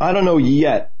 I don't know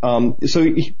yet.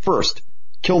 So first,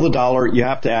 kill the dollar. You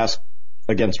have to ask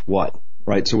against what,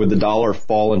 right? So would the dollar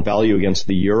fall in value against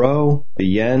the euro, the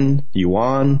yen, the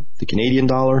yuan, the Canadian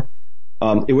dollar?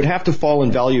 It would have to fall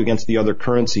in value against the other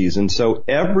currencies. And so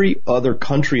every other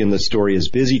country in this story is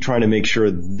busy trying to make sure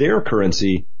their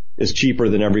currency is cheaper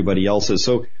than everybody else's.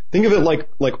 So think of it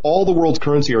like all the world's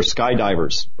currency are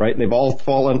skydivers, right? And they've all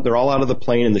fallen, they're all out of the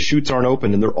plane and the chutes aren't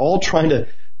open, and they're all trying to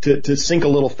sink a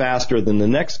little faster than the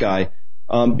next guy.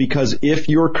 Because if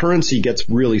your currency gets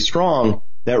really strong,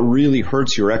 that really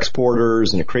hurts your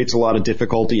exporters, and it creates a lot of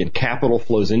difficulty, and capital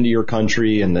flows into your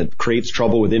country, and that creates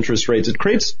trouble with interest rates. It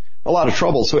creates a lot of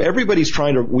trouble. So everybody's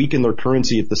trying to weaken their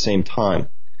currency at the same time.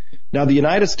 Now, the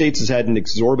United States has had an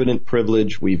exorbitant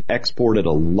privilege. We've exported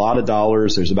a lot of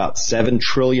dollars. There's about 7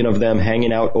 trillion of them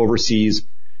hanging out overseas.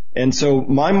 And so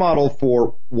my model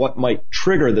for what might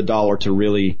trigger the dollar to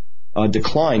really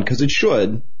decline, because it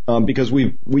should, because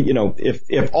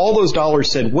if all those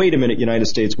dollars said, wait a minute, United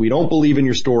States, we don't believe in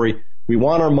your story, we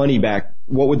want our money back,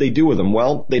 what would they do with them?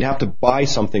 Well, they'd have to buy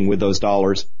something with those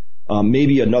dollars,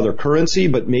 maybe another currency,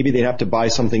 but maybe they'd have to buy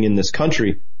something in this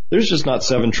country. There's just not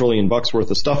 $7 trillion worth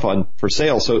of stuff for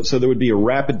sale. So there would be a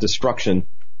rapid destruction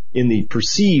in the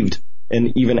perceived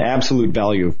and even absolute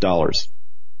value of dollars.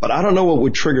 But I don't know what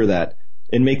would trigger that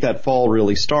and make that fall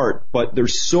really start. But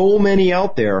there's so many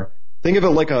out there. Think of it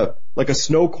like a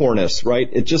snow cornice, right?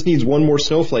 It just needs one more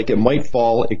snowflake. It might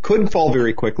fall. It could fall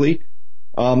very quickly.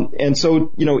 And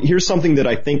so, here's something that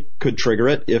I think could trigger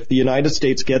it. If the United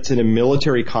States gets in a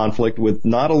military conflict with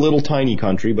not a little tiny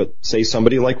country, but say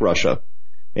somebody like Russia,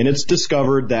 and it's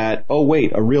discovered that, oh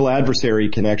wait, a real adversary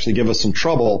can actually give us some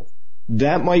trouble,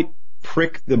 that might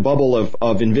prick the bubble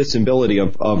of invisibility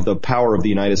of the power of the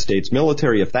United States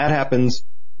military. If that happens,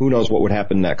 who knows what would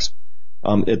happen next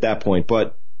at that point.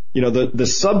 But the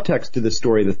subtext to this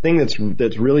story, the thing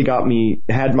that's really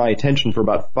had my attention for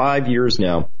about 5 years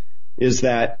now, is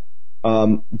that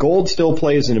gold still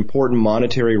plays an important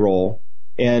monetary role.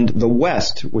 And the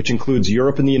West, which includes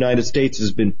Europe and the United States,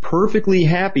 has been perfectly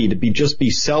happy to be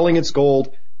selling its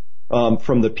gold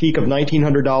from the peak of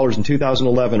 $1,900 in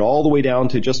 2011 all the way down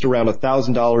to just around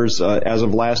 $1,000 as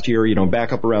of last year.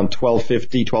 Back up around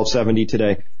 $1,250, $1,270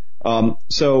 today.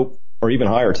 Or even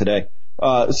higher today.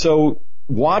 So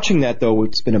watching that, though,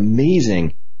 what's been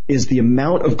amazing is the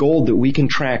amount of gold that we can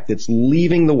track that's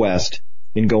leaving the West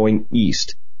and going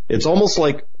east. It's almost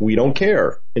like we don't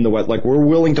care in the West, like we're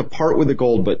willing to part with the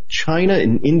gold, but China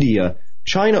and India,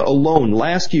 China alone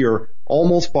last year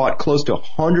almost bought close to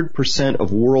 100%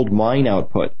 of world mine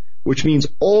output, which means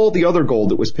all the other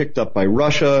gold that was picked up by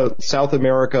Russia, South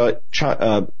America,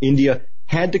 India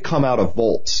had to come out of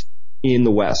vaults in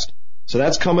the West. So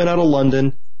that's coming out of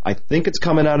London. I think it's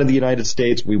coming out of the United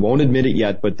States. We won't admit it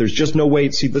yet, but there's just no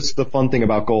way. See, this is the fun thing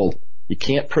about gold. You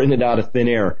can't print it out of thin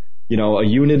air. A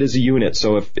unit is a unit.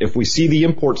 So if we see the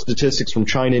import statistics from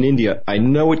China and India, I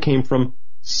know it came from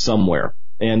somewhere.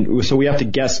 And so we have to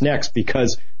guess next,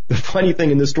 because the funny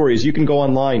thing in this story is you can go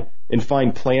online and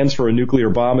find plans for a nuclear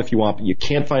bomb if you want, but you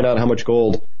can't find out how much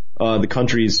gold the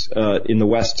countries in the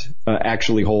West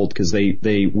actually hold, because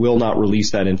they will not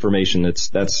release that information.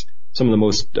 That's some of the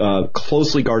most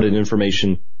closely guarded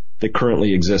information that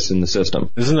currently exists in the system.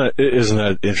 Isn't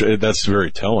that that's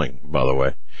very telling, by the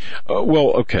way.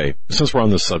 Well, okay, since we're on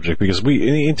this subject, because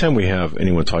anytime we have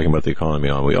anyone talking about the economy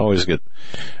on, we always get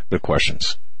the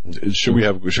questions. Should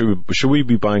we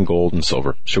be buying gold and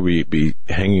silver? Should we be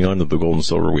hanging on to the gold and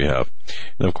silver we have?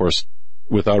 And of course,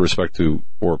 without respect to,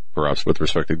 or perhaps with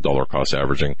respect to dollar cost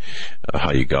averaging,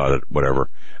 how you got it, whatever,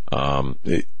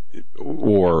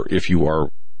 or if you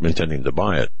are intending to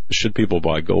buy it, should people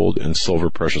buy gold and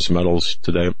silver, precious metals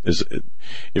today?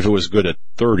 If it was good at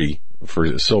 30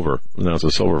 for silver, an ounce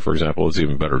of silver, for example, is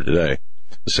even better today.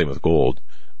 The same with gold.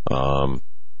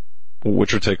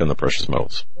 What's your take on the precious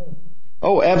metals?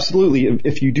 Oh, absolutely.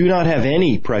 If you do not have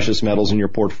any precious metals in your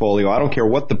portfolio, I don't care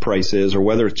what the price is or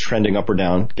whether it's trending up or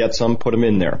down, get some, put them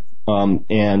in there.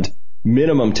 And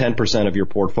minimum 10% of your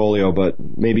portfolio, but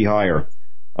maybe higher.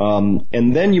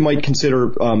 And then you might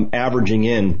consider averaging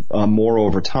in more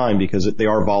over time, because they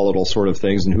are volatile sort of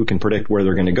things, and who can predict where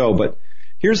they're going to go. But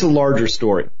here's the larger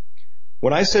story.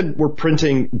 When I said we're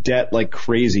printing debt like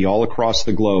crazy all across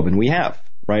the globe, and we have,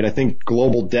 right? I think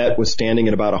global debt was standing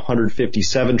at about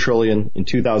 157 trillion in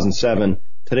 2007.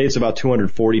 Today it's about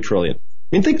 240 trillion. I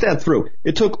mean, think that through.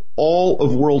 It took all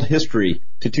of world history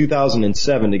to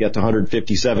 2007 to get to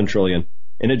 157 trillion.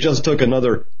 And it just took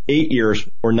another 8 years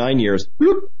or 9 years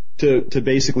to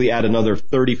basically add another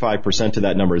 35% to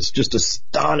that number. It's just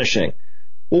astonishing.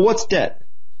 Well, what's debt?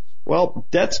 Well,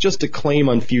 debt's just a claim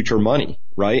on future money,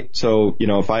 right? So,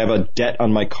 if I have a debt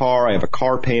on my car, I have a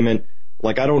car payment,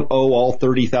 like I don't owe all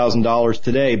 $30,000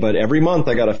 today, but every month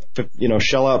I got to,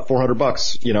 shell out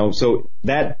 $400, so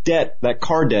that debt, that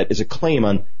car debt is a claim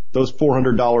on those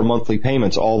 $400 monthly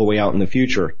payments all the way out in the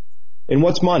future. And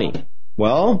what's money?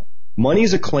 Well, money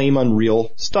is a claim on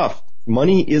real stuff.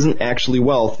 Money isn't actually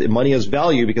wealth. Money has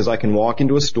value because I can walk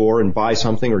into a store and buy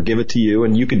something or give it to you,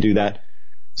 and you can do that.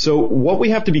 So what we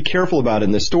have to be careful about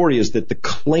in this story is that the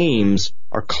claims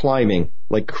are climbing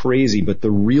like crazy, but the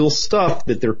real stuff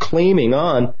that they're claiming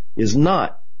on is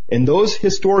not. And those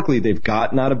historically, they've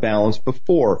gotten out of balance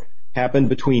before. Happened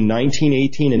between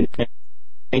 1918 and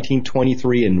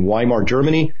 1923 in Weimar,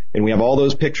 Germany, and we have all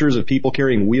those pictures of people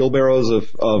carrying wheelbarrows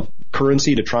of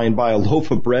currency to try and buy a loaf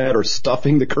of bread, or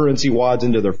stuffing the currency wads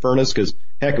into their furnace because,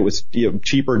 heck, it was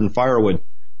cheaper than firewood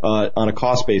on a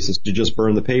cost basis to just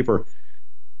burn the paper.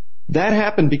 That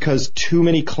happened because too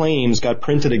many claims got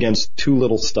printed against too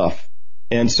little stuff.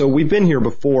 And so we've been here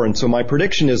before, and so my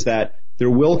prediction is that there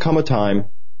will come a time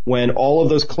when all of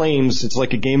those claims, it's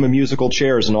like a game of musical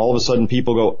chairs, and all of a sudden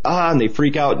people go, and they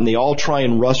freak out, and they all try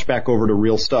and rush back over to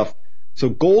real stuff. So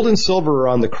gold and silver are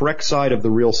on the correct side of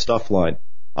the real stuff line.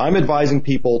 I'm advising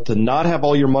people to not have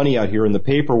all your money out here in the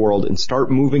paper world and start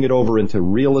moving it over into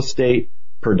real estate,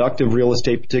 productive real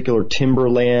estate, particular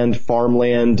timberland,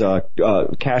 farmland,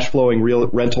 cash flowing real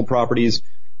rental properties,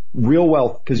 real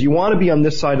wealth, because you want to be on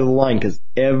this side of the line, because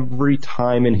every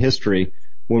time in history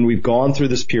when we've gone through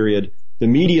this period, the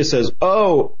media says,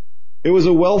 it was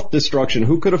a wealth destruction.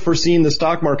 Who could have foreseen the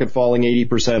stock market falling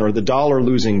 80% or the dollar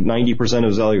losing 90% of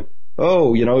its value?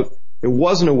 It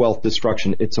wasn't a wealth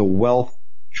destruction. It's a wealth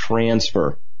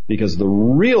transfer, because the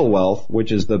real wealth,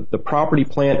 which is the property,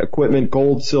 plant, equipment,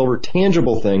 gold, silver,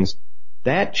 tangible things,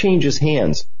 that changes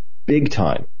hands big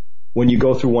time when you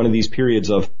go through one of these periods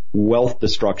of wealth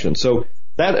destruction. So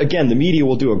that, again, the media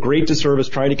will do a great disservice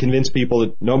trying to convince people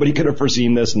that nobody could have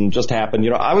foreseen this and just happened.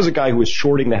 I was a guy who was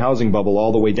shorting the housing bubble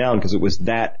all the way down because it was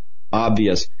that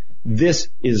obvious. This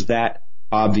is that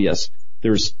obvious.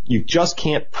 You just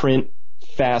can't print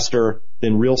faster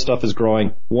than real stuff is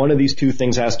growing. One of these two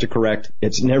things has to correct.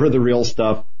 It's never the real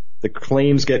stuff. The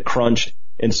claims get crunched.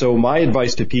 And so my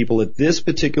advice to people at this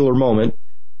particular moment,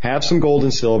 have some gold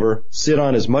and silver, sit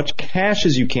on as much cash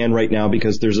as you can right now,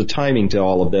 because there's a timing to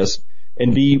all of this,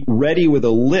 and be ready with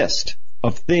a list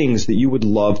of things that you would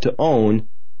love to own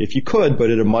if you could,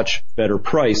 but at a much better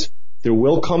price. There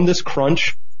will come this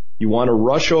crunch. You want to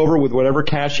rush over with whatever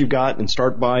cash you've got and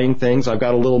start buying things. I've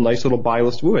got a nice little buy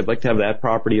list. I'd like to have that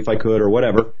property if I could, or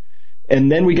whatever.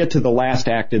 And then we get to the last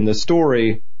act in the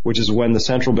story, which is when the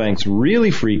central banks really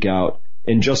freak out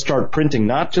and just start printing,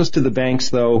 not just to the banks,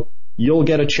 though. You'll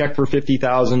get a check for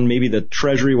 $50,000. Maybe the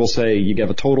Treasury will say you get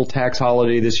a total tax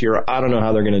holiday this year. I don't know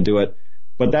how they're going to do it.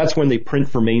 But that's when they print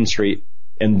for Main Street.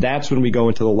 And that's when we go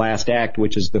into the last act,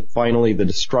 which is finally the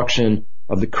destruction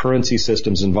of the currency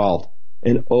systems involved.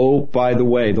 And by the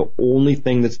way, the only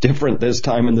thing that's different this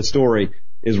time in the story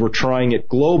is we're trying it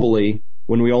globally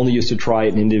when we only used to try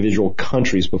it in individual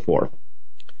countries before.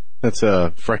 That's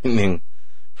frightening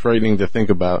to think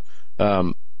about.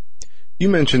 You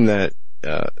mentioned that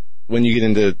when you get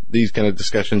into these kind of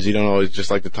discussions, you don't always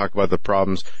just like to talk about the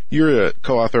problems. You're a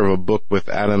co-author of a book with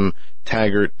Adam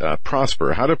Taggart,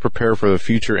 Prosper, How to Prepare for the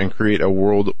Future and Create a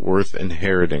World Worth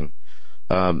Inheriting.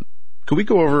 Could we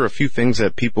go over a few things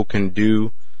that people can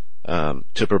do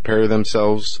to prepare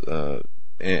themselves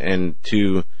and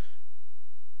to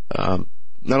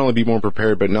not only be more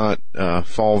prepared, but not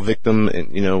fall victim,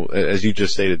 and, as you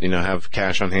just stated, have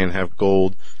cash on hand, have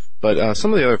gold, but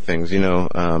some of the other things,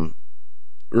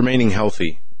 remaining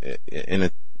healthy in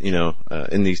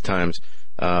these times.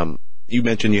 You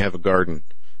mentioned you have a garden.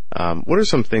 What are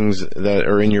some things that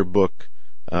are in your book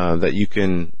that you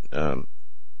can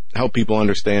help people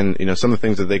understand, some of the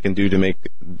things that they can do to make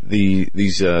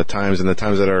these times and the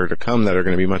times that are to come that are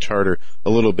going to be much harder a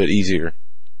little bit easier?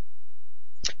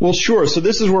 Well, sure. So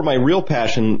this is where my real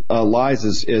passion lies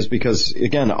is because,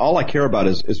 again, all I care about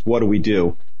is what do we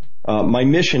do? My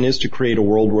mission is to create a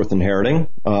world worth inheriting.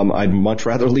 I'd much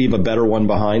rather leave a better one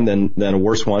behind than a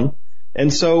worse one.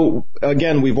 And so,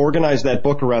 again, we've organized that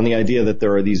book around the idea that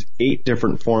there are these 8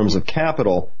 different forms of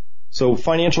capital. So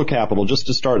financial capital, just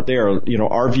to start there,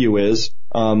 our view is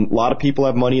a lot of people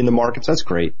have money in the markets. That's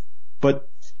great. But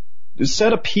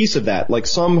set a piece of that, like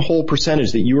some whole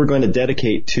percentage that you are going to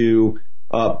dedicate to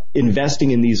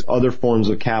investing in these other forms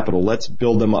of capital. Let's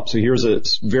build them up. So here's a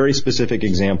very specific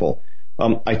example.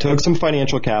 I took some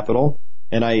financial capital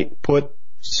and I put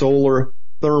solar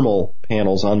thermal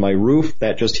panels on my roof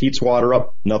that just heats water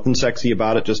up. Nothing sexy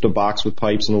about it, just a box with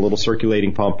pipes and a little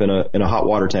circulating pump and a hot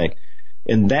water tank.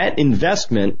 And that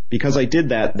investment, because I did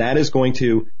that is going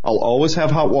to, I'll always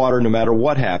have hot water no matter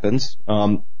what happens.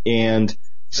 And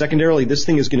secondarily, this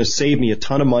thing is going to save me a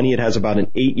ton of money. It has about an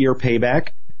 8-year payback.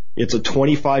 It's a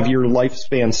 25-year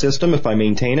lifespan system if I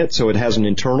maintain it. So it has an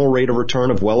internal rate of return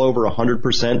of well over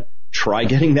 100%. Try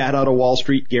getting that out of Wall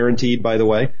Street, guaranteed, by the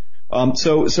way.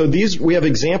 So we have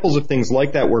examples of things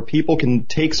like that where people can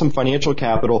take some financial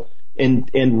capital and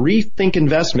rethink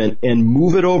investment and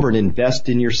move it over and invest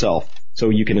in yourself. So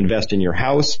you can invest in your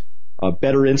house,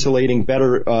 better insulating,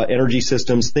 better energy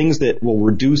systems, things that will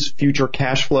reduce future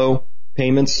cash flow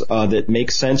payments that make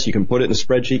sense. You can put it in a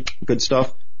spreadsheet, good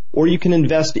stuff. Or you can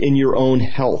invest in your own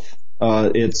health.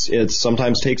 It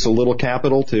sometimes takes a little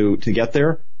capital to get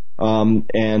there.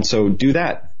 And so do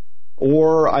that.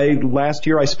 Or last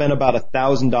year I spent about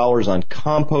 $1,000 on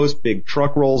compost, big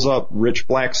truck rolls up, rich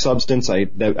black substance. I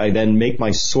then make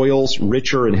my soils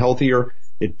richer and healthier.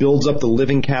 It builds up the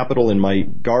living capital in my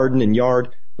garden and yard.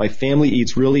 My family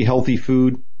eats really healthy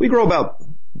food. We grow about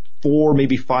 4,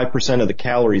 maybe 5% of the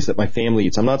calories that my family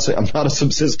eats. I'm not a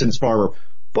subsistence farmer,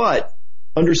 but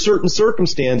under certain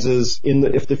circumstances,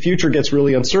 if the future gets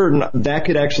really uncertain, that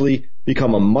could actually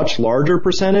become a much larger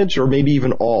percentage, or maybe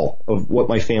even all of what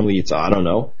my family eats. I don't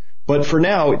know. But for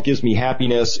now, it gives me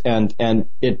happiness, and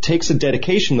it takes a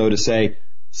dedication, though, to say,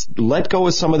 let go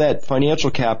of some of that financial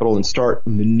capital and start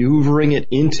maneuvering it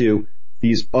into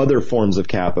these other forms of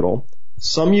capital.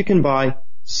 Some you can buy,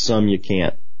 some you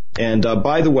can't. And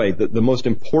by the way, the most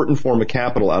important form of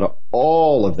capital out of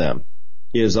all of them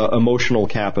is emotional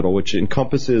capital, which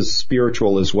encompasses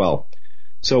spiritual as well.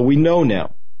 So we know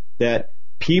now that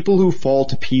people who fall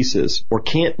to pieces or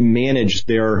can't manage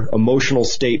their emotional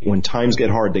state when times get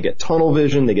hard, they get tunnel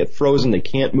vision, they get frozen, they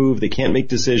can't move, they can't make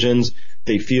decisions,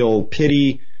 they feel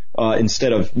pity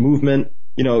instead of movement.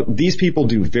 These people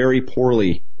do very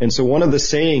poorly. And so one of the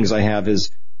sayings I have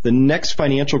is the next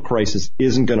financial crisis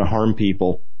isn't going to harm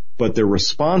people, but their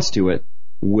response to it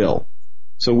will.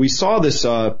 So we saw this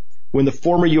when the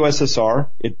former USSR,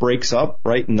 it breaks up,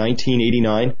 right, in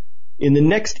 1989. In the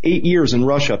next 8 years in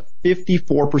Russia,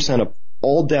 54% of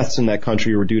all deaths in that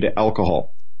country were due to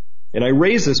alcohol. And I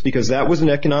raise this because that was an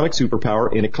economic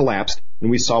superpower and it collapsed, and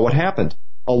we saw what happened.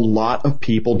 A lot of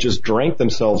people just drank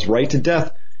themselves right to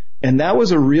death. And that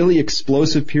was a really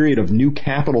explosive period of new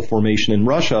capital formation in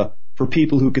Russia for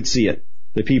people who could see it.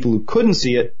 The people who couldn't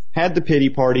see it had the pity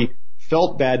party,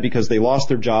 felt bad because they lost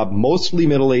their job, mostly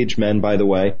middle-aged men, by the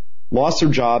way, lost their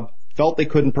job, felt they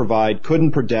couldn't provide,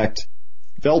 couldn't protect,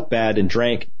 felt bad and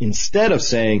drank, instead of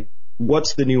saying,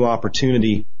 what's the new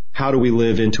opportunity? How do we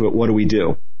live into it? What do we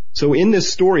do? So in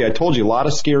this story, I told you a lot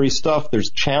of scary stuff.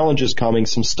 There's challenges coming.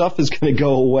 Some stuff is going to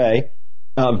go away,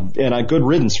 and a good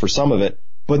riddance for some of it.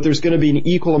 But there's going to be an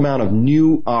equal amount of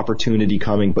new opportunity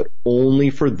coming, but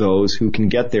only for those who can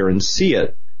get there and see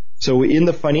it. So in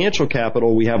the financial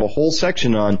capital, we have a whole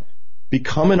section on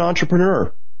become an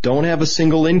entrepreneur. Don't have a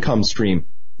single income stream.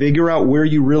 Figure out where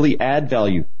you really add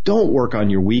value. Don't work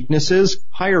on your weaknesses.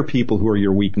 Hire people who are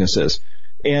your weaknesses.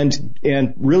 And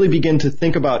really begin to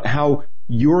think about how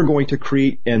you're going to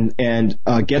create and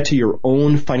get to your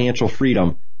own financial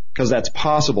freedom. because that's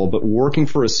possible, but working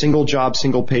for a single job,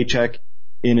 single paycheck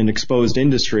in an exposed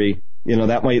industry,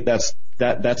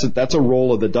 that's a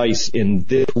roll of the dice in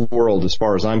this world as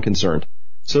far as I'm concerned.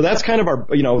 So that's kind of our,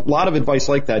 a lot of advice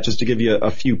like that, just to give you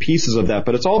a few pieces of that,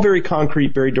 but it's all very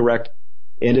concrete, very direct.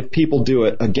 And if people do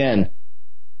it, again,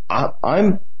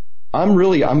 I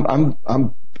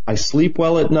sleep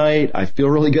well at night. I feel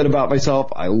really good about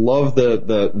myself. I love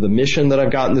the mission that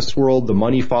I've got in this world. The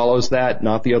money follows that,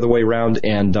 not the other way around.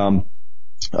 And,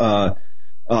 I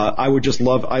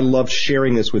love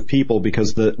sharing this with people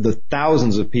because the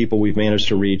thousands of people we've managed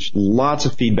to reach, lots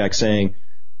of feedback saying,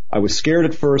 I was scared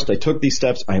at first. I took these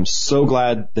steps. I am so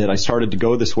glad that I started to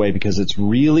go this way because it's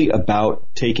really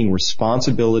about taking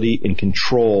responsibility and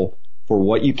control for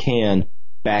what you can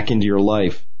back into your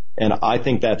life. And I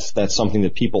think that's something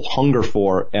that people hunger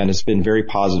for and has been very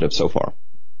positive so far.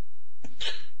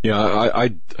 Yeah, I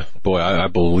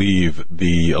believe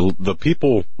the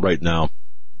people right now,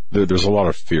 there's a lot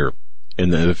of fear,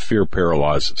 and the fear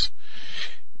paralyzes.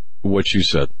 What you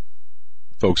said,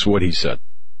 folks, what he said.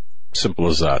 Simple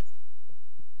as that.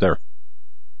 There.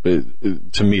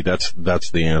 To me, that's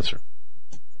the answer.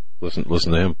 Listen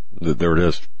to him. There it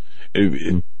is.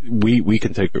 We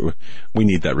can take it. We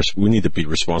need to be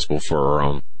responsible for our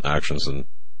own actions, and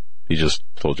he just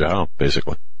told you how,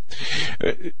 basically.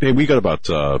 Hey, we got about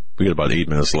 8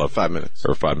 minutes left. 5 minutes.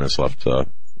 Or 5 minutes left. The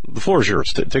floor is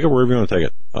yours. Take it wherever you want to take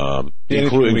it.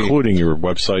 Including your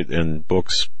website and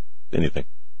books, anything.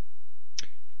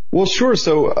 Well, sure.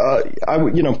 So,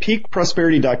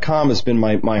 peakprosperity.com has been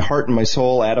my heart and my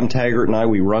soul. Adam Taggart and I,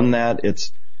 we run that.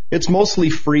 It's mostly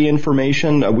free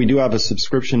information. We do have a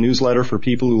subscription newsletter for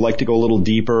people who like to go a little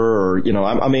deeper or,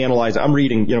 I'm analyzing, I'm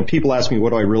reading, people ask me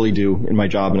what do I really do in my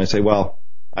job? And I say, well,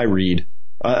 I read.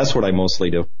 That's what I mostly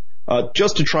do.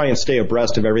 Just to try and stay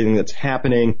abreast of everything that's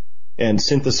happening and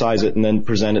synthesize it and then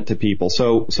present it to people.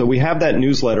 So we have that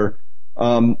newsletter.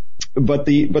 But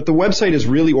the website is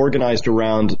really organized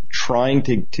around trying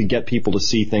to get people to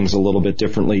see things a little bit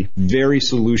differently, very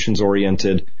solutions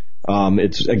oriented.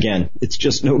 It's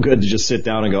just no good to just sit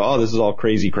down and go, oh, this is all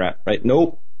crazy crap, right?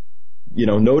 Nope.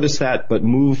 Notice that, but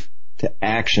move to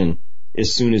action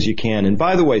as soon as you can. And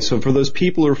by the way, so for those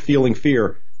people who are feeling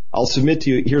fear, I'll submit to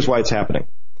you, here's why it's happening.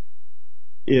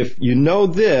 If you know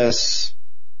this,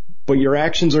 but your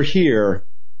actions are here,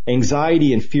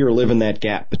 anxiety and fear live in that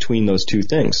gap between those two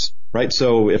things, right?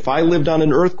 So if I lived on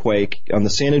an earthquake on the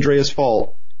San Andreas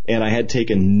Fault and I had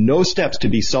taken no steps to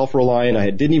be self-reliant,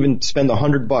 I didn't even spend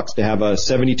 $100 to have a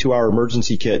 72-hour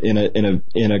emergency kit in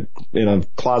a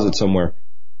closet somewhere,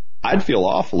 I'd feel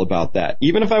awful about that.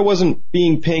 Even if I wasn't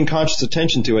paying conscious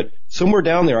attention to it, somewhere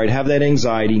down there I'd have that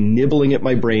anxiety nibbling at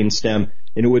my brainstem,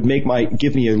 and it would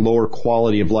give me a lower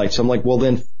quality of life. So I'm like, well,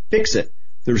 then fix it.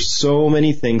 There's so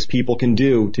many things people can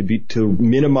do to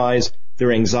minimize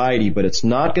their anxiety, but it's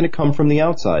not going to come from the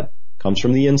outside. It comes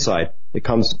from the inside. It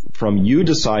comes from you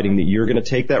deciding that you're going to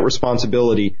take that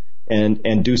responsibility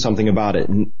and do something about it.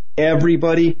 And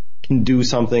everybody can do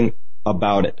something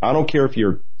about it. I don't care if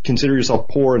you consider yourself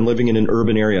poor and living in an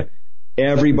urban area.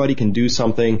 Everybody can do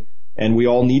something, and we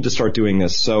all need to start doing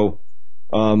this. So,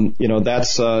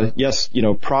 Prosper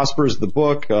is the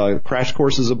book, Crash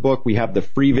Course is a book. We have the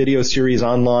free video series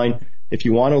online. If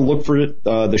you want to look for it,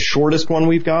 the shortest one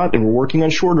we've got, and we're working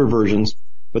on shorter versions,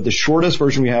 but the shortest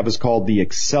version we have is called the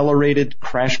Accelerated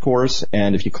Crash Course.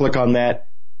 And if you click on that,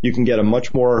 you can get a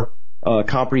much more,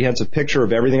 comprehensive picture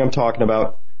of everything I'm talking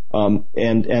about.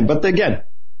 But again,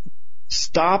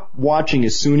 stop watching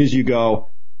as soon as you go.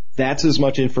 That's as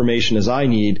much information as I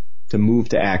need to move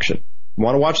to action.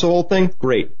 Want to watch the whole thing?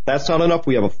 Great. That's not enough.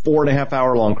 We have a 4.5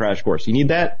 hour long crash course. You need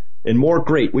that and more?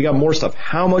 Great. We got more stuff.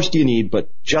 How much do you need? But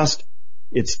just,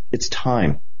 it's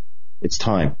time. It's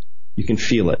time. You can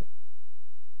feel it.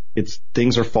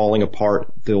 Things are falling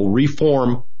apart. They'll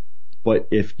reform. But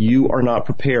if you are not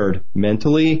prepared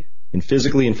mentally and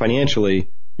physically and financially,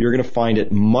 you're going to find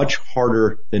it much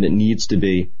harder than it needs to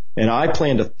be. And I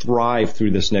plan to thrive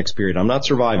through this next period. I'm not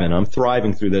surviving. I'm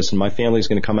thriving through this, and my family's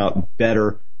going to come out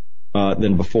better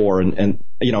than before. And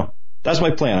that's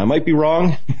my plan. I might be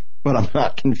wrong, but I'm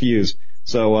not confused.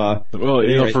 So,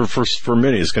 for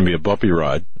many, it's going to be a bumpy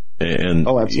ride. And,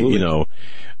 oh, absolutely.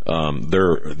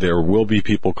 There will be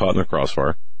people caught in the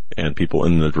crossfire and people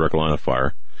in the direct line of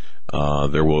fire.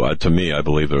 There will, to me, I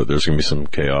believe there's going to be some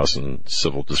chaos and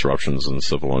civil disruptions and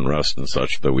civil unrest and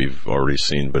such that we've already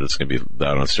seen, but it's going to be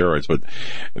that on steroids.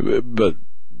 But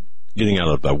getting out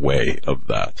of the way of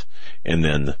that, and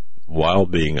then while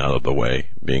being out of the way,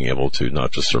 being able to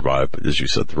not just survive, but as you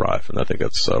said, thrive. And I think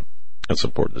that's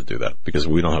important to do that, because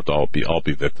we don't have to all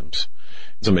be victims.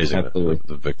 It's amazing,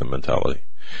 the victim mentality.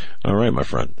 All right, my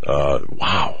friend.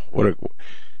 Wow.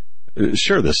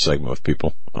 Share this segment with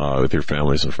people, with your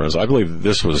families and friends. I believe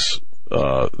this is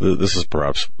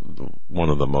perhaps one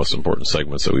of the most important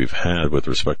segments that we've had with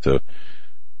respect to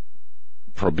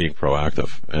being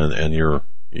proactive. And you're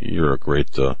a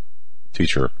great,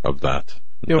 teacher of that.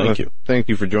 Thank you. Thank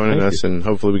you for joining us, and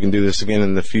hopefully we can do this again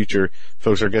in the future.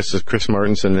 Folks, our guest is Chris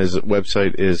Martenson. His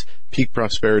website is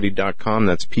peakprosperity.com.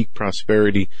 That's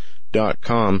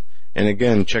peakprosperity.com. And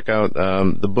again, check out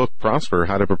the book Prosper,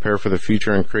 How to Prepare for the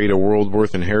Future and Create a World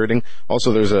Worth Inheriting.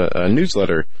 Also, there's a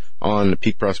newsletter on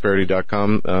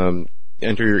peakprosperity.com.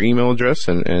 Enter your email address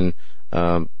and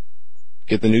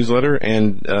get the newsletter.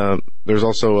 And there's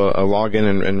also a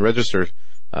login and register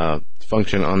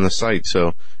function on the site.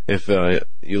 So if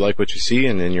you like what you see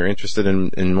and you're interested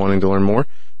in wanting to learn more,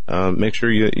 make sure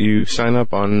you sign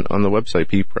up on the website,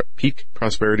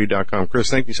 peakprosperity.com. Chris,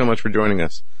 thank you so much for joining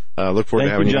us. Look forward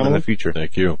to having you on in the future.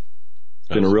 Thank you. It's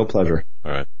been a real pleasure.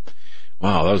 All right.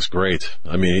 Wow, that was great.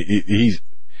 I mean,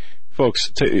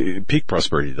 folks,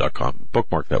 peakprosperity.com.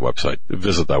 Bookmark that website.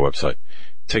 Visit that website.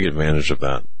 Take advantage of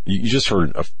that. You just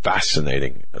heard a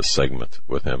fascinating segment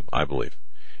with him, I believe.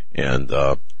 And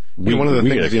one of the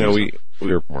things, we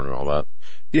report and all that.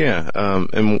 Yeah,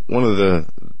 and one of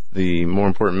the more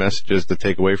important messages to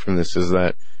take away from this is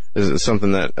that is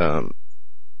something that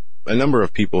a number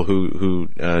of people who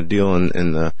deal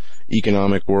in the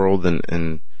economic world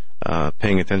and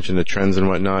paying attention to trends and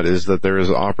whatnot, is that there is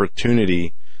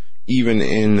opportunity even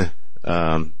in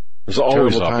there's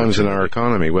always terrible times in our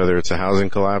economy, whether it's a housing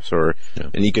collapse or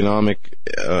an economic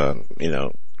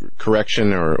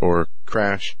correction or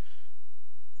crash.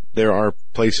 There are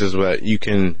places where you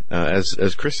can,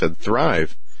 as Chris said,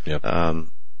 thrive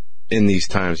in these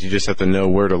times. You just have to know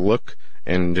where to look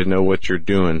and to know what you're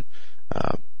doing.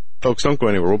 Folks, don't go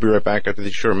anywhere. We'll be right back after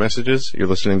these short messages. You're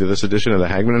listening to this edition of the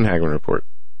Hagmann and Hagmann Report.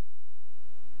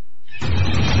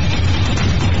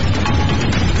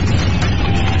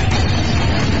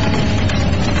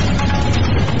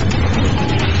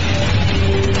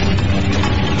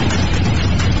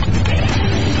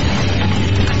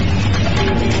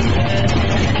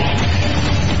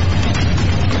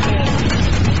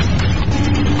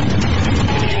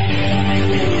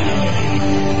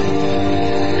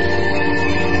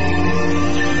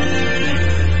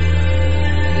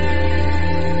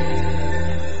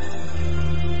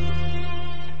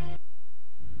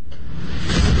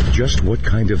 Just what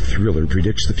kind of thriller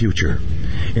predicts the future?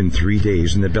 In 3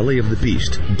 days in the belly of the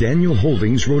beast, Daniel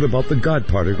Holdings wrote about the God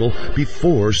particle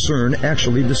before CERN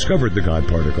actually discovered the God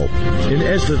particle. In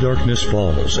As the Darkness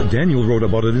Falls, Daniel wrote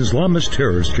about an Islamist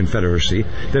terrorist confederacy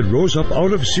that rose up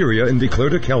out of Syria and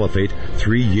declared a caliphate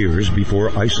 3 years before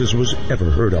ISIS was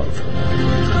ever heard of.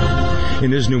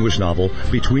 In his newest novel,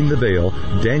 Between the Veil,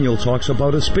 Daniel talks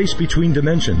about a space between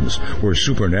dimensions where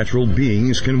supernatural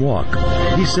beings can walk.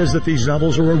 He says that these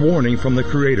novels are a warning from the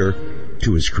Creator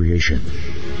to his creation.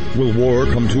 Will war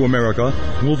come to America?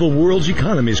 Will the world's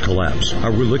economies collapse?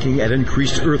 Are we looking at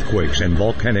increased earthquakes and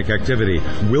volcanic activity?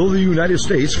 Will the United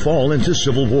States fall into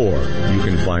civil war? You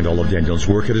can find all of Daniel's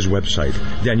work at his website,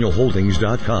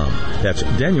 DanielHoldings.com. That's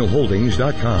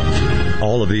DanielHoldings.com.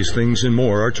 All of these things and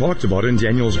more are talked about in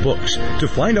Daniel's books. To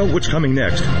find out what's coming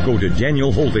next, go to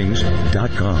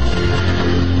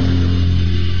DanielHoldings.com.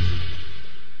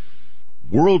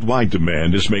 Worldwide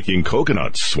demand is making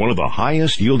coconuts one of the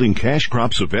highest yielding cash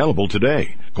crops available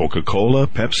today. Coca-Cola,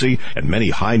 Pepsi, and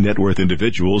many high net worth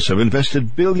individuals have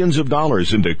invested billions of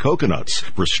dollars into coconuts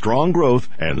for strong growth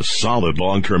and solid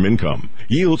long-term income.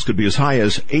 Yields could be as high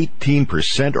as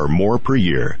 18% or more per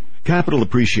year. Capital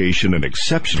appreciation and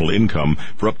exceptional income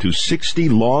for up to 60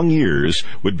 long years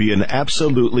would be an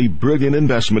absolutely brilliant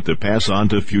investment to pass on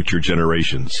to future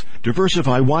generations.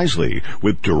 Diversify wisely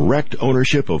with direct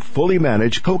ownership of fully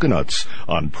managed coconuts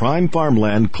on prime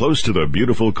farmland close to the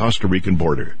beautiful Costa Rican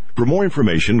border. For more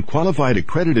information, qualified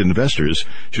accredited investors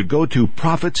should go to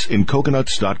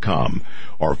profitsincoconuts.com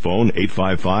or phone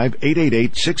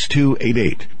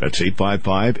 855-888-6288. That's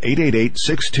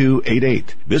 855-888-6288.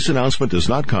 This announcement does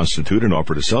not constitute an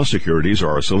offer to sell securities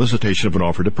or a solicitation of an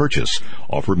offer to purchase.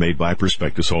 Offer made by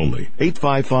prospectus only.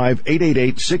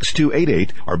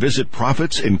 855-888-6288 or visit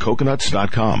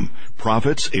profitsincoconuts.com.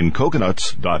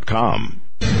 profitsincoconuts.com.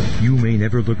 You may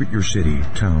never look at your city,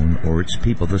 town, or its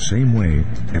people the same way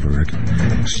ever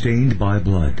again. Stained by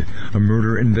Blood, a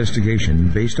murder investigation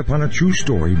based upon a true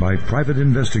story by private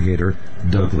investigator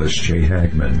Douglas J.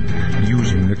 Hagmann.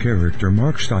 Using the character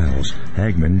Mark Stiles,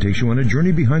 Hagmann takes you on a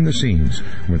journey behind the scenes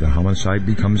where the homicide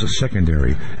becomes a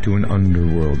secondary to an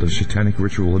underworld of satanic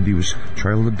ritual abuse,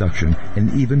 child abduction,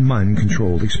 and even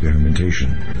mind-controlled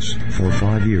experimentation. For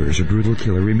 5 years, a brutal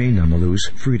killer remained on the loose,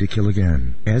 free to kill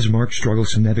again. As Mark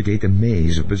struggles to navigate the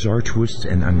maze of bizarre twists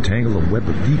and untangle a web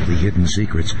of deeply hidden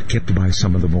secrets kept by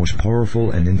some of the most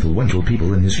powerful and influential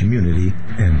people in his community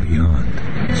and beyond.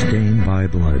 Stained by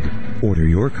Blood. Order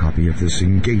your copy of this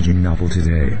engaging novel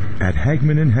today at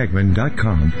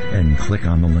HagmannandHagmann.com and click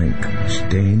on the link.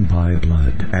 Stained by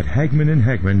Blood at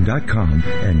HagmannandHagmann.com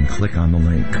and click on the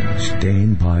link.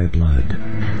 Stained by Blood.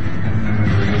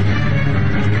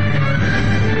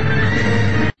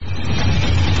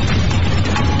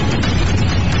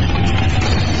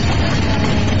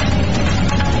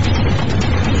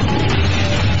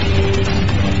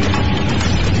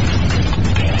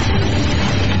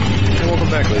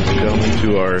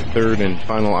 To our third and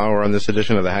final hour on this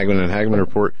edition of the Hagmann and Hagmann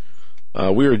Report.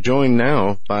 We are joined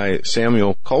now by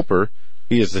Samuel Culper.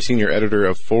 He is the senior editor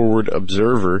of Forward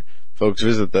Observer. Folks,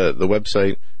 visit the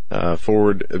website,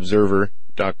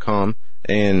 forwardobserver.com.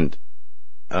 And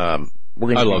I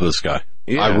love this guy.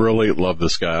 Yeah. I really love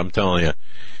this guy. I'm telling you.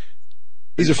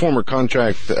 He's a former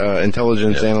contract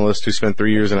intelligence analyst who spent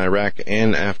 3 years in Iraq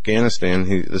and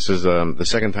Afghanistan. This is the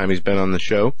second time he's been on the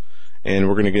show. And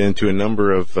we're going to get into a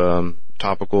number of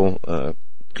topical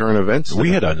current events.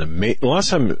 We had last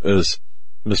time as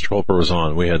Mr. Culper was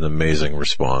on, we had an amazing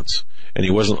response, and he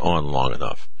wasn't on long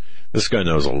enough. This guy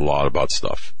knows a lot about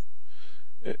stuff.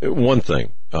 One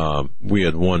thing, we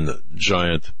had one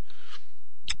giant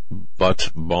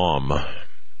butt bomb. I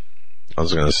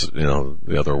was going to,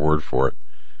 the other word for it.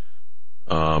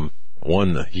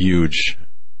 One huge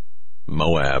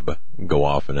Moab go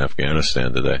off in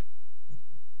Afghanistan today.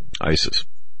 ISIS.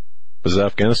 Was it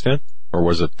Afghanistan? Or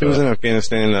was it... It was in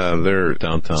Afghanistan. They're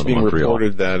downtown it's being Montreal.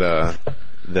 Reported that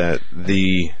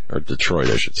or Detroit,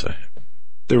 I should say.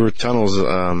 There were tunnel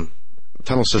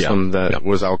system that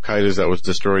was Al-Qaeda's that was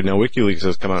destroyed. Now, WikiLeaks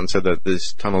has come out and said that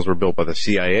these tunnels were built by the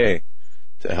CIA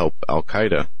to help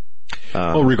Al-Qaeda.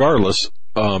 Well, regardless,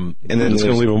 and then it's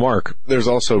going to leave a mark. There's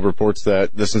also reports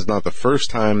that this is not the first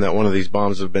time that one of these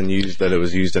bombs have been used, that it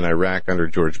was used in Iraq under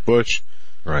George Bush.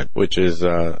 Right. Which is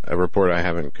a report I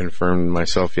haven't confirmed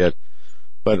myself yet.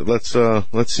 But let's see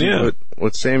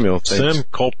what Samuel thinks. Sam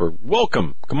Culper,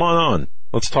 welcome. Come on.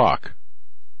 Let's talk.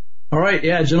 All right,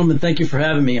 gentlemen, thank you for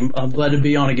having me. I'm glad to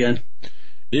be on again.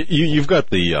 You've got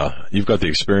the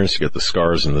experience to get the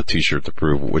scars and the T-shirt to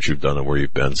prove what you've done and where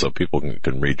you've been, so people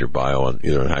can read your bio on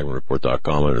either on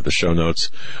HagmannReport.com under the show notes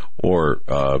or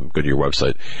go to your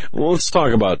website. Well, let's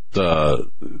talk about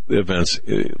events.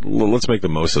 Let's make the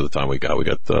most of the time we got. We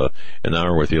got an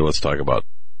hour with you. Let's talk about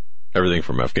everything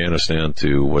from Afghanistan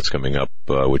to what's coming up,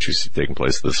 which you see taking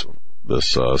place this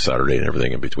Saturday and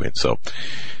everything in between. So,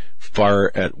 fire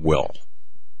at will.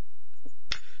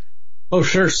 Oh,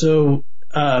 sure. So.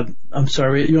 I'm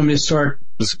sorry, you want me to start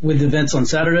with events on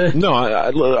Saturday? No,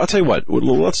 I'll tell you what.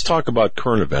 Let's talk about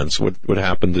current events, what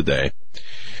happened today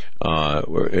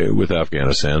with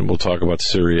Afghanistan. We'll talk about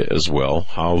Syria as well,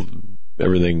 how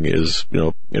everything is,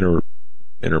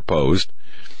 interposed.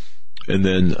 And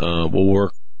then we'll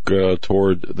work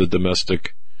toward the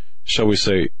domestic, shall we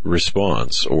say,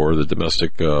 response, or the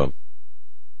domestic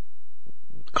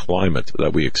climate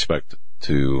that we expect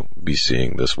to be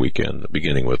seeing this weekend,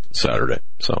 beginning with Saturday.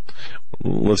 So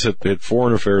let's hit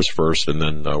foreign affairs first, and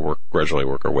then gradually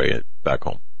work our way back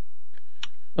home.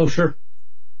 Oh, sure.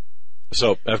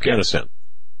 So Afghanistan.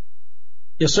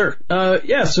 Yes, sir.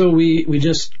 So we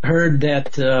just heard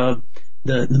that the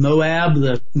Moab,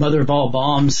 the mother of all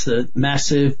bombs, the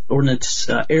massive ordnance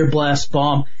air blast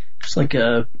bomb, it's like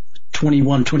a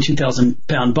 22,000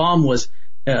 pound bomb, was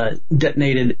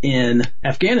detonated in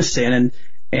Afghanistan,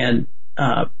 and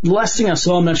the last thing I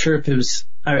saw, I'm not sure if it was,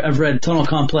 I've read tunnel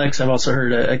complex, I've also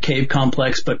heard a cave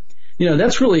complex, but,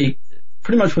 that's really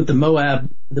pretty much what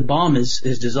the bomb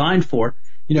is designed for.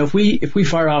 If we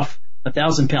fire off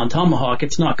 1,000 pound tomahawk,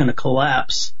 it's not going to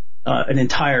collapse, an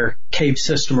entire cave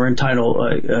system or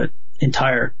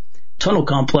entire tunnel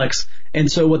complex.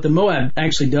 And so what the Moab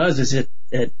actually does is it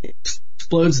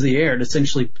explodes the air. It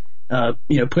essentially,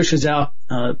 pushes out,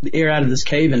 the air out of this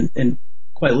cave and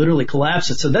quite literally collapse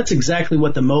it. So that's exactly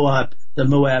what the Moab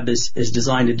is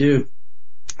designed to do.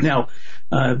 Now,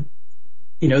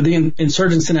 the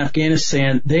insurgents in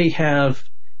Afghanistan, they have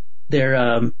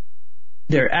their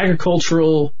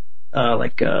agricultural I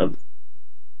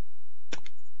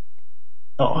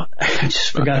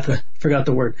just forgot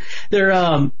the word.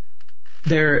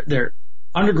 They're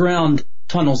underground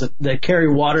tunnels that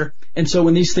carry water. And so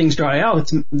when these things dry out,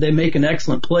 they make an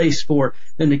excellent place for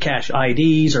them to cache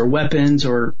IDs or weapons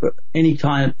or any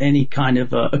kind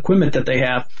of equipment that they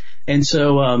have. And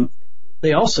so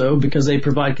they also, because they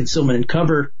provide concealment and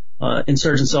cover,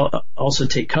 insurgents also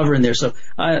take cover in there. So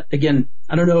again,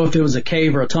 I don't know if it was a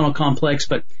cave or a tunnel complex,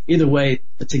 but either way,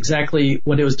 that's exactly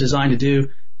what it was designed to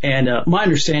do. And my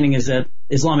understanding is that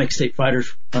Islamic State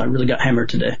fighters really got hammered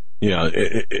today. Yeah,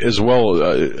 as well,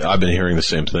 I've been hearing the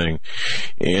same thing,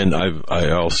 and I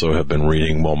also have been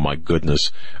reading, well, my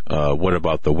goodness, what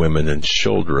about the women and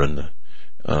children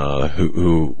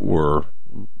who were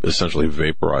essentially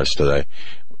vaporized today?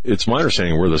 It's my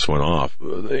understanding where this went off.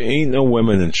 There ain't no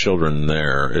women and children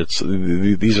there.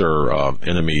 These are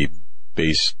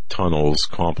enemy-based tunnels,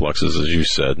 complexes, as you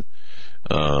said.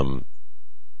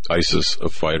 ISIS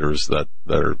fighters that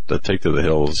take to the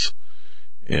hills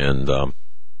and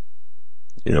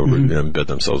embed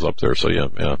themselves up there. So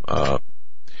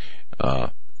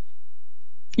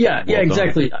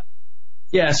exactly.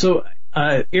 Yeah, so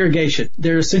irrigation.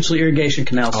 They're essentially irrigation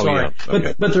canals.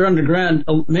 But they're underground.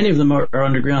 Many of them are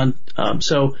underground.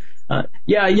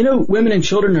 Women and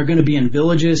children are going to be in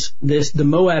villages. The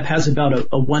Moab has about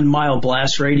a 1 mile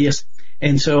blast radius,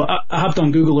 and so I hopped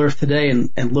on Google Earth today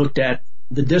and looked at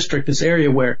the district, this area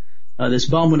where this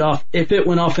bomb went off. If it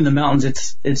went off in the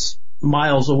mountains, it's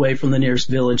miles away from the nearest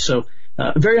village. So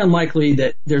very unlikely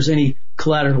that there's any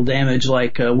collateral damage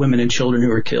like women and children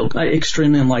who are killed.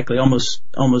 Extremely unlikely, almost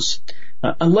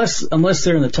unless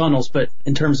they're in the tunnels. But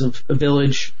in terms of a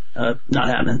village, not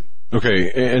happening.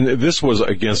 Okay, and this was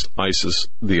against ISIS,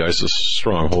 the ISIS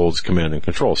strongholds, command and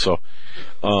control. So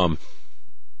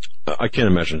I can't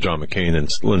imagine John McCain and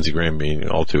Lindsey Graham being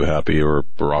all too happy, or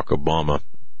Barack Obama.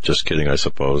 Just kidding, I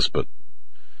suppose. But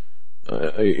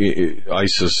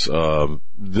ISIS,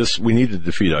 we need to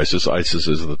defeat ISIS. ISIS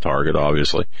is the target,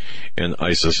 obviously, and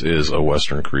ISIS is a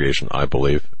Western creation, I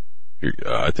believe.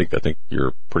 I think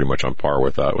you're pretty much on par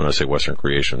with that when I say Western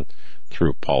creation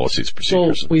through policies,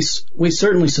 procedures. Well, we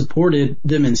certainly supported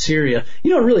them in Syria.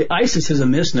 Really, ISIS is a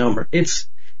misnomer. It's,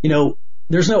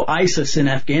 there's no ISIS in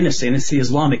Afghanistan. It's the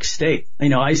Islamic State.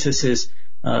 ISIS is,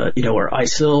 or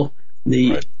ISIL,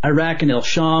 the Iraq and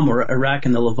al-Sham, or Iraq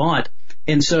and the Levant.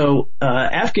 And so,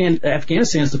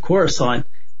 Afghanistan is the Khorasan.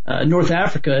 North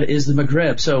Africa is the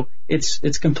Maghreb. So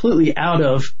it's completely out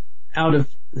of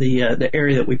the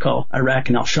area that we call Iraq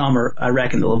and al-Sham, or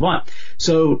Iraq and the Levant.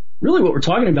 So really what we're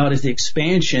talking about is the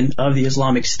expansion of the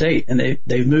Islamic State, and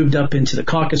they've moved up into the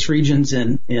Caucasus regions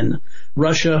in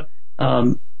Russia.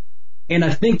 And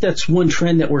I think that's one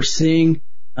trend that we're seeing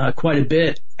quite a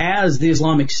bit as the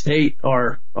Islamic State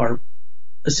are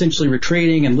essentially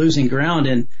retreating and losing ground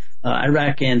in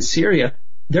Iraq and Syria.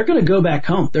 They're going to go back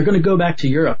home. They're going to go back to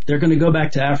Europe. They're going to go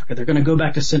back to Africa. They're going to go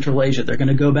back to Central Asia. They're going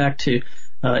to go back to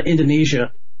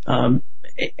Indonesia,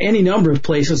 any number of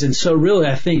places. And so really,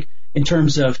 I think in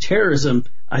terms of terrorism,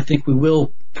 I think we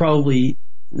will probably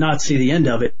not see the end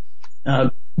of it.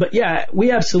 But yeah,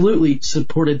 we absolutely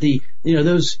supported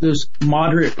those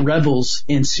moderate rebels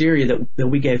in Syria that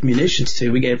we gave munitions to.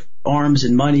 We gave arms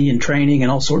and money and training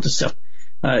and all sorts of stuff.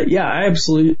 I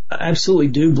absolutely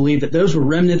do believe that those were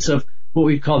remnants of what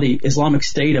we call the Islamic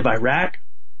State of Iraq,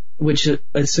 which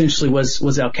essentially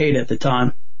was Al-Qaeda at the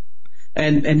time.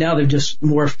 And now they've just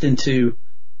morphed into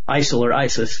ISIL or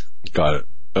ISIS. Got it.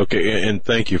 Okay, and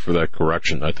thank you for that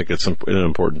correction. I think it's an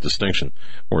important distinction.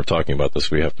 When we're talking about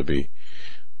this, we have to be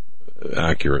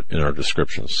accurate in our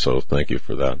descriptions, so thank you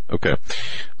for that. Okay.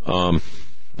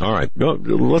 All right. No,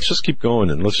 let's just keep going,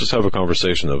 and let's just have a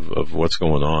conversation of what's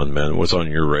going on, man. What's on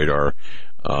your radar?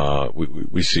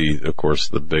 We see, of course,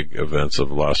 the big events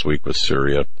of last week with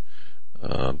Syria.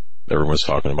 Everyone's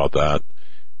talking about that.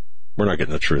 We're not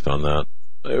getting the truth on that.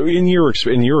 In your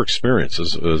experience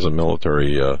as a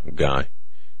military guy,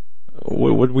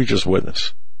 what did we just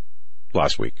witness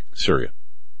last week? Syria.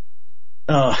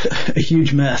 A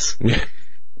huge mess.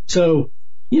 So,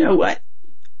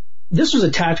 this was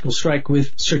a tactical strike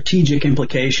with strategic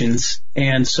implications.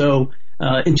 And so,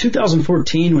 in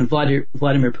 2014, when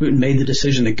Vladimir Putin made the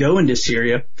decision to go into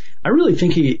Syria, I really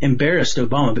think he embarrassed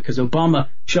Obama, because Obama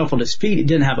shuffled his feet. He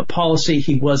didn't have a policy.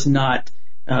 He was not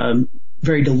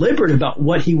very deliberate about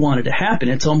what he wanted to happen.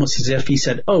 It's almost as if he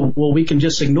said, oh, well, we can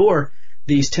just ignore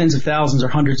these tens of thousands or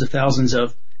hundreds of thousands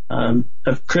of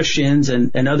Christians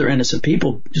and other innocent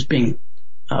people just being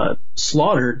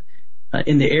slaughtered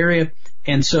in the area.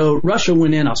 And so Russia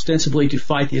went in ostensibly to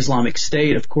fight the Islamic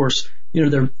State. Of course,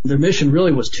 their mission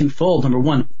really was twofold. Number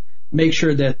one, make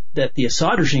sure that the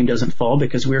Assad regime doesn't fall,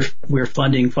 because we're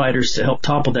funding fighters to help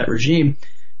topple that regime.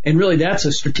 And really, that's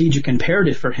a strategic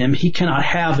imperative for him. He cannot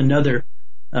have another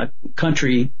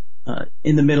country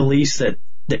in the Middle East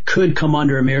that could come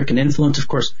under American influence. Of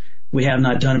course, we have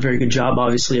not done a very good job,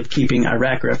 obviously, of keeping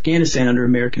Iraq or Afghanistan under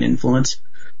American influence.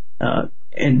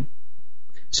 And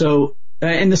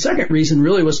the second reason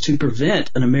really was to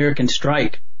prevent an American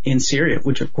strike in Syria,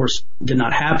 which of course did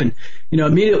not happen.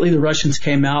 Immediately the Russians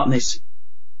came out and they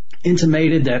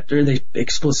intimated that, or they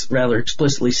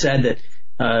explicitly said that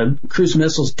cruise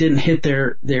missiles didn't hit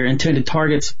their intended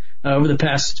targets over the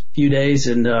past few days.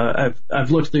 And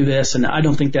I've looked through this, and I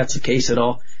don't think that's the case at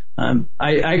all.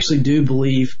 I actually do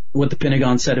believe what the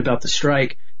Pentagon said about the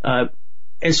strike.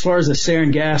 As far as the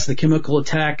sarin gas, the chemical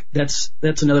attack, that's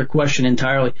another question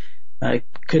entirely.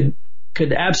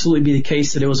 Could absolutely be the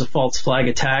case that it was a false flag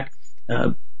attack.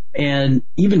 And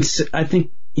even, I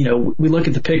think, we look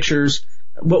at the pictures,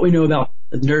 what we know about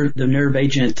the nerve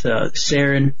agent,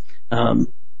 sarin,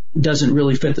 doesn't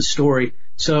really fit the story.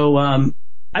 So,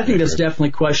 I think that's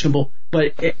definitely questionable.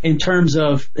 But in terms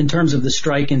of the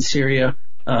strike in Syria,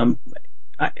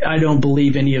 I don't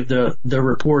believe any of the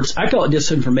reports. I call it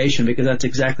disinformation because that's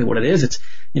exactly what it is.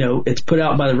 It's put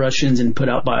out by the Russians and put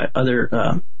out by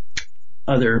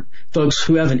other folks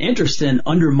who have an interest in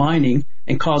undermining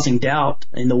and causing doubt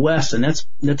in the West. And that's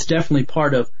definitely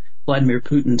part of Vladimir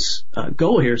Putin's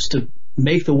goal here, is to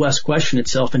make the West question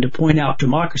itself and to point out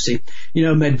democracy.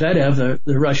 Medvedev,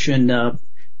 the Russian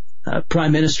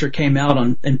prime minister, came out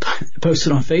and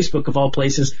posted on Facebook, of all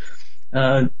places,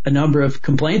 a number of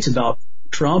complaints about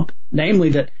Trump, namely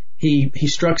that he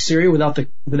struck Syria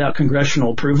without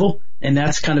congressional approval. And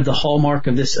that's kind of the hallmark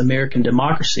of this American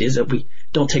democracy, is that we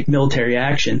don't take military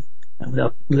action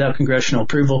without congressional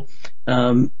approval.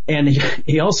 And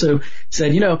he also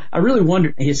said, I really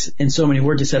wondered, in so many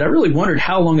words, he said, I really wondered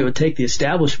how long it would take the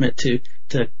establishment to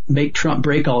make Trump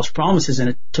break all his promises, and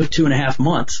it took 2.5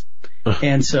 months.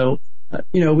 And so,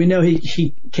 we know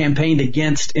he campaigned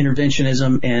against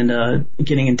interventionism and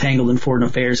getting entangled in foreign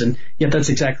affairs, and yet that's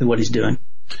exactly what he's doing.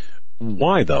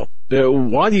 Why, though?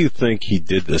 Why do you think he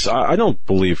did this? I don't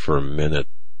believe for a minute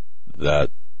that,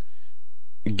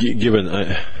 given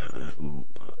a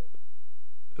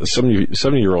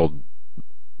 70-year-old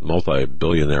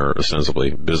multi-billionaire, ostensibly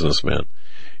businessman,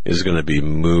 is going to be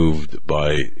moved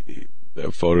by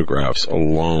photographs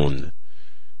alone.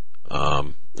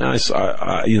 But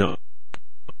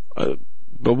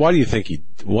why do you think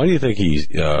he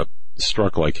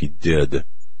struck like he did,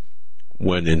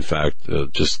 when in fact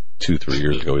just 2-3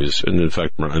 years ago and in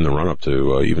fact in the run up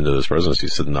to even to this presidency, he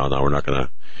said no, we're not going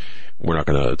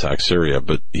to attack Syria.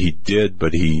 But he did.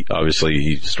 But he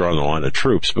obviously strung a line of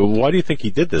troops. But why do you think he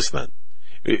did this then?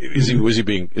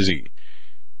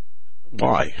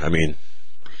 Why? I mean,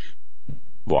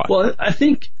 why? Well, I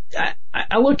think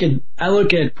I look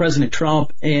at President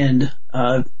Trump, and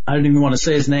I don't even want to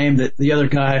say his name. The other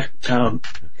guy,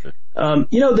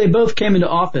 they both came into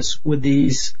office with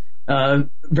these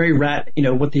very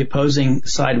what the opposing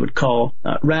side would call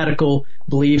radical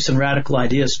beliefs and radical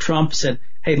ideas. Trump said,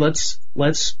 hey, let's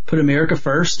put America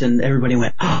first. And everybody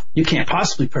went, oh, you can't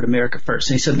possibly put America first.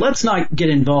 And he said, let's not get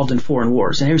involved in foreign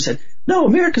wars. And everybody said, no,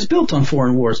 America's built on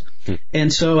foreign wars.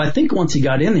 And so I think once he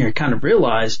got in there, he kind of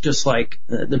realized, just like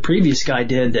the previous guy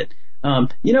did, that,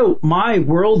 my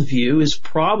worldview is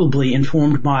probably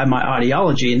informed by my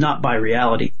ideology and not by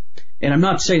reality. And I'm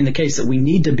not saying the case that we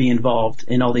need to be involved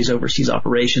in all these overseas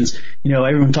operations.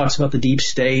 Everyone talks about the deep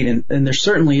state, and there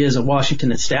certainly is a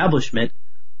Washington establishment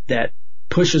that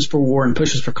pushes for war and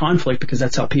pushes for conflict, because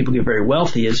that's how people get very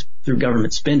wealthy, is through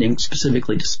government spending,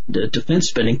 specifically defense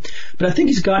spending. But I think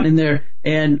he's gotten in there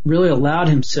and really allowed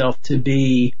himself to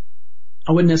be,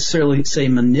 I wouldn't necessarily say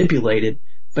manipulated,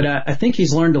 but I think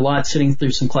he's learned a lot sitting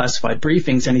through some classified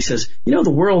briefings. And he says,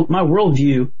 my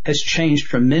worldview has changed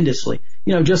tremendously.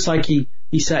 Just like he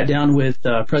sat down with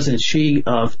President Xi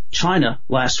of China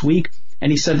last week, and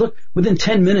he said, look, within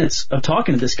 10 minutes of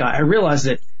talking to this guy, I realized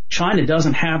that China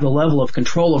doesn't have the level of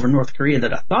control over North Korea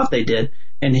that I thought they did.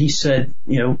 And he said,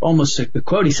 almost a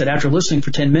quote, he said, after listening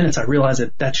for 10 minutes, I realized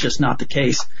that that's just not the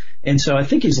case. And so I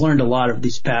think he's learned a lot of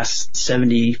these past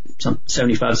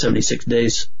 75, 76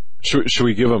 days. Should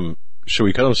we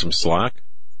cut him some slack?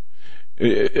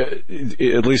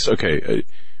 At least, okay.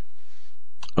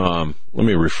 Let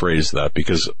me rephrase that,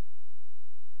 because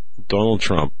Donald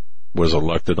Trump was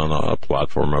elected on a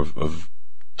platform of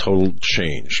total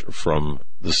change from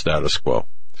the status quo.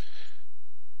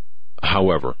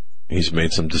 However, he's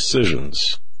made some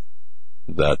decisions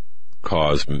that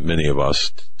cause many of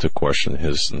us to question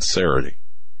his sincerity.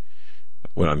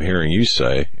 what I'm hearing you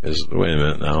say is, wait a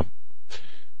minute now,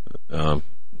 that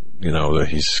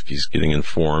he's getting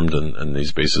informed and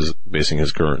he's basing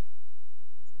his current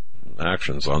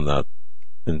actions on that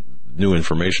new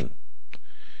information.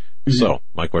 Mm-hmm. So,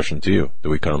 my question to you, do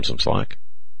we cut him some slack?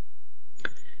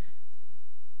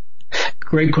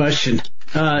 Great question.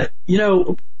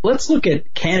 Let's look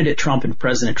at candidate Trump and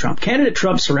President Trump. Candidate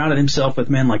Trump surrounded himself with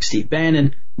men like Steve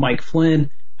Bannon, Mike Flynn,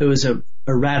 who is a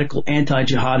radical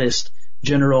anti-jihadist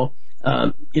general.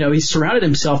 He surrounded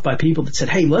himself by people that said,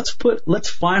 hey, let's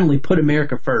finally put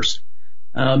America first.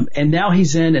 And now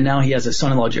he's in, and now he has a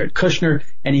son-in-law, Jared Kushner,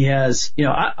 and he has,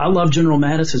 I love General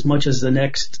Mattis as much as the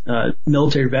next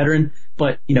military veteran,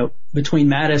 but, between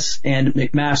Mattis and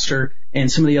McMaster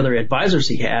and some of the other advisors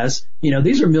he has,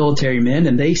 these are military men,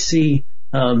 and they see,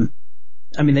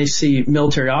 they see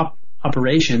military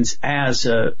operations as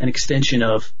an extension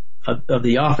of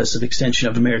the office, of extension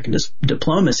of American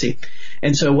diplomacy.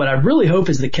 And so what I really hope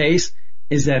is the case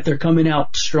is that they're coming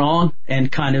out strong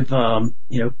and kind of,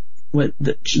 what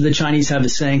the Chinese have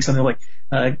is saying, something like,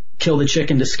 kill the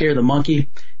chicken to scare the monkey.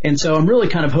 And so I'm really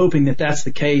kind of hoping that that's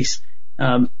the case.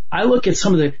 I look at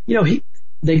some of the,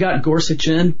 they got Gorsuch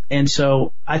in, and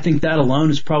so I think that alone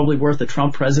is probably worth the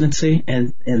Trump presidency,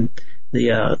 and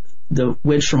the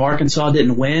witch from Arkansas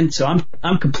didn't win. So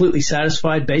I'm completely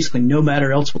satisfied, basically, no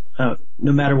matter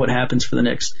what happens for the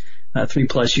next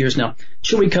 3+ years. Now,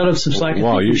 should we cut off some slack?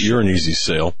 Wow, you're an easy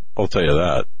sale. I'll tell you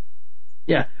that.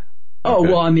 Yeah. Oh,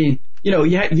 okay. Well, you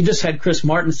just had Chris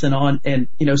Martenson on, and,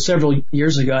 several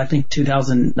years ago, I think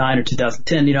 2009 or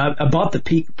 2010, I bought the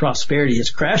Peak Prosperity,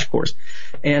 his crash course,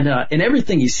 and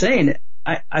everything he's saying,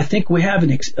 I think we have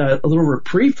a little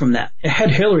reprieve from that.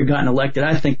 Had Hillary gotten elected,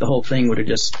 I think the whole thing would have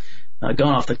just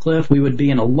gone off the cliff. We would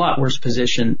be in a lot worse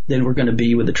position than we're going to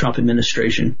be with the Trump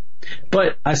administration.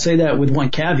 But I say that with one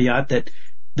caveat, that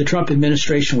the Trump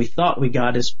administration we thought we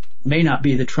got may not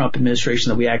be the Trump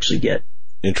administration that we actually get.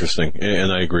 Interesting,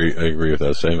 and I agree with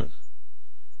that statement.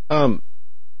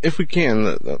 If we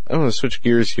can, I want to switch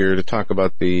gears here to talk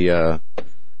about the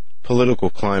political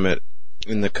climate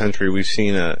in the country. We've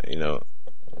seen, the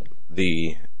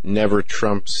never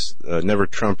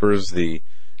Trumpers, the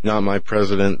not my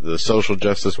president, the social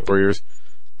justice warriors,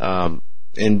 and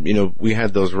we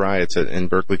had those riots in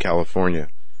Berkeley, California.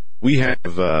 We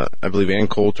have, I believe, Ann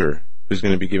Coulter, who's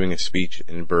going to be giving a speech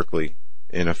in Berkeley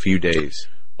in a few days.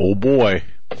 Oh boy.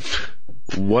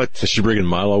 What? Is she bringing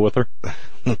Milo with her?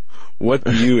 What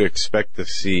do you expect to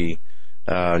see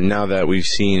now that we've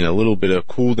seen a little bit of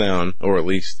cool down, or at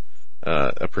least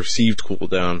a perceived cool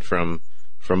down from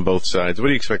both sides? What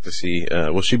do you expect to see?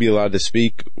 Will she be allowed to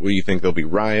speak? Will you think there'll be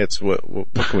riots? What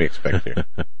can we expect here?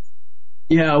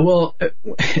 Yeah, well,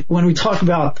 when we talk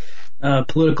about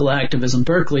political activism,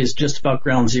 Berkeley is just about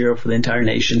ground zero for the entire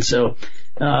nation. So,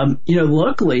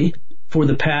 luckily, for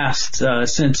the past,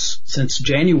 since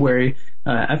January,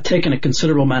 I've taken a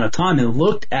considerable amount of time and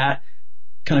looked at,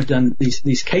 kind of done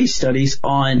these case studies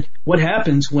on what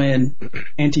happens when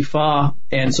Antifa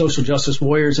and social justice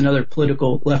warriors and other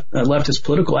leftist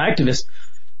political activists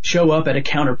show up at a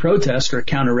counter protest or a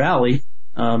counter rally,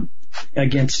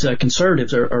 against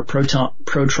conservatives or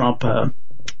pro-Trump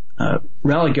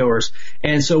rally goers.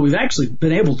 And so we've actually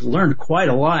been able to learn quite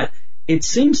a lot. It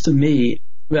seems to me,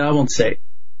 well, I won't say,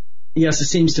 yes, it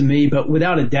seems to me, but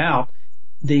without a doubt,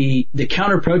 the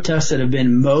counter protests that have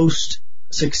been most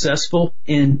successful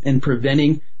in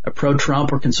preventing a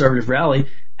pro-Trump or conservative rally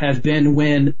have been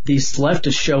when these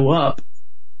leftists show up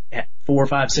at 4,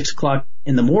 5, 6 o'clock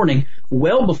in the morning,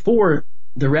 well before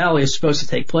the rally is supposed to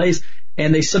take place,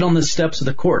 and they sit on the steps of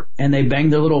the court and they bang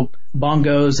their little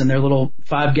bongos and their little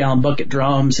 5-gallon bucket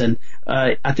drums. And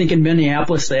I think in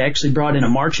Minneapolis they actually brought in a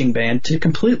marching band to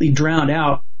completely drown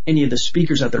out any of the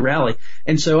speakers at the rally.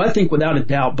 And so I think without a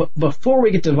doubt, but before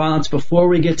we get to violence, before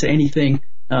we get to anything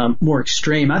more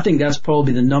extreme, I think that's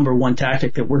probably the number one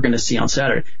tactic that we're going to see on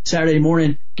Saturday. Saturday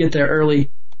morning, get there early,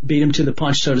 beat them to the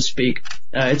punch, so to speak.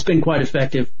 It's been quite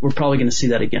effective. We're probably going to see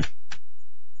that again.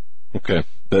 Okay,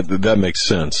 that makes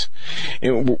sense.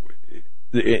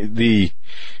 The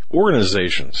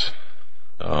organizations,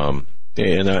 and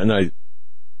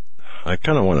I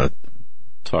kind of want to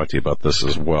talk to you about this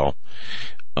as well,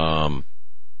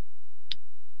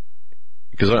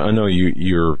 because I know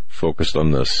you're focused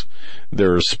on this.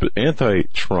 There's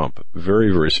anti-Trump,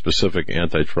 very, very specific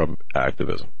anti-Trump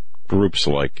activism. Groups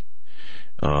like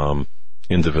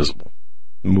Indivisible,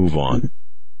 Move On,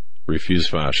 Refuse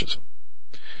Fascism.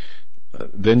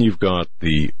 Then you've got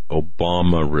the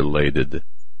Obama-related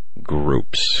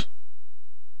groups,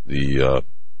 the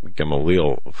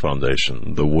Gamaliel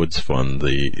Foundation, the Woods Fund,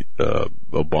 the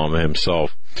Obama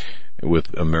himself,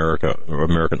 with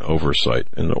American Oversight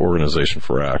and the Organization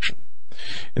for Action.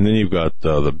 And then you've got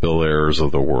the Bill Ayers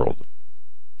of the world.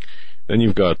 Then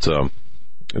you've got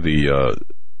the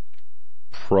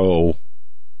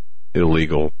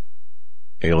pro-illegal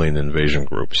alien invasion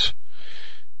groups.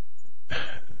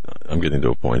 I'm getting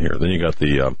to a point here. Then you got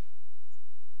the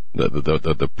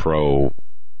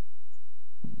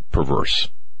pro-perverse.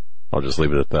 I'll just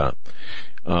leave it at that.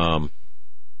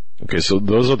 Okay, so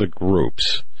those are the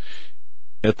groups.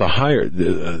 At the higher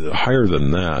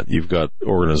than that, you've got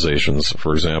organizations,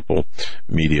 for example,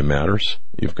 Media Matters.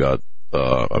 You've got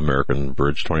American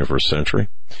Bridge 21st Century.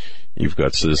 You've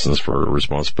got Citizens for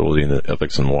Responsibility and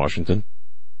Ethics in Washington.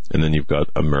 And then you've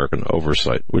got American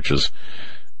Oversight, which is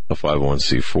a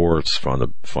 501c4. It's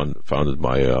founded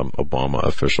by Obama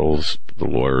officials, the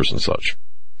lawyers and such.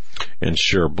 And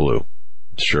Share Blue.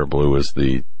 Share Blue is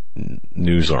the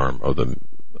news arm of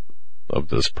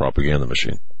this propaganda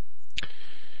machine.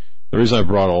 The reason I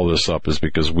brought all this up is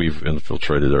because we've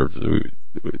infiltrated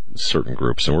certain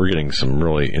groups, and we're getting some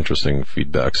really interesting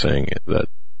feedback saying that,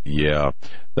 yeah,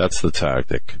 that's the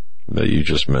tactic that you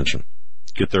just mentioned.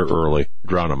 Get there early,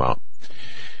 drown them out.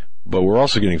 But we're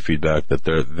also getting feedback that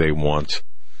they want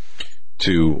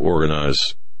to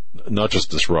organize, not just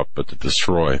disrupt, but to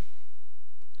destroy.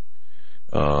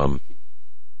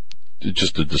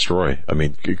 Just to destroy. I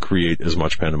mean, create as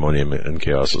much pandemonium and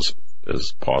chaos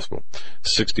as possible.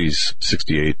 60s,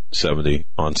 68, 70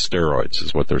 on steroids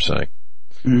is what they're saying.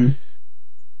 Mm-hmm.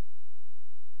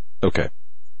 Okay.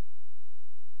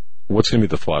 What's going to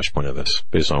be the flashpoint of this,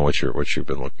 based on what you've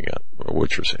been looking at, or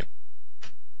what you're seeing?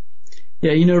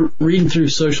 Yeah, reading through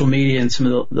social media and some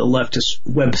of the leftist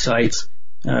websites,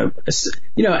 as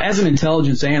an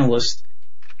intelligence analyst,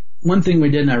 one thing we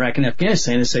did in Iraq and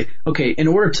Afghanistan is say, okay, in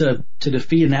order to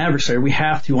defeat an adversary, we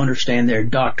have to understand their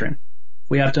doctrine.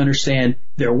 We have to understand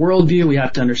their worldview. We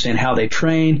have to understand how they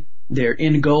train, their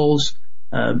end goals,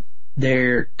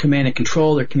 their command and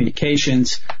control, their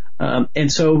communications.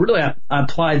 And so really I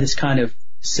apply this kind of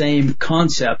same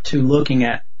concept to looking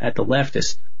at the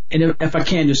leftists. And if I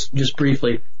can just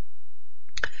briefly,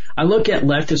 I look at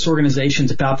leftist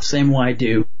organizations about the same way I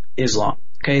do Islam.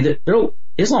 Okay,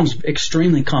 Islam's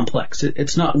extremely complex.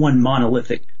 It's not one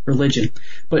monolithic religion,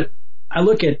 but I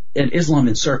look at Islam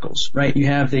in circles, right? You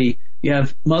have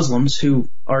Muslims who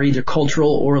are either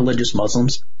cultural or religious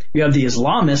Muslims. You have the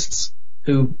Islamists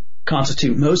who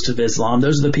constitute most of Islam.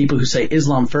 Those are the people who say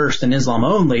Islam first and Islam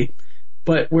only,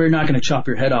 but we're not going to chop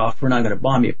your head off. We're not going to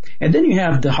bomb you. And then you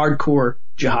have the hardcore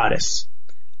jihadists.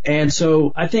 And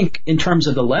so I think in terms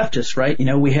of the leftists, right,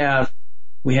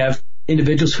 we have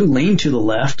individuals who lean to the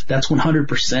left. That's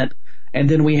 100%. And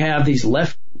then we have these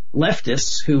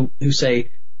leftists who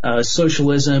say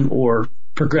socialism or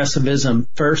progressivism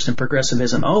first and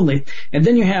progressivism only. And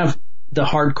then you have the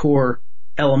hardcore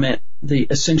element, I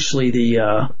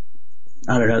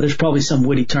don't know, there's probably some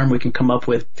witty term we can come up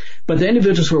with, but the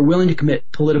individuals who are willing to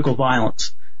commit political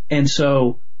violence. And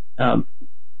so,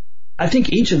 I think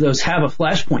each of those have a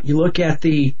flashpoint. You look at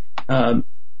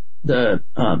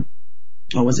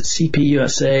what was it,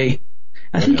 CPUSA?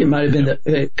 I think it might have been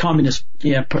the communist,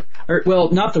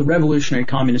 not the Revolutionary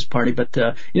Communist Party, but,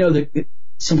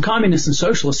 some communists and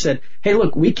socialists said, hey,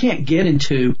 look, we can't get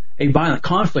into a violent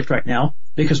conflict right now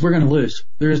because we're going to lose.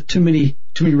 There's too many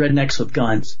rednecks with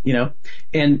guns, and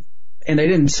they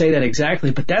didn't say that exactly,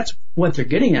 but that's what they're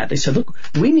getting at. They said, look,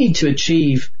 we need to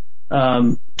achieve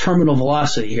terminal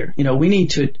velocity here. We need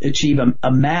to achieve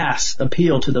a mass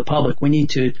appeal to the public. We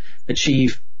need to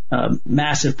achieve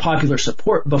massive popular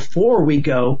support before we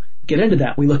get into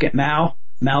that. We look at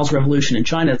Mao's revolution in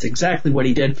China. That's exactly what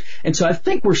he did. And so I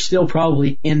think we're still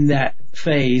probably in that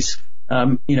phase,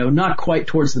 not quite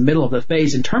towards the middle of the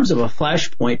phase. In terms of a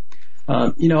flashpoint,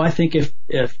 I think if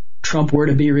Trump were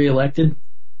to be reelected,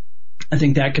 I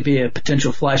think that could be a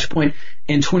potential flashpoint.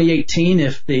 In 2018,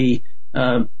 if the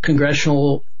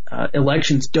congressional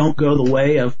elections don't go the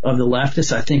way of the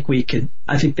leftists, I think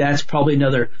that's probably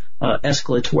another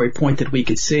escalatory point that we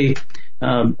could see.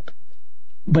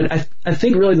 But I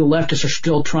think really the leftists are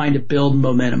still trying to build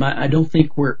momentum. I don't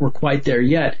think we're quite there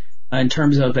yet in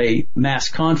terms of a mass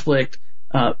conflict.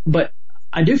 But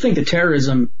I do think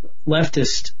the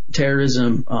leftist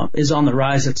terrorism, is on the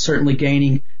rise. It's certainly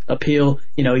gaining appeal.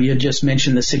 You had just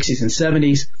mentioned the 60s and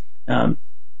 70s.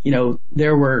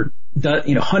 There were,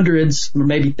 hundreds or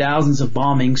maybe thousands of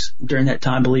bombings during that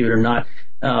time, believe it or not.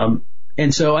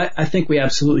 And so I think we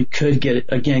absolutely could get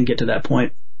to that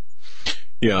point.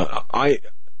 Yeah,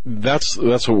 that's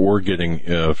what we're getting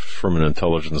from an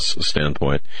intelligence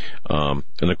standpoint. And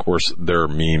of course, their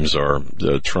memes are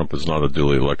Trump is not a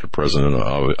duly elected president,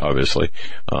 obviously,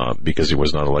 because he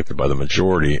was not elected by the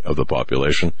majority of the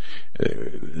population.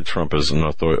 Trump is an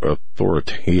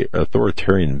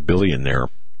authoritarian billionaire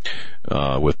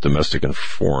with domestic and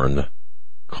foreign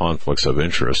conflicts of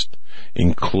interest,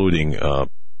 including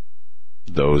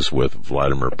those with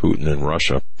Vladimir Putin in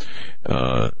Russia.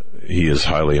 He is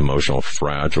highly emotional,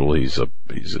 fragile. He's a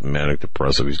manic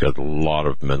depressive. He's got a lot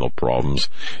of mental problems.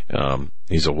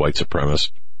 He's a white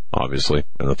supremacist, obviously,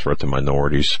 and a threat to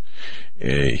minorities.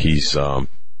 He's, the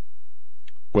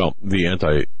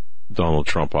anti-Donald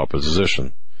Trump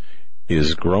opposition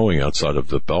is growing outside of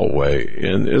the Beltway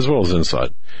and as well as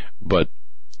inside. But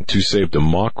to save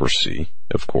democracy,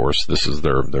 of course, this is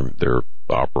their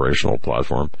operational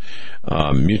platform.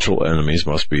 Mutual enemies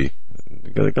must be,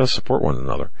 they gotta support one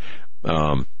another,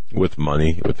 with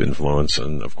money, with influence,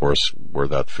 and of course, where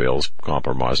that fails,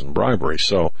 compromise and bribery.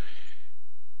 So,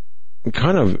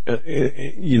 kind of,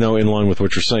 in line with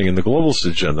what you're saying, in the globalist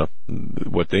agenda,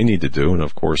 what they need to do, and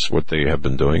of course, what they have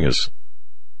been doing is,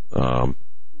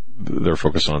 they're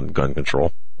focused on gun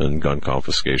control and gun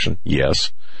confiscation.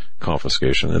 Yes,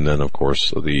 confiscation. And then, of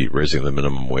course, the raising the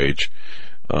minimum wage,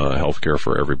 healthcare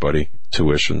for everybody,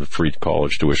 tuition, free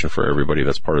college tuition for everybody.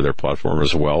 That's part of their platform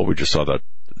as well. We just saw that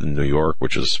in New York,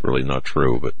 which is really not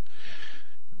true, but,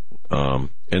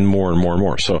 and more and more and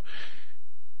more. So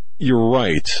you're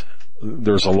right.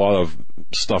 There's a lot of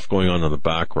stuff going on in the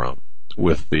background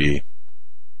with the,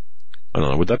 I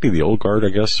don't know, would that be the old guard, I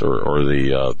guess, or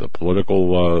the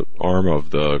political, arm of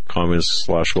the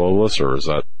communists/globalists, or is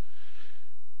that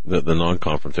the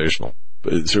non-confrontational?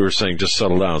 So we're saying just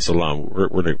settle down. We're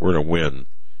going to win.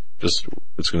 Just,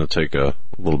 it's going to take a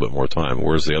little bit more time.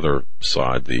 Whereas the other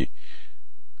side, I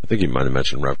think you might have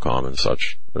mentioned Revcom and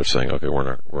such. They're saying, okay,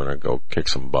 we're going to go kick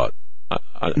some butt.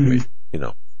 I mean,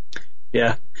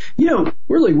 Yeah.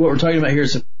 Really what we're talking about here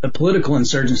is a political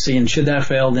insurgency, and should that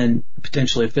fail, then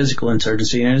potentially a physical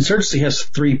insurgency. And insurgency has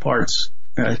three parts,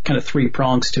 kind of three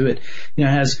prongs to it. It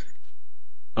has...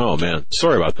 Oh, man.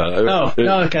 Sorry about that.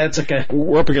 Okay, it's okay.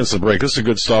 We're up against the break. This is a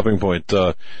good stopping point.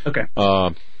 Okay.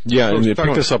 Yeah, and you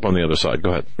pick this up on the other side.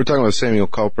 Go ahead. We're talking about Samuel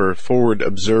Culper,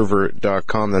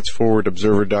 forwardobserver.com. That's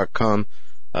forwardobserver.com.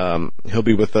 He'll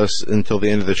be with us until the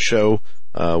end of the show,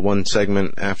 one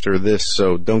segment after this,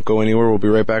 so don't go anywhere. We'll be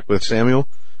right back with Samuel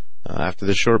after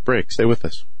this short break. Stay with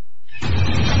us.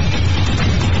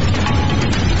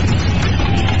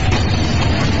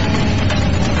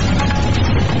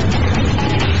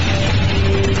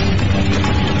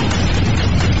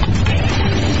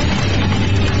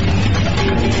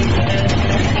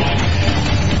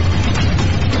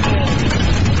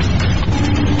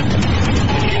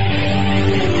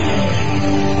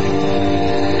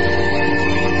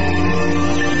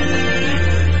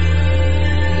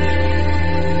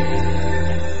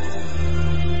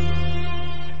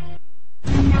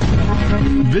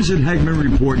 Visit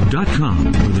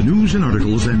HagmannReport.com for the news and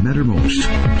articles that matter most.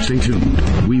 Stay tuned.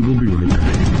 We will be right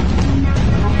back.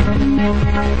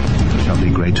 There shall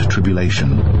be great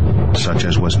tribulation, such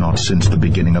as was not since the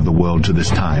beginning of the world to this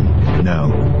time, no,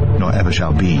 nor ever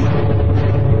shall be.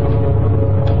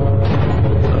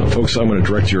 Folks, I'm going to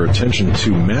direct your attention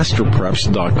to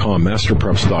masterpreps.com.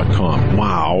 Masterpreps.com.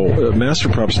 Wow.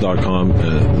 Masterpreps.com,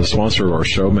 the sponsor of our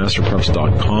show,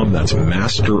 masterpreps.com. That's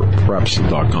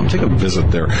masterpreps.com. Take a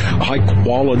visit there. High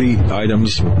quality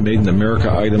items, made in America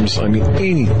items. I mean,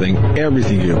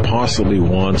 everything you could possibly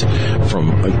want,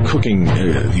 from cooking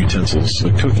utensils,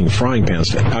 cooking frying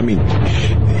pans. I mean,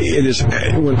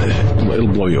 it'll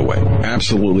blow you away.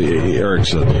 Absolutely. Eric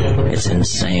said, it's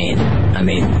insane. I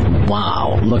mean,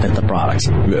 wow. Look at the products.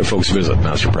 Folks, visit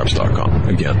masterpreps.com.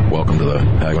 Again, welcome to the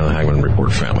Hagmann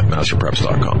Report family.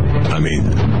 Masterpreps.com. I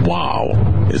mean, wow.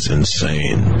 It's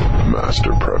insane.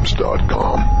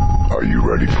 Masterpreps.com. Are you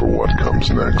ready for what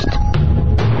comes next?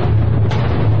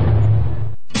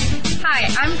 Hi,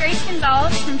 I'm Grace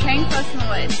Gonzalez from Trading Post in the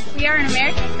Woods. We are an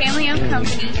American family-owned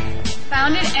company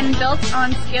founded and built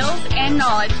on skills and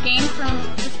knowledge gained from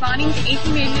responding to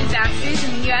 18 major disasters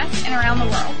in the U.S. and around the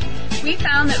world. We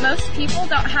found that most people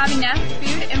don't have enough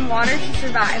food and water to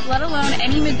survive, let alone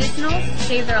any medicinals to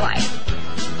save their life.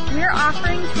 We're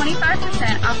offering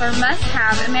 25% off our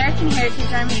must-have American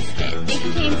Heritage Remedies kit. It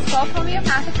contains 12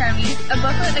 homeopathic remedies, a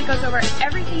booklet that goes over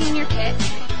everything in your kit,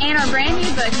 and our brand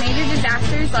new book, Major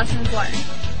Disasters Lessons Learned.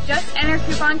 Just enter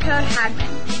coupon code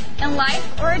Hagmann. In life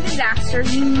or a disaster,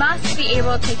 you must be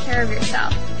able to take care of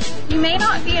yourself. You may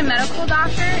not be a medical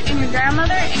doctor, and your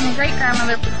grandmother and your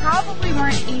great-grandmother probably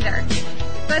weren't either.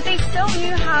 but they still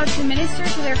knew how to minister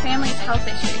to their family's health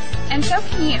issues. And so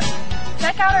can you.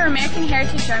 Check out our American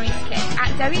Heritage Remedies Kit at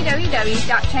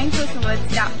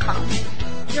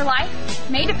www.chainpostalwoods.com. Your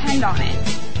life may depend on it.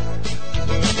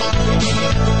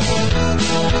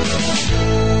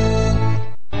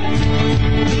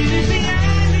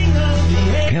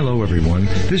 Hello, everyone.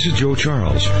 This is Joe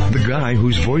Charles, the guy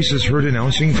whose voice is heard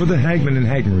announcing for the Hagmann and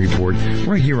Hagmann Report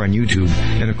right here on YouTube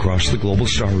and across the Global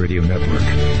Star Radio Network.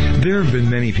 There have been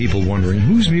many people wondering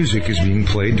whose music is being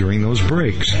played during those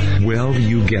breaks. Well,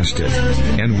 you guessed it.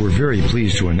 And we're very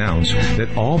pleased to announce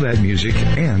that all that music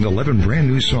and 11 brand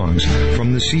new songs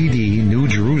from the CD New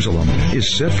Jerusalem is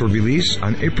set for release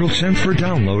on April 10th for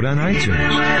download on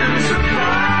iTunes.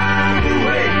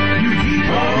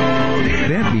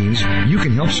 That means you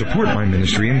can help support my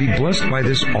ministry and be blessed by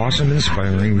this awesome,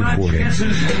 inspiring recording.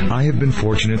 I have been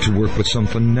fortunate to work with some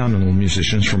phenomenal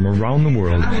musicians from around the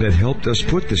world that helped us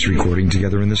put this recording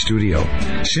together in the studio.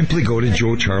 Simply go to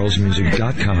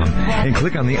joecharlesmusic.com and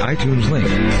click on the iTunes link.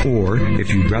 Or,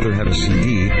 if you'd rather have a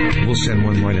CD, we'll send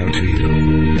one right out to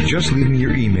you. Just leave me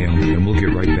your email and we'll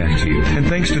get right back to you. And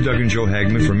thanks to Doug and Joe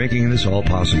Hagmann for making this all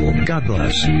possible. God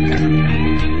bless.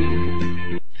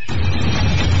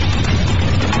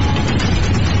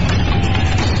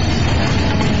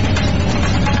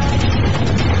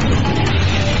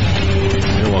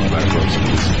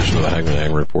 The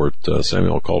Hagmann Report,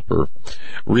 Samuel Culper.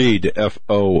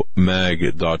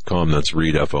 readfomag.com. That's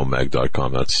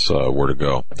readfomag.com. That's where to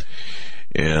go.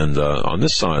 And on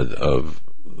this side of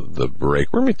the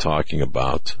break, we're going to be talking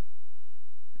about,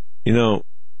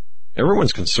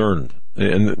 everyone's concerned,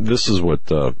 and this is what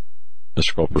Mr.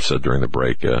 Culper said during the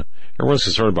break. Everyone's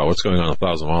concerned about what's going on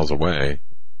 1,000 miles away,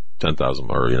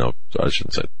 10,000, or, I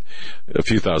shouldn't say, a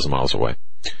few thousand miles away.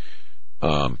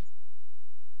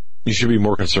 You should be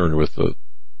more concerned with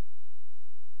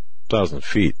 1,000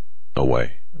 feet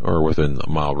away or within a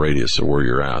mile radius of where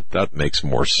you're at. That makes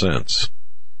more sense.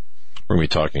 We're going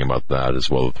to be talking about that as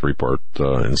well, the three-part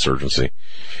insurgency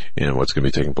and what's going to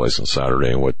be taking place on Saturday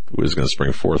and what is going to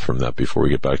spring forth from that before we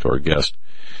get back to our guest.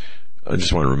 I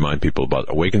just want to remind people about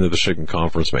Awaken to the Shaken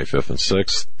Conference, May 5th and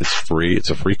 6th. It's free.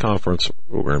 It's a free conference.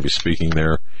 We're going to be speaking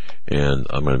there, and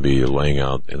I'm going to be laying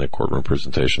out in a courtroom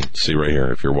presentation. See right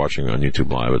here. If you're watching on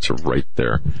YouTube Live, it's right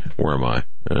there. Where am I?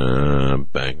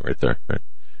 Bang, right there. Right.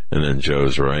 And then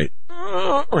Joe's right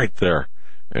there.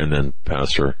 And then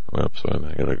Pastor, oops, I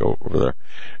got to go over there.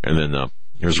 And then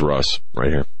here's Russ right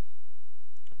here.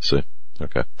 See?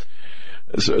 Okay.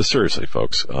 So, seriously,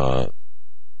 folks,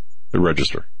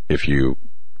 register if you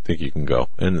think you can go.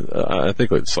 And I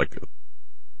think it's like,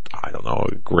 I don't know,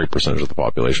 a great percentage of the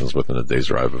population is within a day's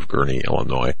drive of Gurnee,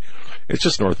 Illinois. It's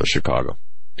just north of Chicago.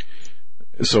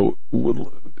 So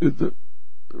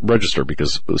register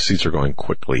because the seats are going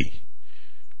quickly.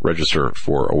 Register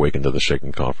for Awaken to the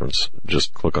Shaken Conference.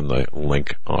 Just click on the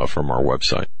link from our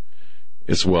website.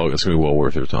 It's going to be well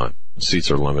worth your time.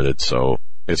 Seats are limited, so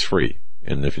it's free.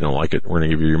 And if you don't like it, we're going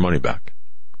to give you your money back.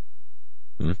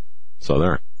 So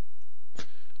there.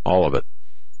 All of it.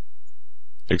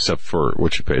 Except for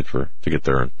what you paid for to get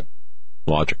there and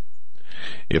lodging,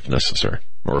 if necessary,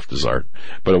 or if desired.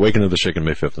 But Awaken to the Shaken,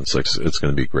 May 5th and 6th, it's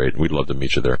going to be great. We'd love to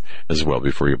meet you there as well.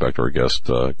 Before you get back to our guest,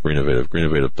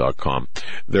 greennovative.com.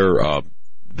 Their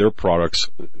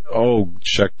products,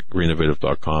 check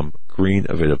greennovative.com,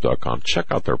 greennovative.com. Check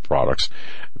out their products.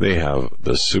 They have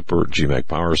the Super GMAG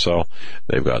Power Cell.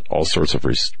 They've got all sorts of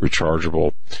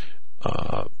rechargeable,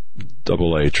 AA,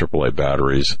 AAA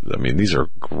batteries. I mean, these are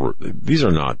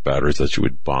not batteries that you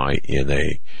would buy in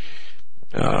a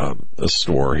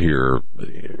store here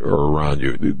or around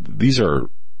you. These are,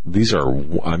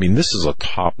 I mean, this is a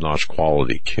top-notch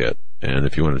quality kit. And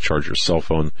if you want to charge your cell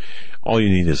phone, all you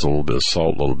need is a little bit of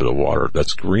salt, a little bit of water.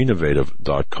 That's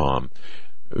greennovative.com.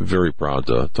 Very proud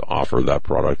to offer that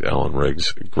product. Alan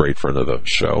Riggs, great friend of the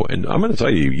show. And I'm going to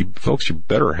tell you folks, you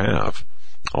better have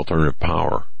alternative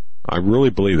power. I really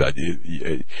believe that.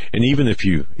 And even if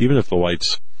the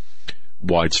lights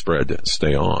widespread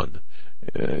stay on,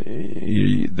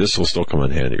 this will still come in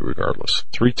handy regardless.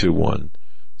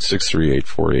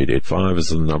 321-638-4885 is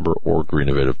the number, or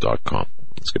greennovative.com.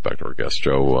 Let's get back to our guest.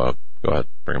 Joe, go ahead.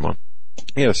 Bring him on.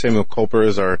 Yeah, Samuel Culper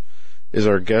is our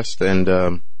guest. And where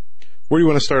do you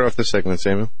want to start off this segment,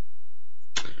 Samuel?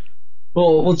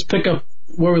 Well, let's pick up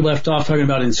where we left off talking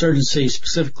about insurgency,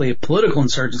 specifically a political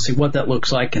insurgency, what that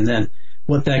looks like, and then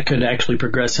what that could actually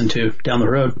progress into down the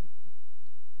road.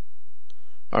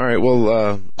 All right,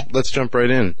 well, let's jump right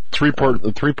in. Three-part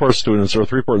students or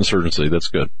three-part insurgency. That's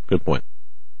good. Good point.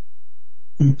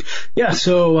 Yeah,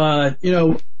 so,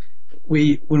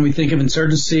 when we think of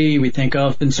insurgency, we think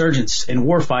of insurgents and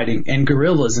war fighting and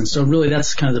guerrillas. And so really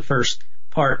that's kind of the first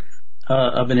part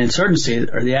of an insurgency,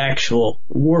 or the actual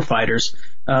war fighters.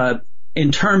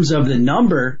 In terms of the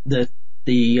number,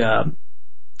 the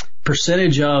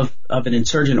percentage of an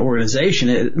insurgent organization,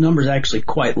 the number is actually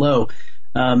quite low.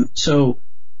 So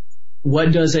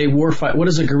what does a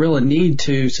guerrilla need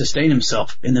to sustain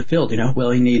himself in the field?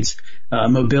 Well, he needs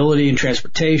mobility and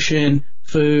transportation,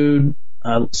 food,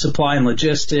 supply and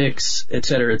logistics, et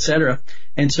cetera, et cetera.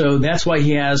 And so that's why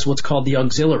he has what's called the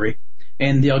auxiliary.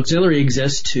 And the auxiliary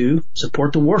exists to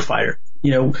support the warfighter.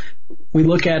 We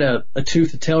look at a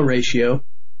tooth to tail ratio.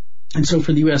 And so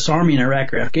for the U.S. Army in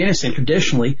Iraq or Afghanistan,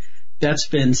 traditionally, that's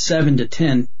been 7 to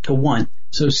 10 to 1.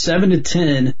 So 7 to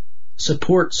 10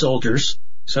 support soldiers.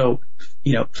 So,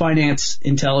 finance,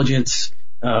 intelligence,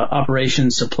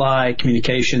 operations, supply,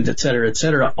 communications, et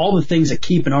cetera, all the things that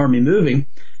keep an army moving.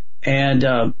 And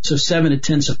so 7 to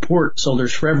 10 support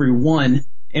soldiers for every 1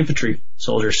 infantry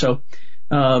soldier. So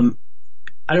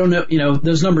I don't know,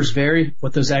 those numbers vary,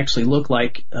 what those actually look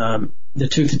like, the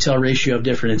tooth to tail ratio of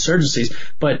different insurgencies.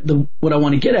 But what I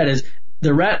want to get at is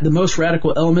the most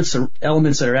radical elements are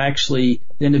elements that are actually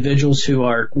the individuals who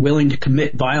are willing to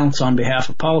commit violence on behalf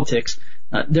of politics.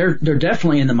 They're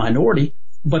definitely in the minority,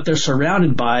 but they're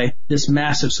surrounded by this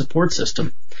massive support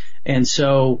system. And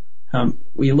so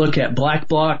we look at black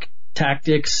bloc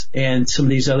tactics and some of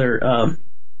these other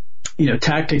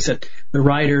tactics that the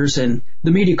writers, and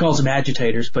the media calls them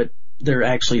agitators, but they're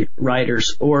actually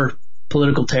writers or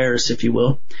political terrorists, if you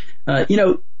will.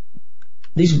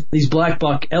 These black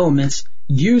bloc elements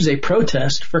use a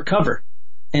protest for cover.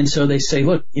 And so they say,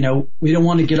 look, we don't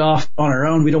want to get off on our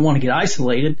own. We don't want to get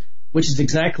isolated, which is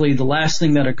exactly the last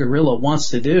thing that a guerrilla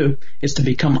wants to do, is to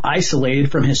become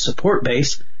isolated from his support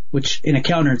base, which in a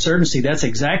counterinsurgency, that's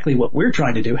exactly what we're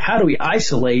trying to do. How do we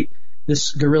isolate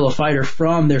this guerrilla fighter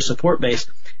from their support base?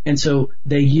 And so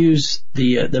they use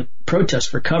the protest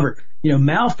for cover.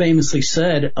 Mao famously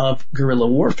said of guerrilla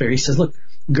warfare, he says, look,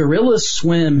 guerrillas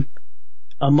swim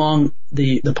among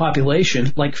the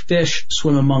population like fish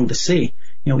swim among the sea.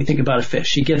 We think about a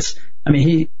fish.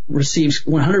 He receives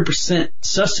 100%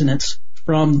 sustenance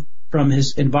from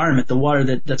his environment, the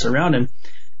water that's around him.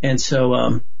 And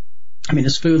so,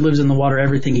 his food lives in the water,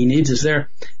 everything he needs is there.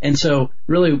 And so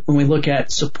really when we look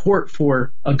at support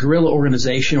for a guerrilla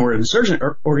organization or an insurgent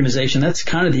organization, that's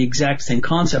kind of the exact same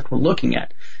concept we're looking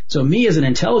at. So me as an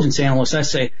intelligence analyst, I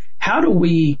say, how do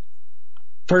we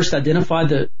first identify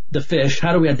the fish?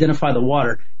 How do we identify the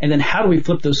water? And then how do we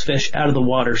flip those fish out of the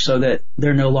water so that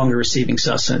they're no longer receiving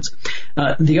sustenance?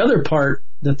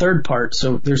 The third part,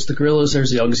 so there's the guerrillas,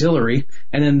 there's the auxiliary,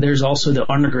 and then there's also the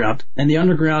underground. And the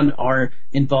underground are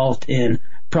involved in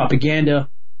propaganda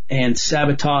and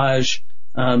sabotage,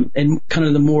 and kind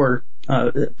of the more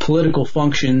political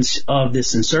functions of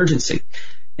this insurgency.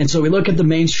 And so we look at the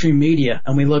mainstream media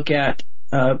and we look at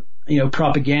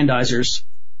propagandizers,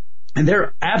 and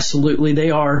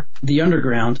they are the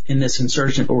underground in this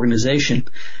insurgent organization.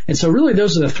 And so really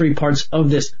those are the 3 parts of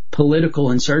this political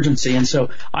insurgency. And so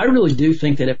I really do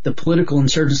think that if the political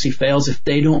insurgency fails, if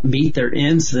they don't meet their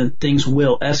ends, then things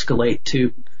will escalate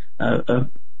to a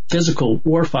physical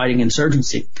warfighting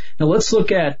insurgency. Now let's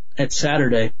look at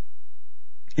Saturday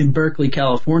in Berkeley,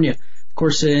 California. Of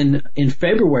course, in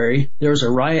February, there was a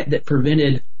riot that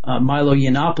prevented Milo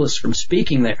Yiannopoulos from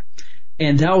speaking there.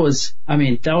 And that was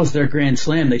their grand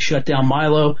slam. They shut down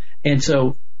Milo. And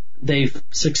so they've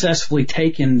successfully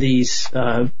taken these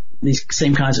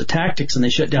same kinds of tactics, and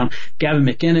they shut down Gavin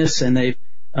McInnes, and they've,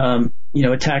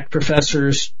 attacked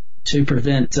professors to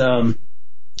prevent, a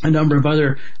number of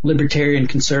other libertarian,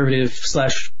 conservative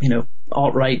 /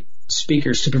 alt-right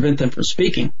speakers to prevent them from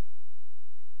speaking.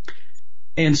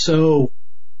 And so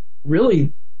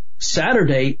really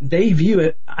Saturday, they view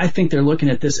it, I think they're looking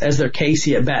at this as their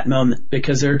Casey at bat moment,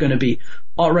 because there are going to be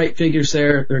alt-right figures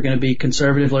there. They're going to be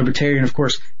conservative, libertarian. Of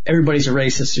course, everybody's a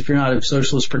racist. If you're not a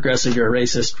socialist, progressive, you're a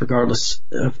racist, regardless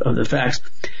of the facts.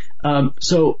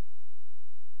 So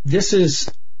this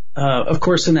is, of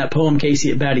course, in that poem, Casey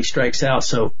at bat, he strikes out.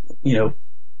 So,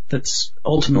 that's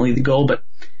ultimately the goal. But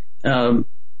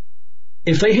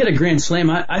if they hit a grand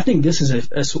slam, I think this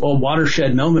is a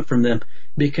watershed moment from them,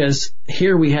 because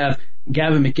here we have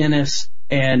Gavin McInnes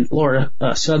and Laura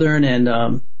Southern and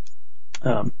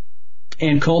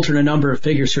Ann Coulter and a number of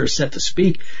figures who are set to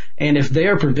speak. And if they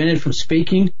are prevented from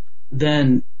speaking,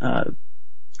 then I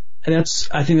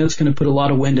think that's going to put a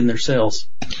lot of wind in their sails.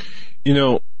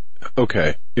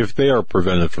 Okay, if they are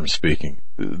prevented from speaking,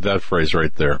 that phrase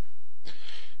right there,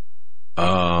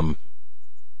 what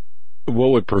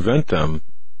would prevent them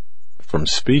from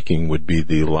speaking would be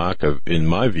the lack of, in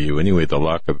my view anyway, the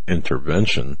lack of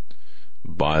intervention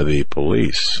by the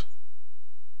police.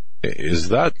 Is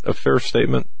that a fair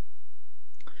statement?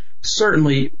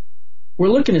 Certainly. We're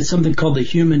looking at something called the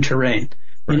human terrain.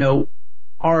 Right. You know,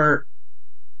 are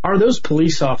those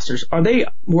police officers, are they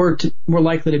more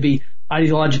likely to be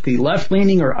ideologically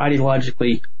left-leaning or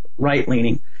ideologically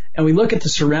right-leaning? And we look at the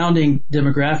surrounding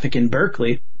demographic in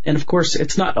Berkeley, and of course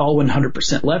it's not all 100%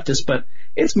 leftist, but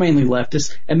it's mainly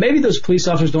leftist. And maybe those police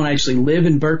officers don't actually live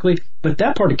in Berkeley, but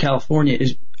that part of California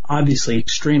is obviously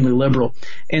extremely liberal.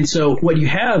 And so what you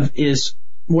have is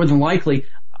more than likely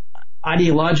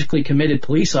ideologically committed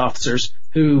police officers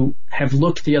who have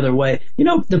looked the other way. You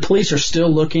know, the police are still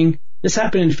looking. This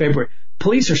happened in February.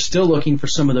 Police are still looking for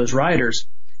some of those rioters.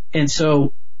 And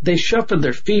so they shuffled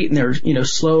their feet and they're, you know,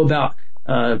 slow about,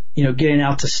 getting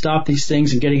out to stop these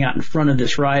things and getting out in front of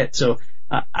this riot. So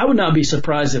I would not be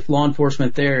surprised if law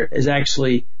enforcement there is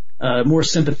actually more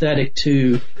sympathetic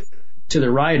to the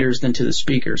rioters than to the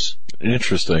speakers.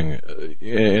 Interesting.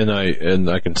 And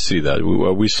I can see that.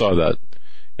 We saw that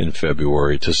in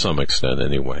February to some extent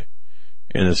anyway.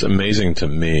 And it's amazing to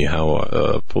me how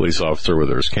a police officer,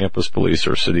 whether it's campus police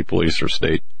or city police or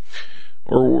state,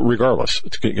 or regardless,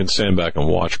 can stand back and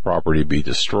watch property be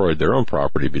destroyed, their own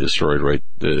property be destroyed, right,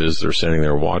 as they're standing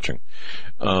there watching.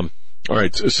 All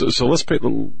right, so let's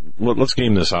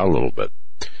game this out a little bit.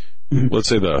 Mm-hmm. Let's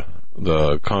say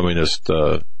the communist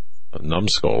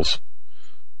numbskulls,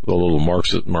 the little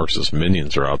Marxist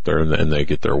minions are out there and they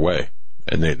get their way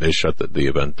and they shut the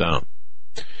event down.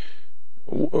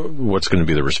 What's going to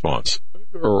be the response?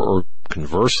 Or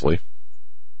conversely,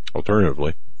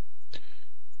 alternatively,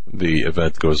 the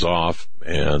event goes off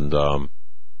and, the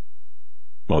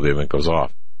event goes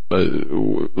off.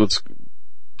 The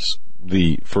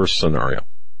first scenario,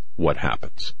 what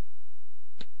happens?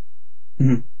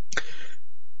 Mm-hmm.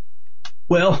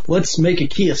 Well, let's make a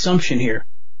key assumption here.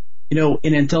 You know,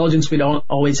 in intelligence, we don't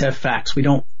always have facts.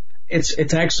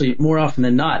 It's actually more often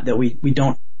than not that we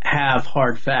don't have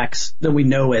hard facts that we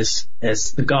know as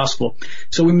the gospel.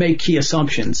 So we make key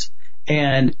assumptions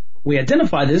and we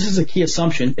identify this as a key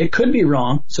assumption. It could be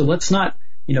wrong. So let's not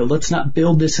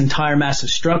build this entire massive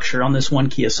structure on this one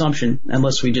key assumption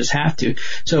unless we just have to.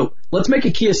 So let's make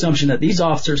a key assumption that these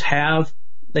officers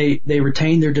they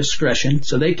retain their discretion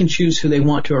so they can choose who they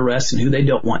want to arrest and who they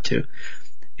don't want to.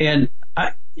 And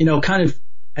kind of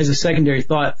as a secondary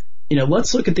thought,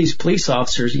 let's look at these police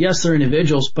officers. Yes, they're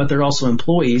individuals, but they're also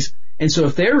employees. And so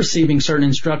if they're receiving certain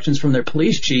instructions from their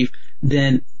police chief,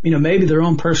 then, maybe their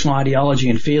own personal ideology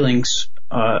and feelings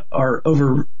are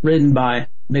overridden by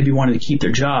maybe wanting to keep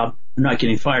their job and not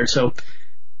getting fired. So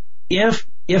if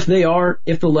the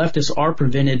leftists are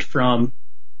prevented from,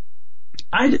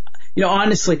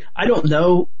 honestly, I don't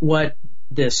know what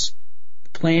this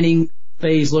planning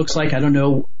phase looks like. I don't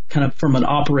know kind of from an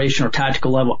operation or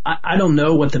tactical level. I don't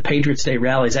know what the Patriots Day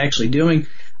rally is actually doing.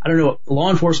 I don't know what law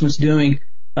enforcement's doing.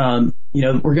 We're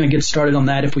going to get started on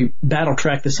that if we battle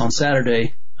track this on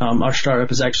Saturday. Our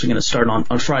startup is actually going to start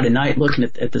on Friday night looking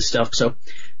at this stuff. So,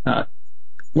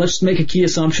 let's make a key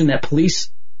assumption that police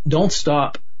don't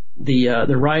stop the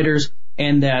rioters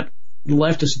and that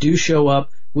leftists do show up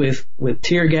with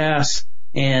tear gas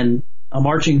and a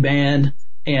marching band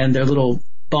and their little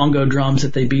bongo drums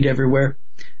that they beat everywhere.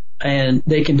 And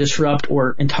they can disrupt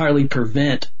or entirely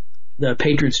prevent the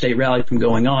Patriots Day rally from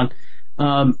going on.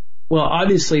 Well,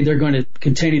 obviously they're going to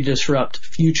continue to disrupt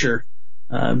future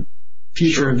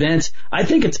events. I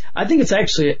think it's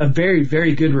actually a very,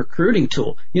 very good recruiting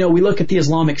tool. We look at the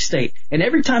Islamic State, and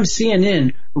every time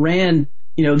CNN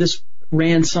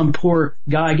ran some poor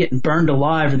guy getting burned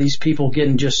alive or these people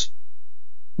getting just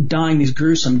dying these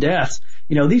gruesome deaths,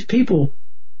 these people,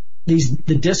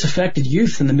 the disaffected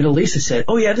youth in the Middle East have said,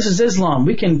 oh yeah, this is Islam.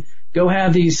 We can go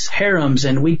have these harems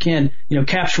and we can,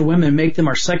 capture women and make them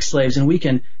our sex slaves and we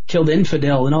can kill the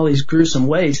infidel in all these gruesome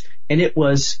ways. And it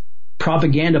was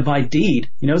propaganda by deed.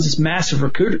 It's this massive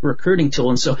recruiting tool.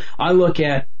 And so I look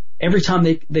at every time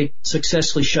they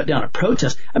successfully shut down a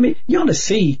protest. I mean, you ought to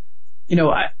see,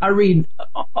 I read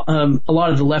a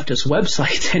lot of the leftist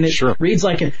websites and it reads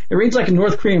like a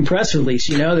North Korean press release.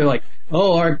 They're like,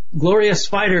 oh, our glorious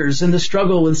fighters in the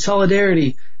struggle with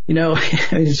solidarity.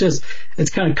 It's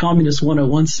kind of communist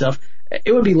 101 stuff.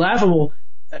 It would be laughable,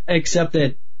 except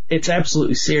that it's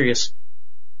absolutely serious.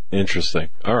 Interesting.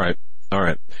 All right.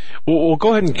 Well, we'll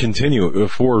go ahead and continue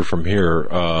forward from here.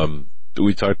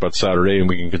 We talked about Saturday, and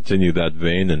we can continue that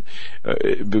vein. And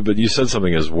but you said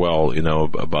something as well,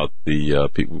 about the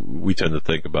we tend to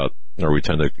think about, or we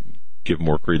tend to give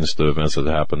more credence to events that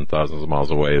happen thousands of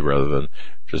miles away rather than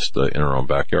just in our own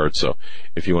backyard. So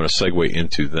if you want to segue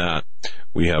into that,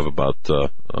 we have about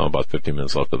 15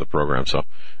 minutes left of the program. So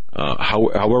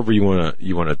however you want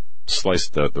to slice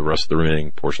the rest of the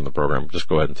remaining portion of the program, just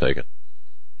go ahead and take it.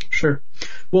 Sure.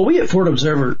 Well, we at Ford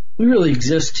Observer, we really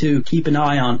exist to keep an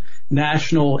eye on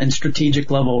national and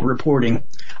strategic level reporting.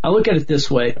 I look at it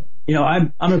this way. You know,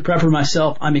 I'm a prepper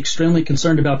myself. I'm extremely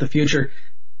concerned about the future.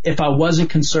 If I wasn't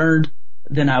concerned,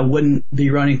 then I wouldn't be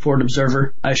running Ford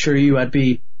Observer. I assure you I'd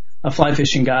be a fly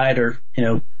fishing guide or, you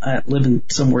know, living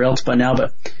somewhere else by now.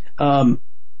 But,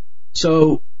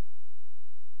 so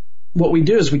what we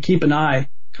do is we keep an eye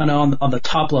kind of on the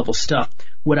top level stuff.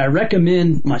 What I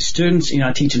recommend my students, you know,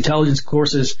 I teach intelligence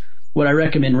courses. What I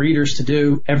recommend readers to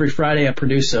do every Friday, I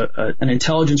produce an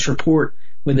intelligence report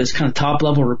with this kind of top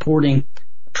level reporting,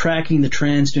 tracking the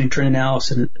trends, doing trend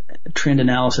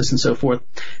analysis and so forth.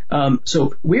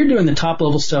 So we're doing the top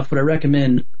level stuff. What I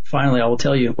recommend, finally, I will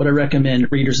tell you, what I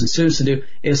recommend readers and students to do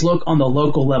is look on the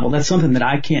local level. That's something that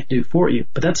I can't do for you,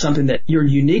 but that's something that you're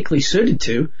uniquely suited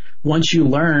to once you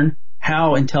learn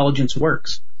how intelligence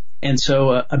works. And so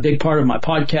a big part of my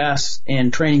podcasts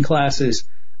and training classes,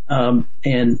 and,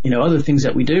 you know, other things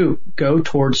that we do go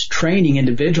towards training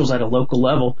individuals at a local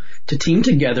level to team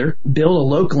together, build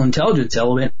a local intelligence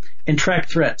element and track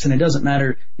threats. And it doesn't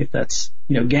matter if that's,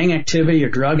 you know, gang activity or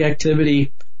drug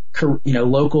activity, you know,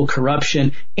 local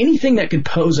corruption, anything that could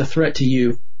pose a threat to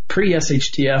you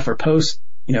pre-SHTF or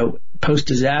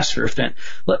post-disaster event.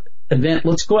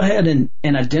 Let's go ahead and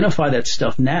identify that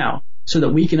stuff now so that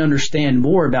we can understand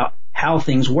more about how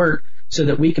things work, so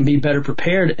that we can be better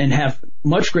prepared and have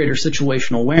much greater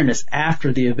situational awareness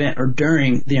after the event or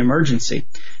during the emergency.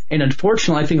 And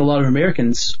unfortunately, I think a lot of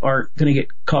Americans are going to get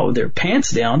caught with their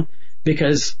pants down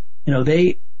because, you know,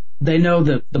 they know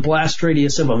the blast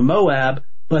radius of a Moab,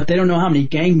 but they don't know how many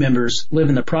gang members live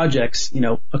in the projects, you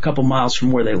know, a couple miles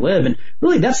from where they live. And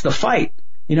really, that's the fight.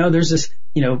 You know, there's this,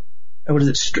 you know, what is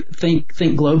it? Think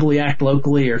globally, act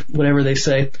locally, or whatever they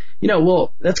say. You know,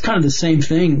 well, that's kind of the same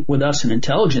thing with us in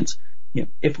intelligence. You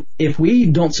know, if we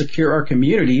don't secure our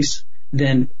communities,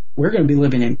 then we're going to be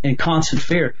living in constant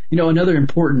fear. You know, another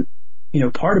important, you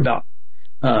know, part about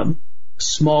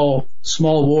small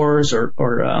wars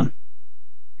or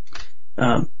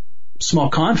small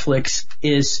conflicts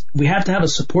is we have to have a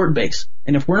support base.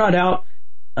 And if we're not out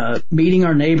meeting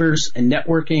our neighbors and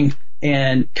networking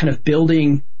and kind of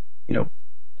building, you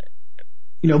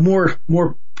know,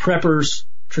 more preppers,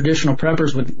 traditional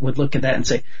preppers would look at that and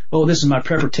say, oh, this is my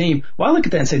prepper team. Well, I look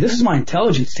at that and say, this is my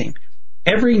intelligence team.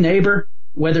 Every neighbor,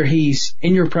 whether he's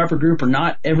in your prepper group or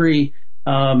not, every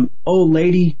old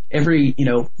lady, every, you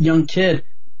know, young kid,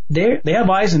 they have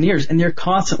eyes and ears, and they're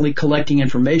constantly collecting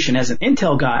information. As an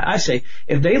intel guy, I say,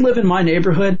 if they live in my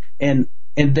neighborhood and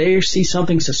they see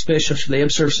something suspicious, they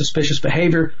observe suspicious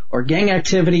behavior or gang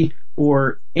activity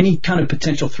or any kind of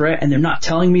potential threat, and they're not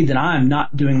telling me, then I'm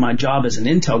not doing my job as an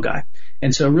intel guy.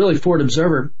 And so really, Ford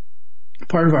Observer,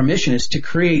 part of our mission is to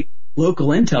create local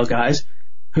intel guys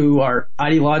who are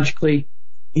ideologically,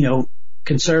 you know,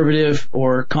 conservative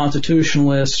or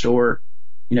constitutionalist or,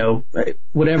 you know,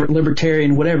 whatever,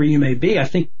 libertarian, whatever you may be. I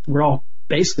think we're all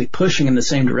basically pushing in the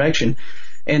same direction.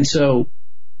 And so,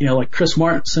 you know, like Chris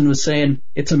Martenson was saying,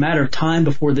 it's a matter of time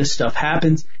before this stuff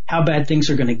happens. How bad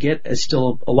things are going to get is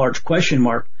still a large question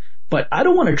mark. But I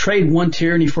don't want to trade one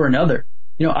tyranny for another.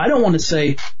 You know, I don't want to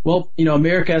say, well, you know,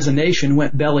 America as a nation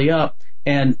went belly up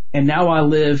and now I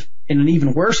live in an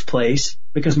even worse place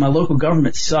because my local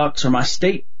government sucks or my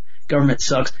state government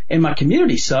sucks and my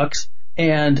community sucks.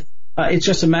 And it's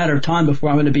just a matter of time before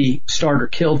I'm going to be starved or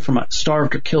killed for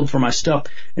my stuff.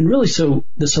 And really, so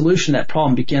the solution to that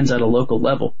problem begins at a local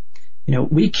level. You know,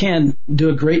 we can do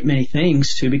a great many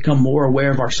things to become more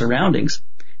aware of our surroundings.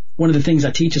 One of the things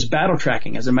I teach is battle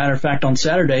tracking. As a matter of fact, on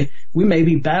Saturday, we may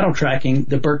be battle tracking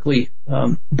the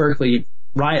Berkeley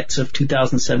riots of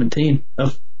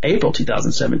April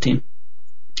 2017.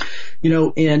 You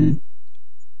know, in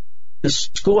the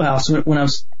schoolhouse, when I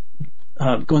was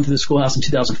going through the schoolhouse in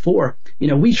 2004, you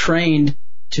know, we trained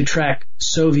to track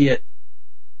Soviet,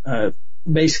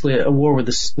 basically a war with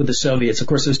the Soviets. Of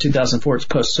course, it was 2004, it's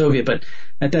post-Soviet, but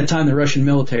at that time the Russian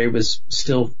military was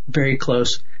still very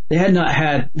close. They had not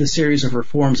had the series of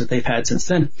reforms that they've had since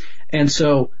then. And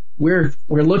so we're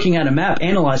looking at a map,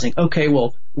 analyzing, okay,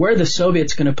 well, where are the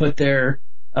Soviets going to put their,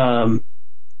 you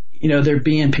know, their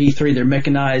BMP-3, their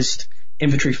mechanized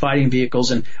infantry fighting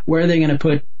vehicles, and where are they going to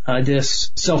put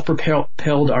this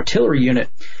self-propelled artillery unit?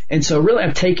 And so really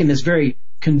I've taken this very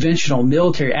conventional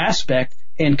military aspect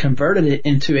and converted it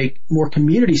into a more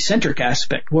community-centric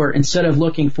aspect, where instead of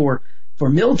looking for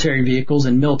military vehicles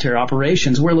and military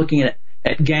operations, we're looking at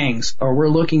at gangs, or we're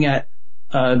looking at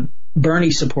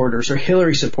Bernie supporters or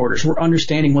Hillary supporters. We're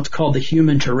understanding what's called the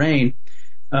human terrain.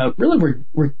 Really,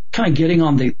 we're kind of getting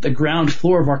on the ground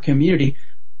floor of our community,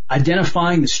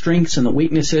 identifying the strengths and the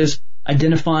weaknesses,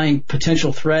 identifying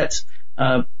potential threats,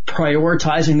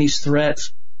 prioritizing these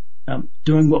threats,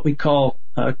 doing what we call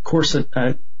course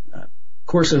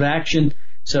of action.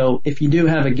 So if you do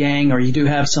have a gang or you do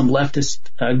have some leftist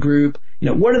group,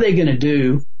 what are they going to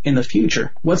do in the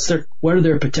future? What are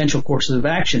their potential courses of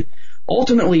action?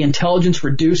 Ultimately, intelligence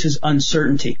reduces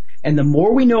uncertainty. And the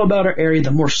more we know about our area,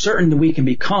 the more certain that we can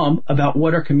become about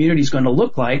what our community is going to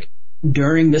look like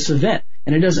during this event.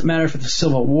 And it doesn't matter if it's a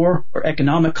civil war or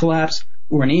economic collapse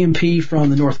or an EMP from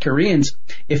the North Koreans.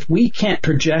 If we can't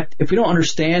project, if we don't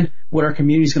understand what our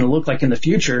community is going to look like in the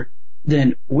future,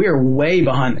 then we're way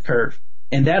behind the curve.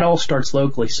 And that all starts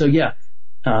locally. So yeah,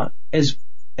 as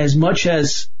much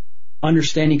as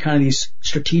understanding kind of these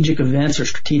strategic events or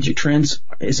strategic trends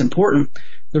is important,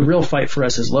 the real fight for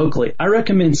us is locally. I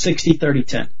recommend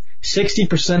 60-30-10.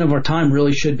 60% of our time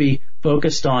really should be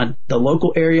focused on the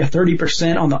local area,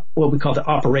 30% on the what we call the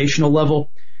operational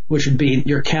level, which would be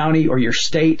your county or your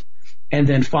state, and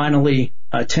then finally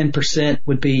 10%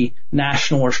 would be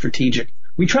national or strategic.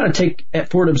 We try to take, at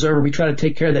Forward Observer, we try to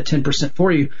take care of that 10%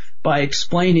 for you by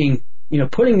explaining,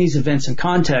 putting these events in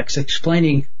context,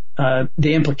 explaining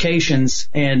the implications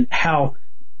and how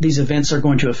these events are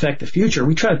going to affect the future.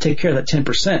 We try to take care of that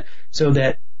 10% so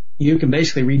that you can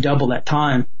basically redouble that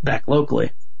time back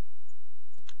locally.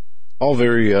 All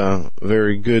very,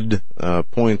 very good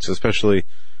points, especially,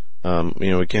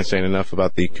 we can't say enough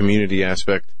about the community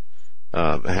aspect,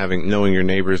 knowing your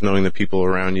neighbors, knowing the people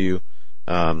around you.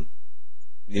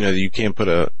 You can't put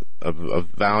a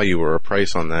value or a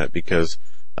price on that because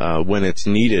when it's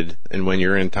needed and when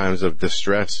you're in times of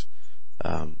distress,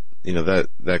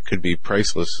 that could be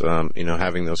priceless.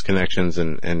 Having those connections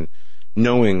and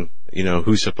knowing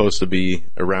who's supposed to be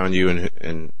around you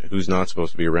and who's not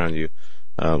supposed to be around you,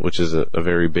 which is a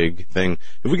very big thing.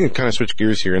 If we can kind of switch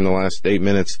gears here in the last 8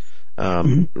 minutes,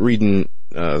 reading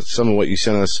some of what you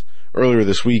sent us earlier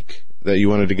this week that you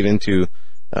wanted to get into.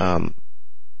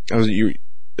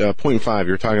 Point 5,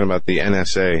 you're talking about the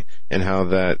NSA and how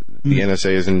that the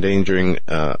NSA is endangering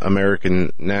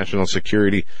American national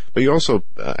security. But you also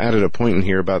added a point in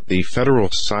here about the federal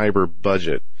cyber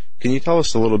budget. Can you tell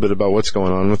us a little bit about what's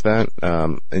going on with that?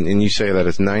 And you say that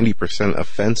it's 90%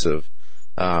 offensive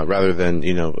rather than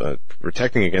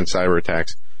protecting against cyber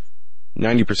attacks.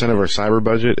 90% of our cyber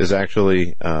budget is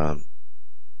actually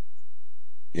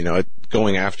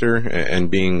going after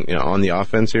and being on the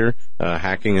offense here,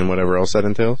 hacking and whatever else that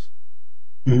entails?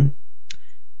 Mm-hmm.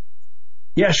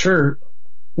 Yeah, sure.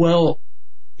 Well,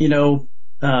 we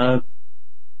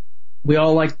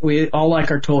all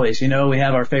like our toys. We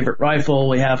have our favorite rifle,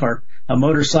 we have a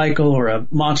motorcycle or a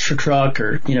monster truck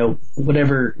or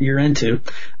whatever you're into.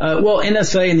 Well,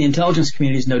 NSA and the intelligence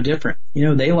community is no different.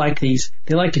 They like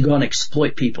to go and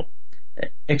exploit people,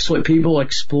 exploit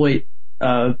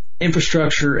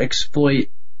infrastructure, exploit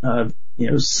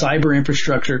cyber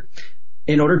infrastructure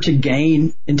in order to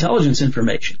gain intelligence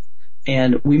information.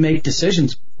 And we make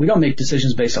decisions. We don't make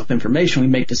decisions based off information. We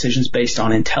make decisions based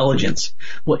on intelligence.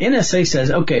 Well, NSA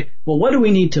says, okay, well, what do we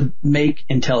need to make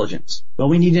intelligence? Well,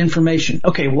 we need information.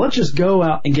 Okay, well, let's just go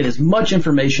out and get as much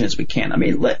information as we can. I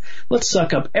mean, let's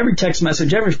suck up every text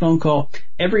message, every phone call,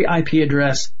 every IP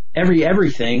address,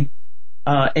 everything,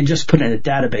 and just put it in a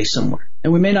database somewhere.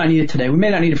 And we may not need it today. We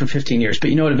may not need it for 15 years, but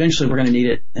eventually we're going to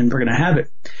need it and we're going to have it.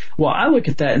 Well, I look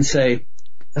at that and say,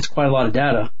 that's quite a lot of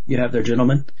data you have there,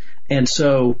 gentlemen. And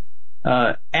so,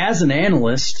 as an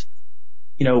analyst,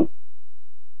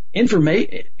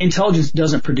 intelligence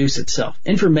doesn't produce itself.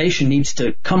 Information needs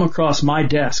to come across my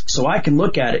desk so I can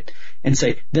look at it and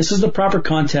say, this is the proper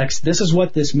context. This is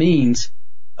what this means.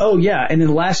 Oh yeah. And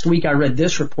then last week I read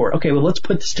this report. Okay. Well, let's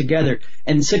put this together.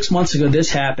 And 6 months ago this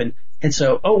happened. And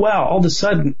so, oh wow, all of a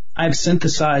sudden I've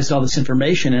synthesized all this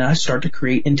information and I start to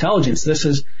create intelligence. This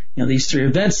is, these 3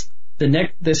 events.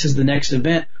 This is the next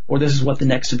event, or this is what the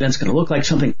next event's going to look like,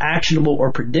 something actionable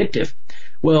or predictive.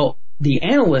 Well, the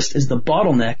analyst is the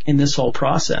bottleneck in this whole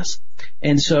process.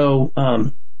 And so,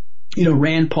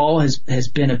 Rand Paul has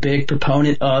been a big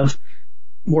proponent of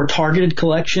more targeted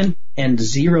collection and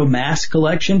zero mass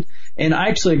collection. And I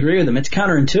actually agree with him. It's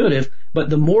counterintuitive,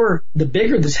 but the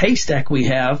bigger this haystack we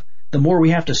have, the more we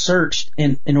have to search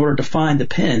in order to find the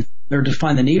pin, or to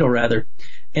find the needle rather.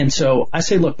 And so I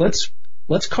say, look, let's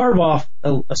carve off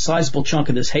a sizable chunk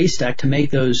of this haystack to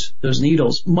make those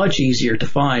needles much easier to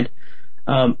find.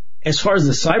 As far as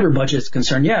the cyber budget is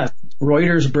concerned, yeah,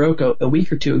 Reuters broke a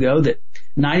week or two ago that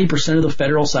 90% of the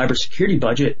federal cybersecurity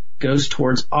budget goes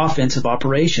towards offensive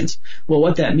operations. Well,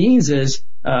 what that means is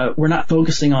we're not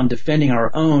focusing on defending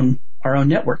our own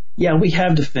network. Yeah, we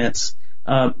have defense,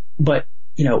 but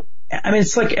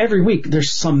it's like every week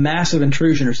there's some massive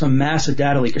intrusion or some massive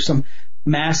data leak or some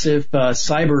massive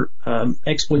cyber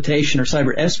exploitation or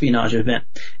cyber espionage event.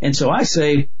 And so I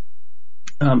say,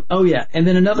 and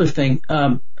then another thing,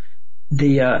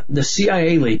 the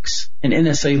CIA leaks and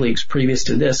NSA leaks previous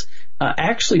to this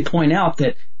actually point out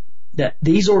that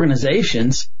these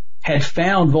organizations had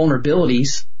found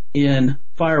vulnerabilities in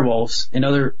firewalls and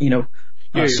other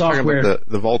you're software. Talking about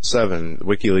the Vault 7,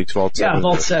 WikiLeaks Vault 7. Yeah,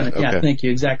 Vault 7. Okay. Yeah, thank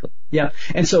you. Exactly. Yeah.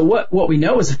 And so what we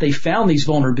know is that they found these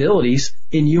vulnerabilities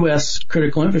in U.S.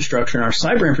 critical infrastructure and our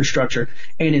cyber infrastructure,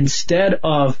 and instead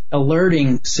of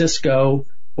alerting Cisco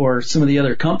or some of the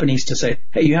other companies to say,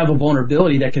 hey, you have a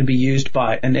vulnerability that can be used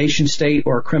by a nation state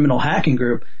or a criminal hacking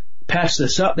group, patch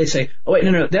this up, they say, oh wait,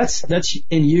 no, that's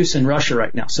in use in Russia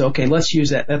right now. So okay, let's use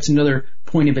that. That's another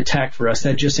point of attack for us.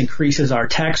 That just increases our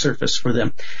attack surface for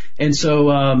them. And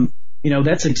so,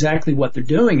 that's exactly what they're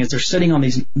doing is they're sitting on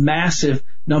these massive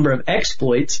number of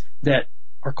exploits that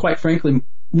are quite frankly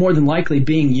more than likely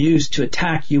being used to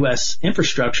attack U.S.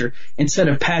 infrastructure instead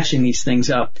of patching these things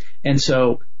up. And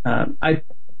so, I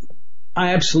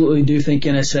absolutely do think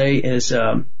NSA is,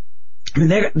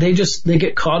 they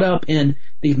get caught up in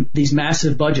these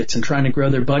massive budgets and trying to grow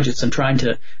their budgets and trying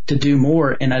to do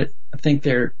more. And I think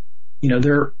they're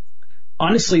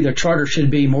honestly, their charter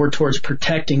should be more towards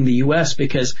protecting the U.S.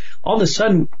 because all of a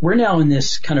sudden we're now in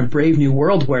this kind of brave new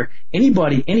world where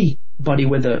anybody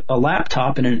with a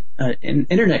laptop and an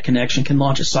internet connection can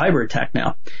launch a cyber attack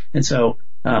now. And so,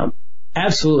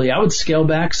 absolutely, I would scale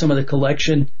back some of the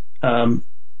collection,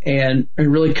 and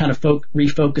really kind of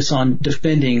refocus on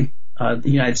defending the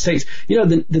United States.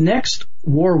 The next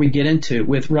war we get into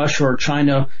with Russia or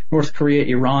China, North Korea,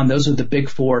 Iran, those are the big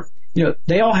four.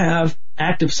 They all have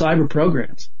active cyber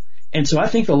programs. And so I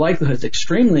think the likelihood is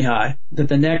extremely high that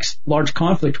the next large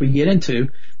conflict we get into,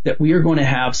 that we are going to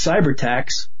have cyber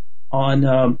attacks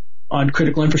on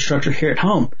critical infrastructure here at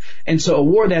home. And so a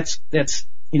war that's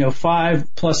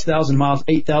 5,000+ miles,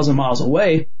 8,000 miles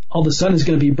away, all of a sudden is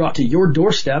going to be brought to your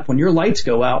doorstep when your lights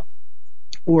go out,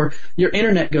 or your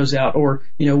internet goes out, or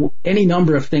any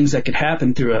number of things that could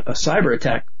happen through a cyber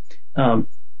attack.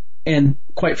 And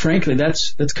quite frankly,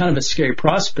 that's kind of a scary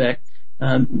prospect,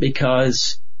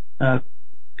 because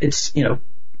it's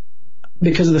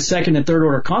because of the second and third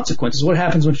order consequences. What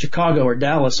happens when Chicago or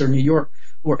Dallas or New York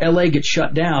or LA gets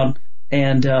shut down,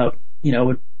 and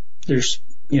there's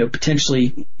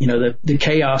potentially the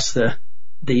chaos, the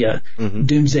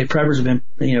doomsday preppers have been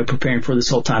preparing for this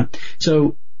whole time.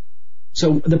 So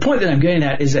the point that I'm getting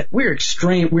at is that we're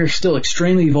still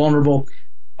extremely vulnerable.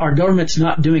 Our government's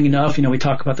not doing enough. We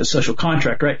talk about the social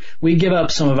contract, right? We give up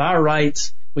some of our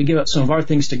rights, we give up some of our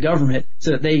things to government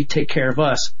so that they take care of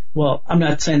us. Well, I'm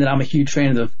not saying that I'm a huge fan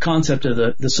of the concept of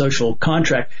the social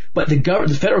contract, but the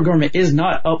federal government is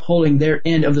not upholding their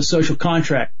end of the social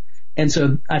contract. And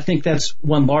so I think that's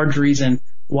one large reason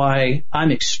why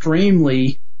I'm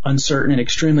extremely uncertain and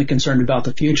extremely concerned about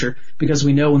the future, because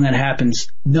we know when that happens,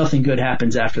 nothing good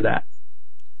happens after that.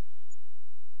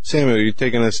 Samuel, you're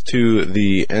taking us to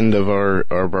the end of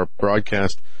our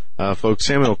broadcast. Folks,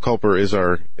 Samuel Culper is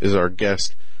our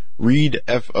guest.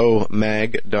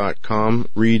 ReadFOMag.com.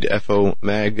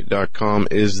 ReadFOMag.com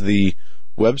is the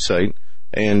website.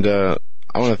 And I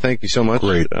want to thank you so much.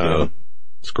 Great.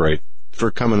 It's great.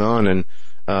 For coming on and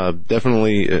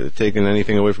definitely taking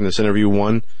anything away from this interview.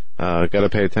 One, got to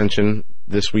pay attention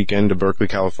this weekend to Berkeley,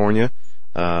 California.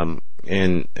 And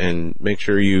make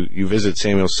sure you visit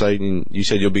Samuel's site. And you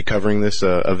said you'll be covering this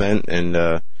event,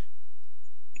 and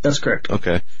that's correct.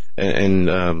 Okay. And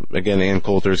again, Ann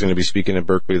Coulter is going to be speaking at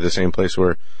Berkeley, the same place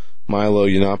where Milo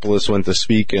Yiannopoulos went to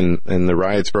speak, and the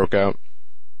riots broke out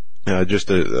just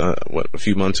a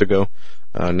few months ago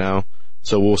now.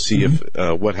 So we'll see if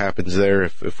what happens there,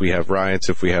 if we have riots,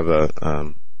 if we have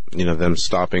them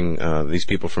stopping these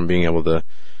people from being able to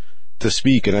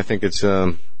speak. And I think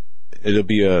it'll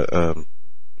be a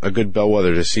good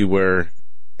bellwether to see where,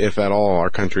 if at all, our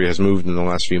country has moved in the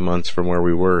last few months from where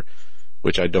we were,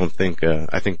 which I don't think.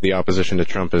 I think the opposition to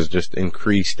Trump has just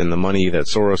increased, and the money that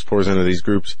Soros pours into these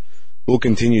groups will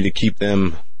continue to keep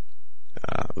them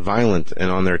violent and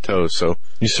on their toes. So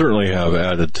you certainly have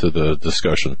added to the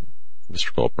discussion,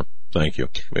 Mr. Culper. Thank you.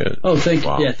 Thank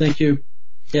you. Yeah, thank you.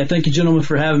 Yeah, thank you, gentlemen,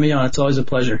 for having me on. It's always a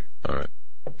pleasure. All right.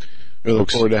 We look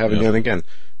forward to having you on again.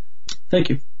 Thank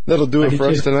you. That'll do it for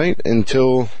us tonight.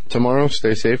 Until tomorrow,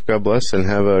 stay safe, God bless, and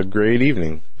have a great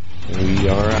evening. We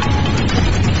are out.